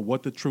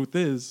what the truth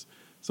is.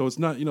 So it's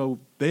not,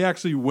 they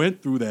actually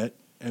went through that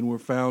and were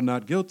found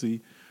not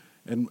guilty.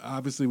 And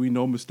obviously we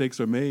know mistakes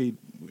are made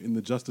in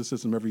the justice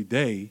system every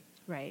day.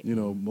 Right.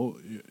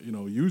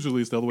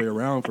 Usually it's the other way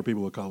around for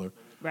people of color.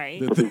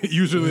 Right.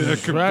 Usually they're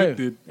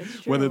convicted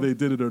It's whether true. they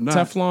did it or not.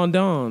 Teflon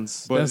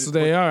Dons. That's what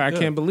they are. I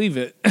can't believe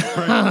it.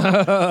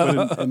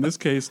 But in this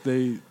case,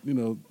 they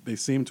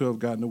seem to have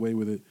gotten away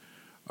with it.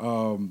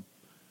 Are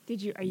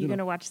you going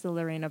to watch the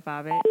Lorena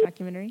Bobbitt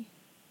documentary?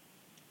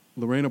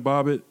 Lorena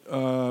Bobbitt,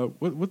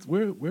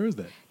 where is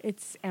that?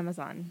 It's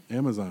Amazon.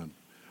 Amazon.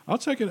 I'll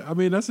check it. I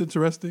mean, that's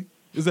interesting.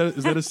 Is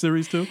that a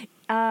series too?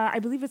 I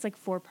believe it's like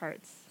 4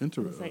 parts.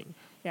 Interesting.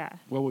 Yeah.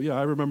 Well, yeah,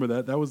 I remember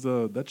that. That was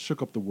that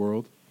shook up the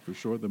world for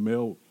sure.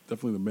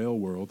 Definitely the male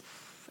world.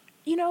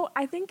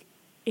 I think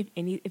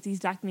if these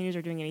documentaries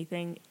are doing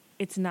anything,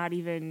 it's not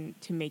even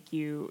to make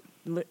you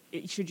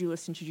should you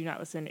listen, should you not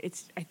listen.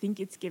 I think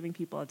it's giving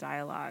people a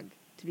dialogue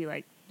to be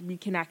like, we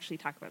can actually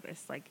talk about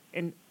this. Like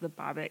in the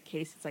Bobbitt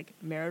case, it's like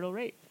marital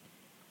rape.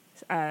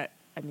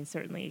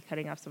 Certainly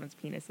cutting off someone's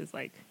penis is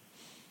like.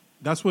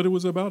 That's what it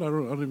was about. I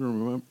don't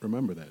even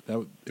remember that.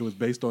 That it was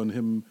based on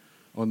him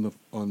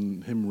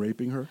on him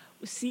raping her.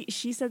 See,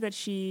 she said that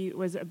she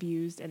was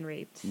abused and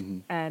raped,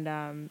 and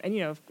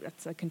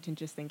that's a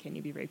contentious thing. Can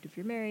you be raped if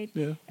you're married?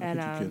 Yeah, and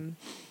I think you can.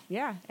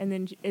 yeah, and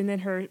then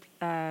her,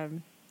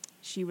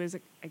 she was,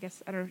 I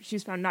guess, I don't know. She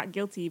was found not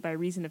guilty by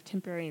reason of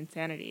temporary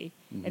insanity,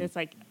 and it's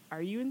like,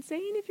 are you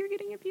insane if you're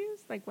getting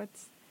abused? Like,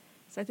 what's?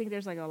 So I think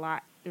there's a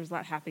lot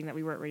happening that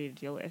we weren't ready to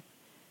deal with,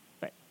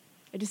 but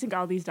I just think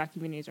all these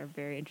documentaries are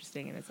very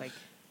interesting, and it's like.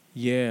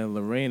 Yeah,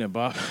 Lorena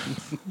Bob.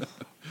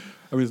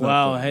 I mean, it's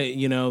not fun.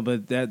 hey,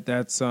 but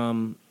that's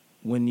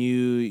when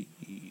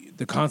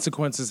the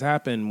consequences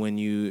happen when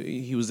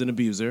he was an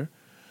abuser,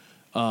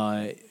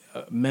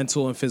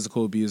 mental and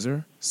physical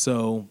abuser.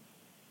 So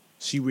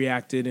she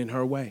reacted in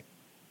her way,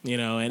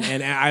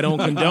 and I don't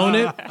condone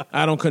it.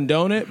 I don't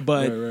condone it,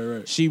 but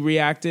right. she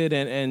reacted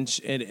and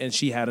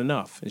she had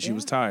enough and she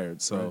was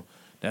tired. So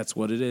that's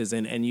what it is.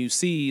 And you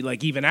see,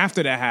 like, even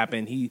after that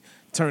happened, he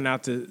turned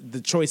out to the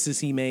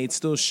choices he made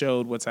still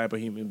showed what type of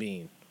human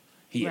being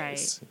he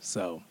is.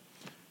 So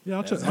yeah,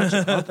 I'll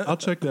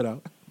check that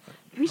out.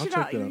 We should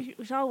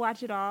all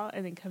watch it all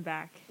and then come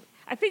back.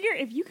 I figure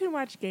if you can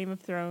watch Game of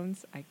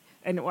Thrones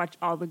and watch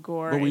all the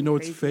gore, but we know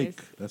it's craziness,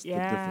 fake. That's the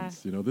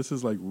difference. This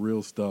is like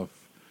real stuff.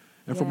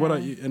 And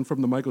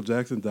from the Michael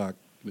Jackson doc,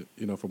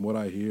 from what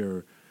I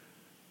hear,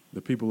 the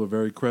people are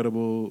very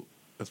credible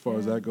as far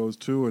as that goes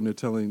too, and they're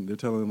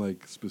telling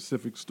like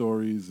specific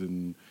stories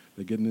and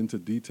they're getting into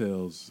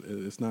details.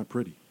 It's not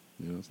pretty.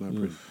 It's not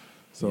pretty.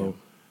 So,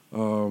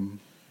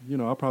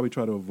 I'll probably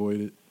try to avoid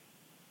it,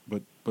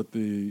 but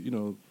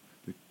the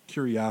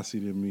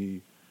curiosity in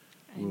me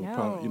will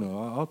probably,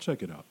 I'll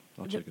check it out.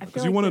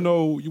 Because you want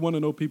to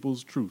know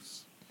people's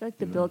truths. I feel like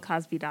the Bill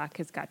Cosby doc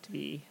has got to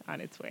be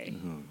on its way.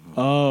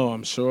 Oh,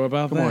 I'm sure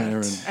about that. Come on,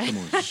 Aaron. Come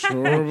on.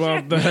 Sure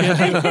about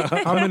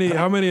that.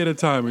 How many at a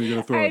time are you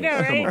going to throw I at know,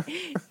 us? Come right?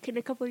 on. In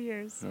a couple of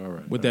years. All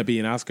right. Would that be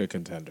an Oscar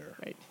contender?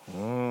 Right.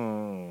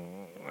 Oh.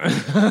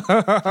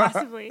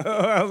 Possibly.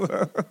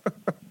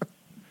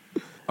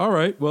 All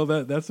right. Well,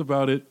 that's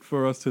about it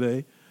for us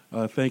today.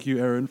 Thank you,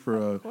 Aaron, for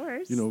of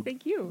course.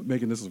 Thank you.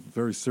 making this a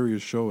very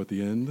serious show at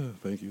the end.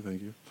 Thank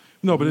you.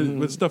 No, but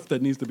it's stuff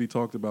that needs to be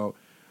talked about,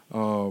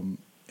 and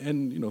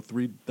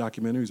 3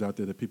 documentaries out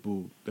there that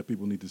people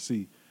need to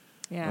see.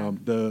 Yeah.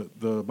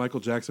 The Michael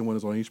Jackson one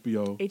is on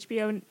HBO.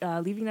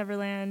 HBO, Leaving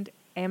Neverland.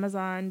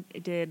 Amazon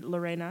did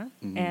Lorena,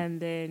 and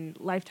then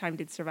Lifetime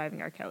did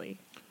Surviving R. Kelly.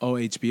 Oh,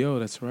 HBO,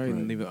 that's right.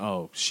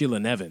 And Sheila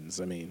Nevins.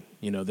 I mean,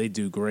 they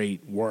do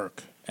great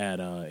work at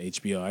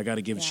HBO. I got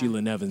to give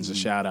Sheila Nevins a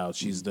shout out.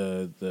 She's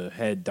the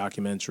head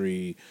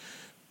documentary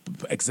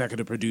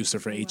executive producer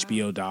for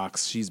HBO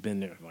docs. She's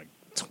been there like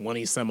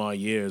 20 some odd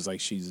years.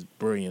 Like, she's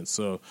brilliant.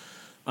 So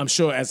I'm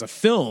sure as a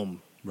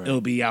film, it'll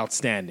be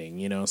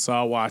outstanding. So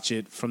I'll watch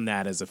it from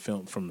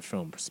a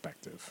film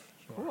perspective.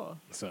 Cool.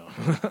 So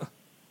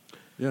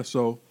yeah,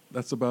 so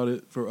that's about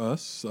it for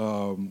us.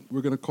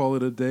 We're going to call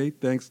it a day.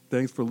 Thanks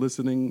for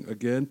listening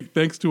again.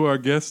 Thanks to our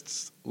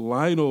guests,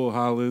 Lionel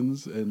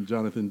Hollins and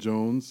Jonathan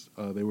Jones.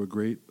 They were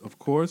great, of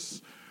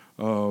course.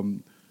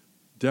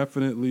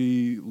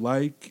 Definitely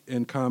like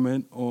and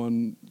comment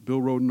on Bill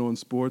Rhoden on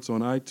Sports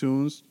on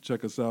iTunes.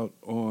 Check us out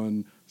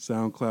on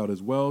SoundCloud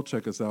as well.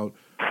 Check us out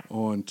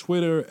on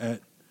Twitter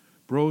at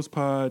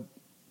BrosPod,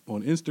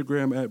 on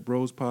Instagram at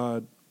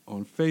BrosPod,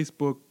 on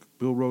Facebook,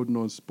 Bill Rhoden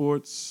on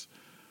Sports.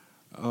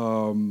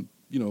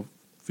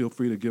 Feel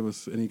free to give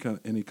us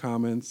any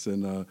comments,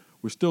 and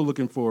we're still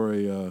looking for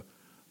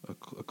a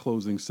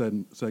closing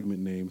segment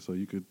name, so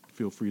you could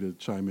feel free to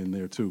chime in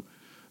there too.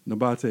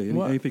 Nabate,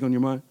 anything on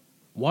your mind?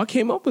 Well, I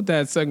came up with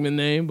that segment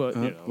name, but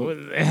What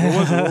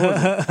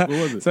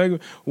was it?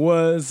 segment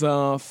was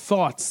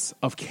Thoughts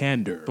of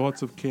Candor.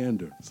 Thoughts of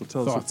Candor. So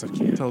tell us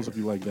if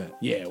you like that.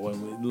 Yeah, well,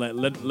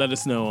 let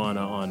us know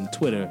on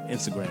Twitter,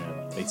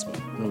 Instagram,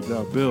 Facebook. No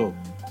doubt. Bill,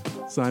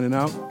 signing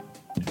out.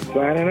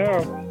 Signing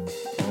out.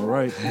 All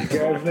right. See you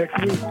guys next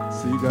week.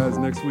 See you guys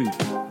next week.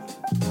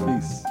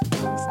 Peace.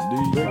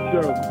 Great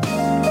show.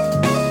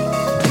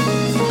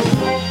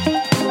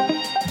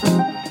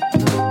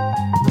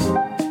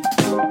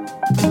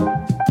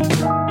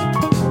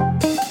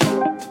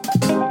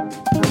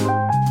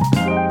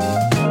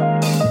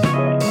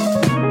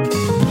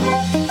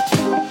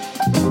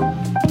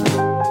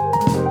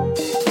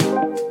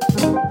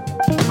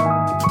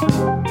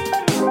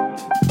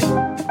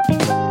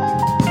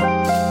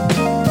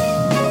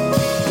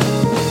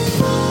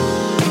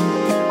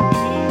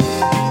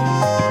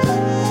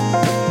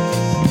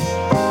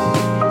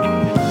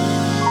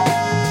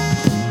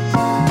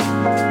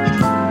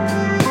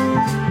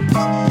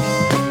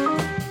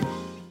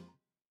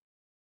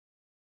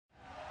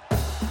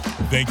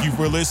 Thank you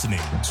for listening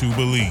to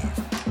Believe.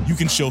 You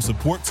can show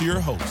support to your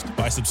host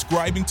by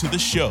subscribing to the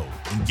show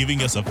and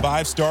giving us a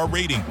 5-star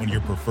rating on your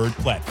preferred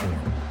platform.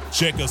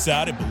 Check us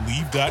out at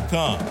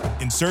Believe.com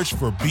and search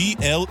for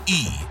BLEAV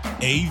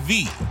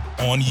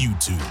on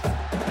YouTube.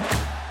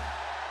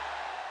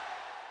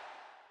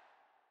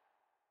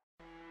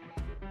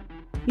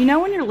 You know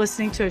when you're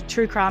listening to a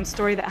true crime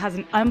story that has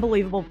an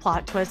unbelievable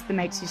plot twist that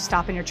makes you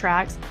stop in your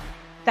tracks?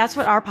 That's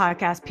what our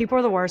podcast, People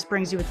Are the Worst,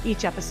 brings you with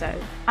each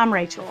episode. I'm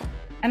Rachel.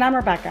 And I'm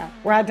Rebecca.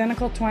 We're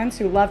identical twins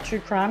who love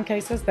true crime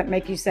cases that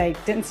make you say,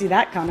 didn't see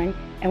that coming,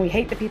 and we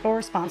hate the people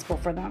responsible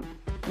for them.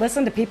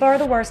 Listen to People Are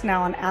the Worst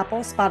now on Apple,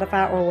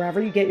 Spotify, or wherever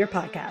you get your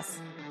podcasts.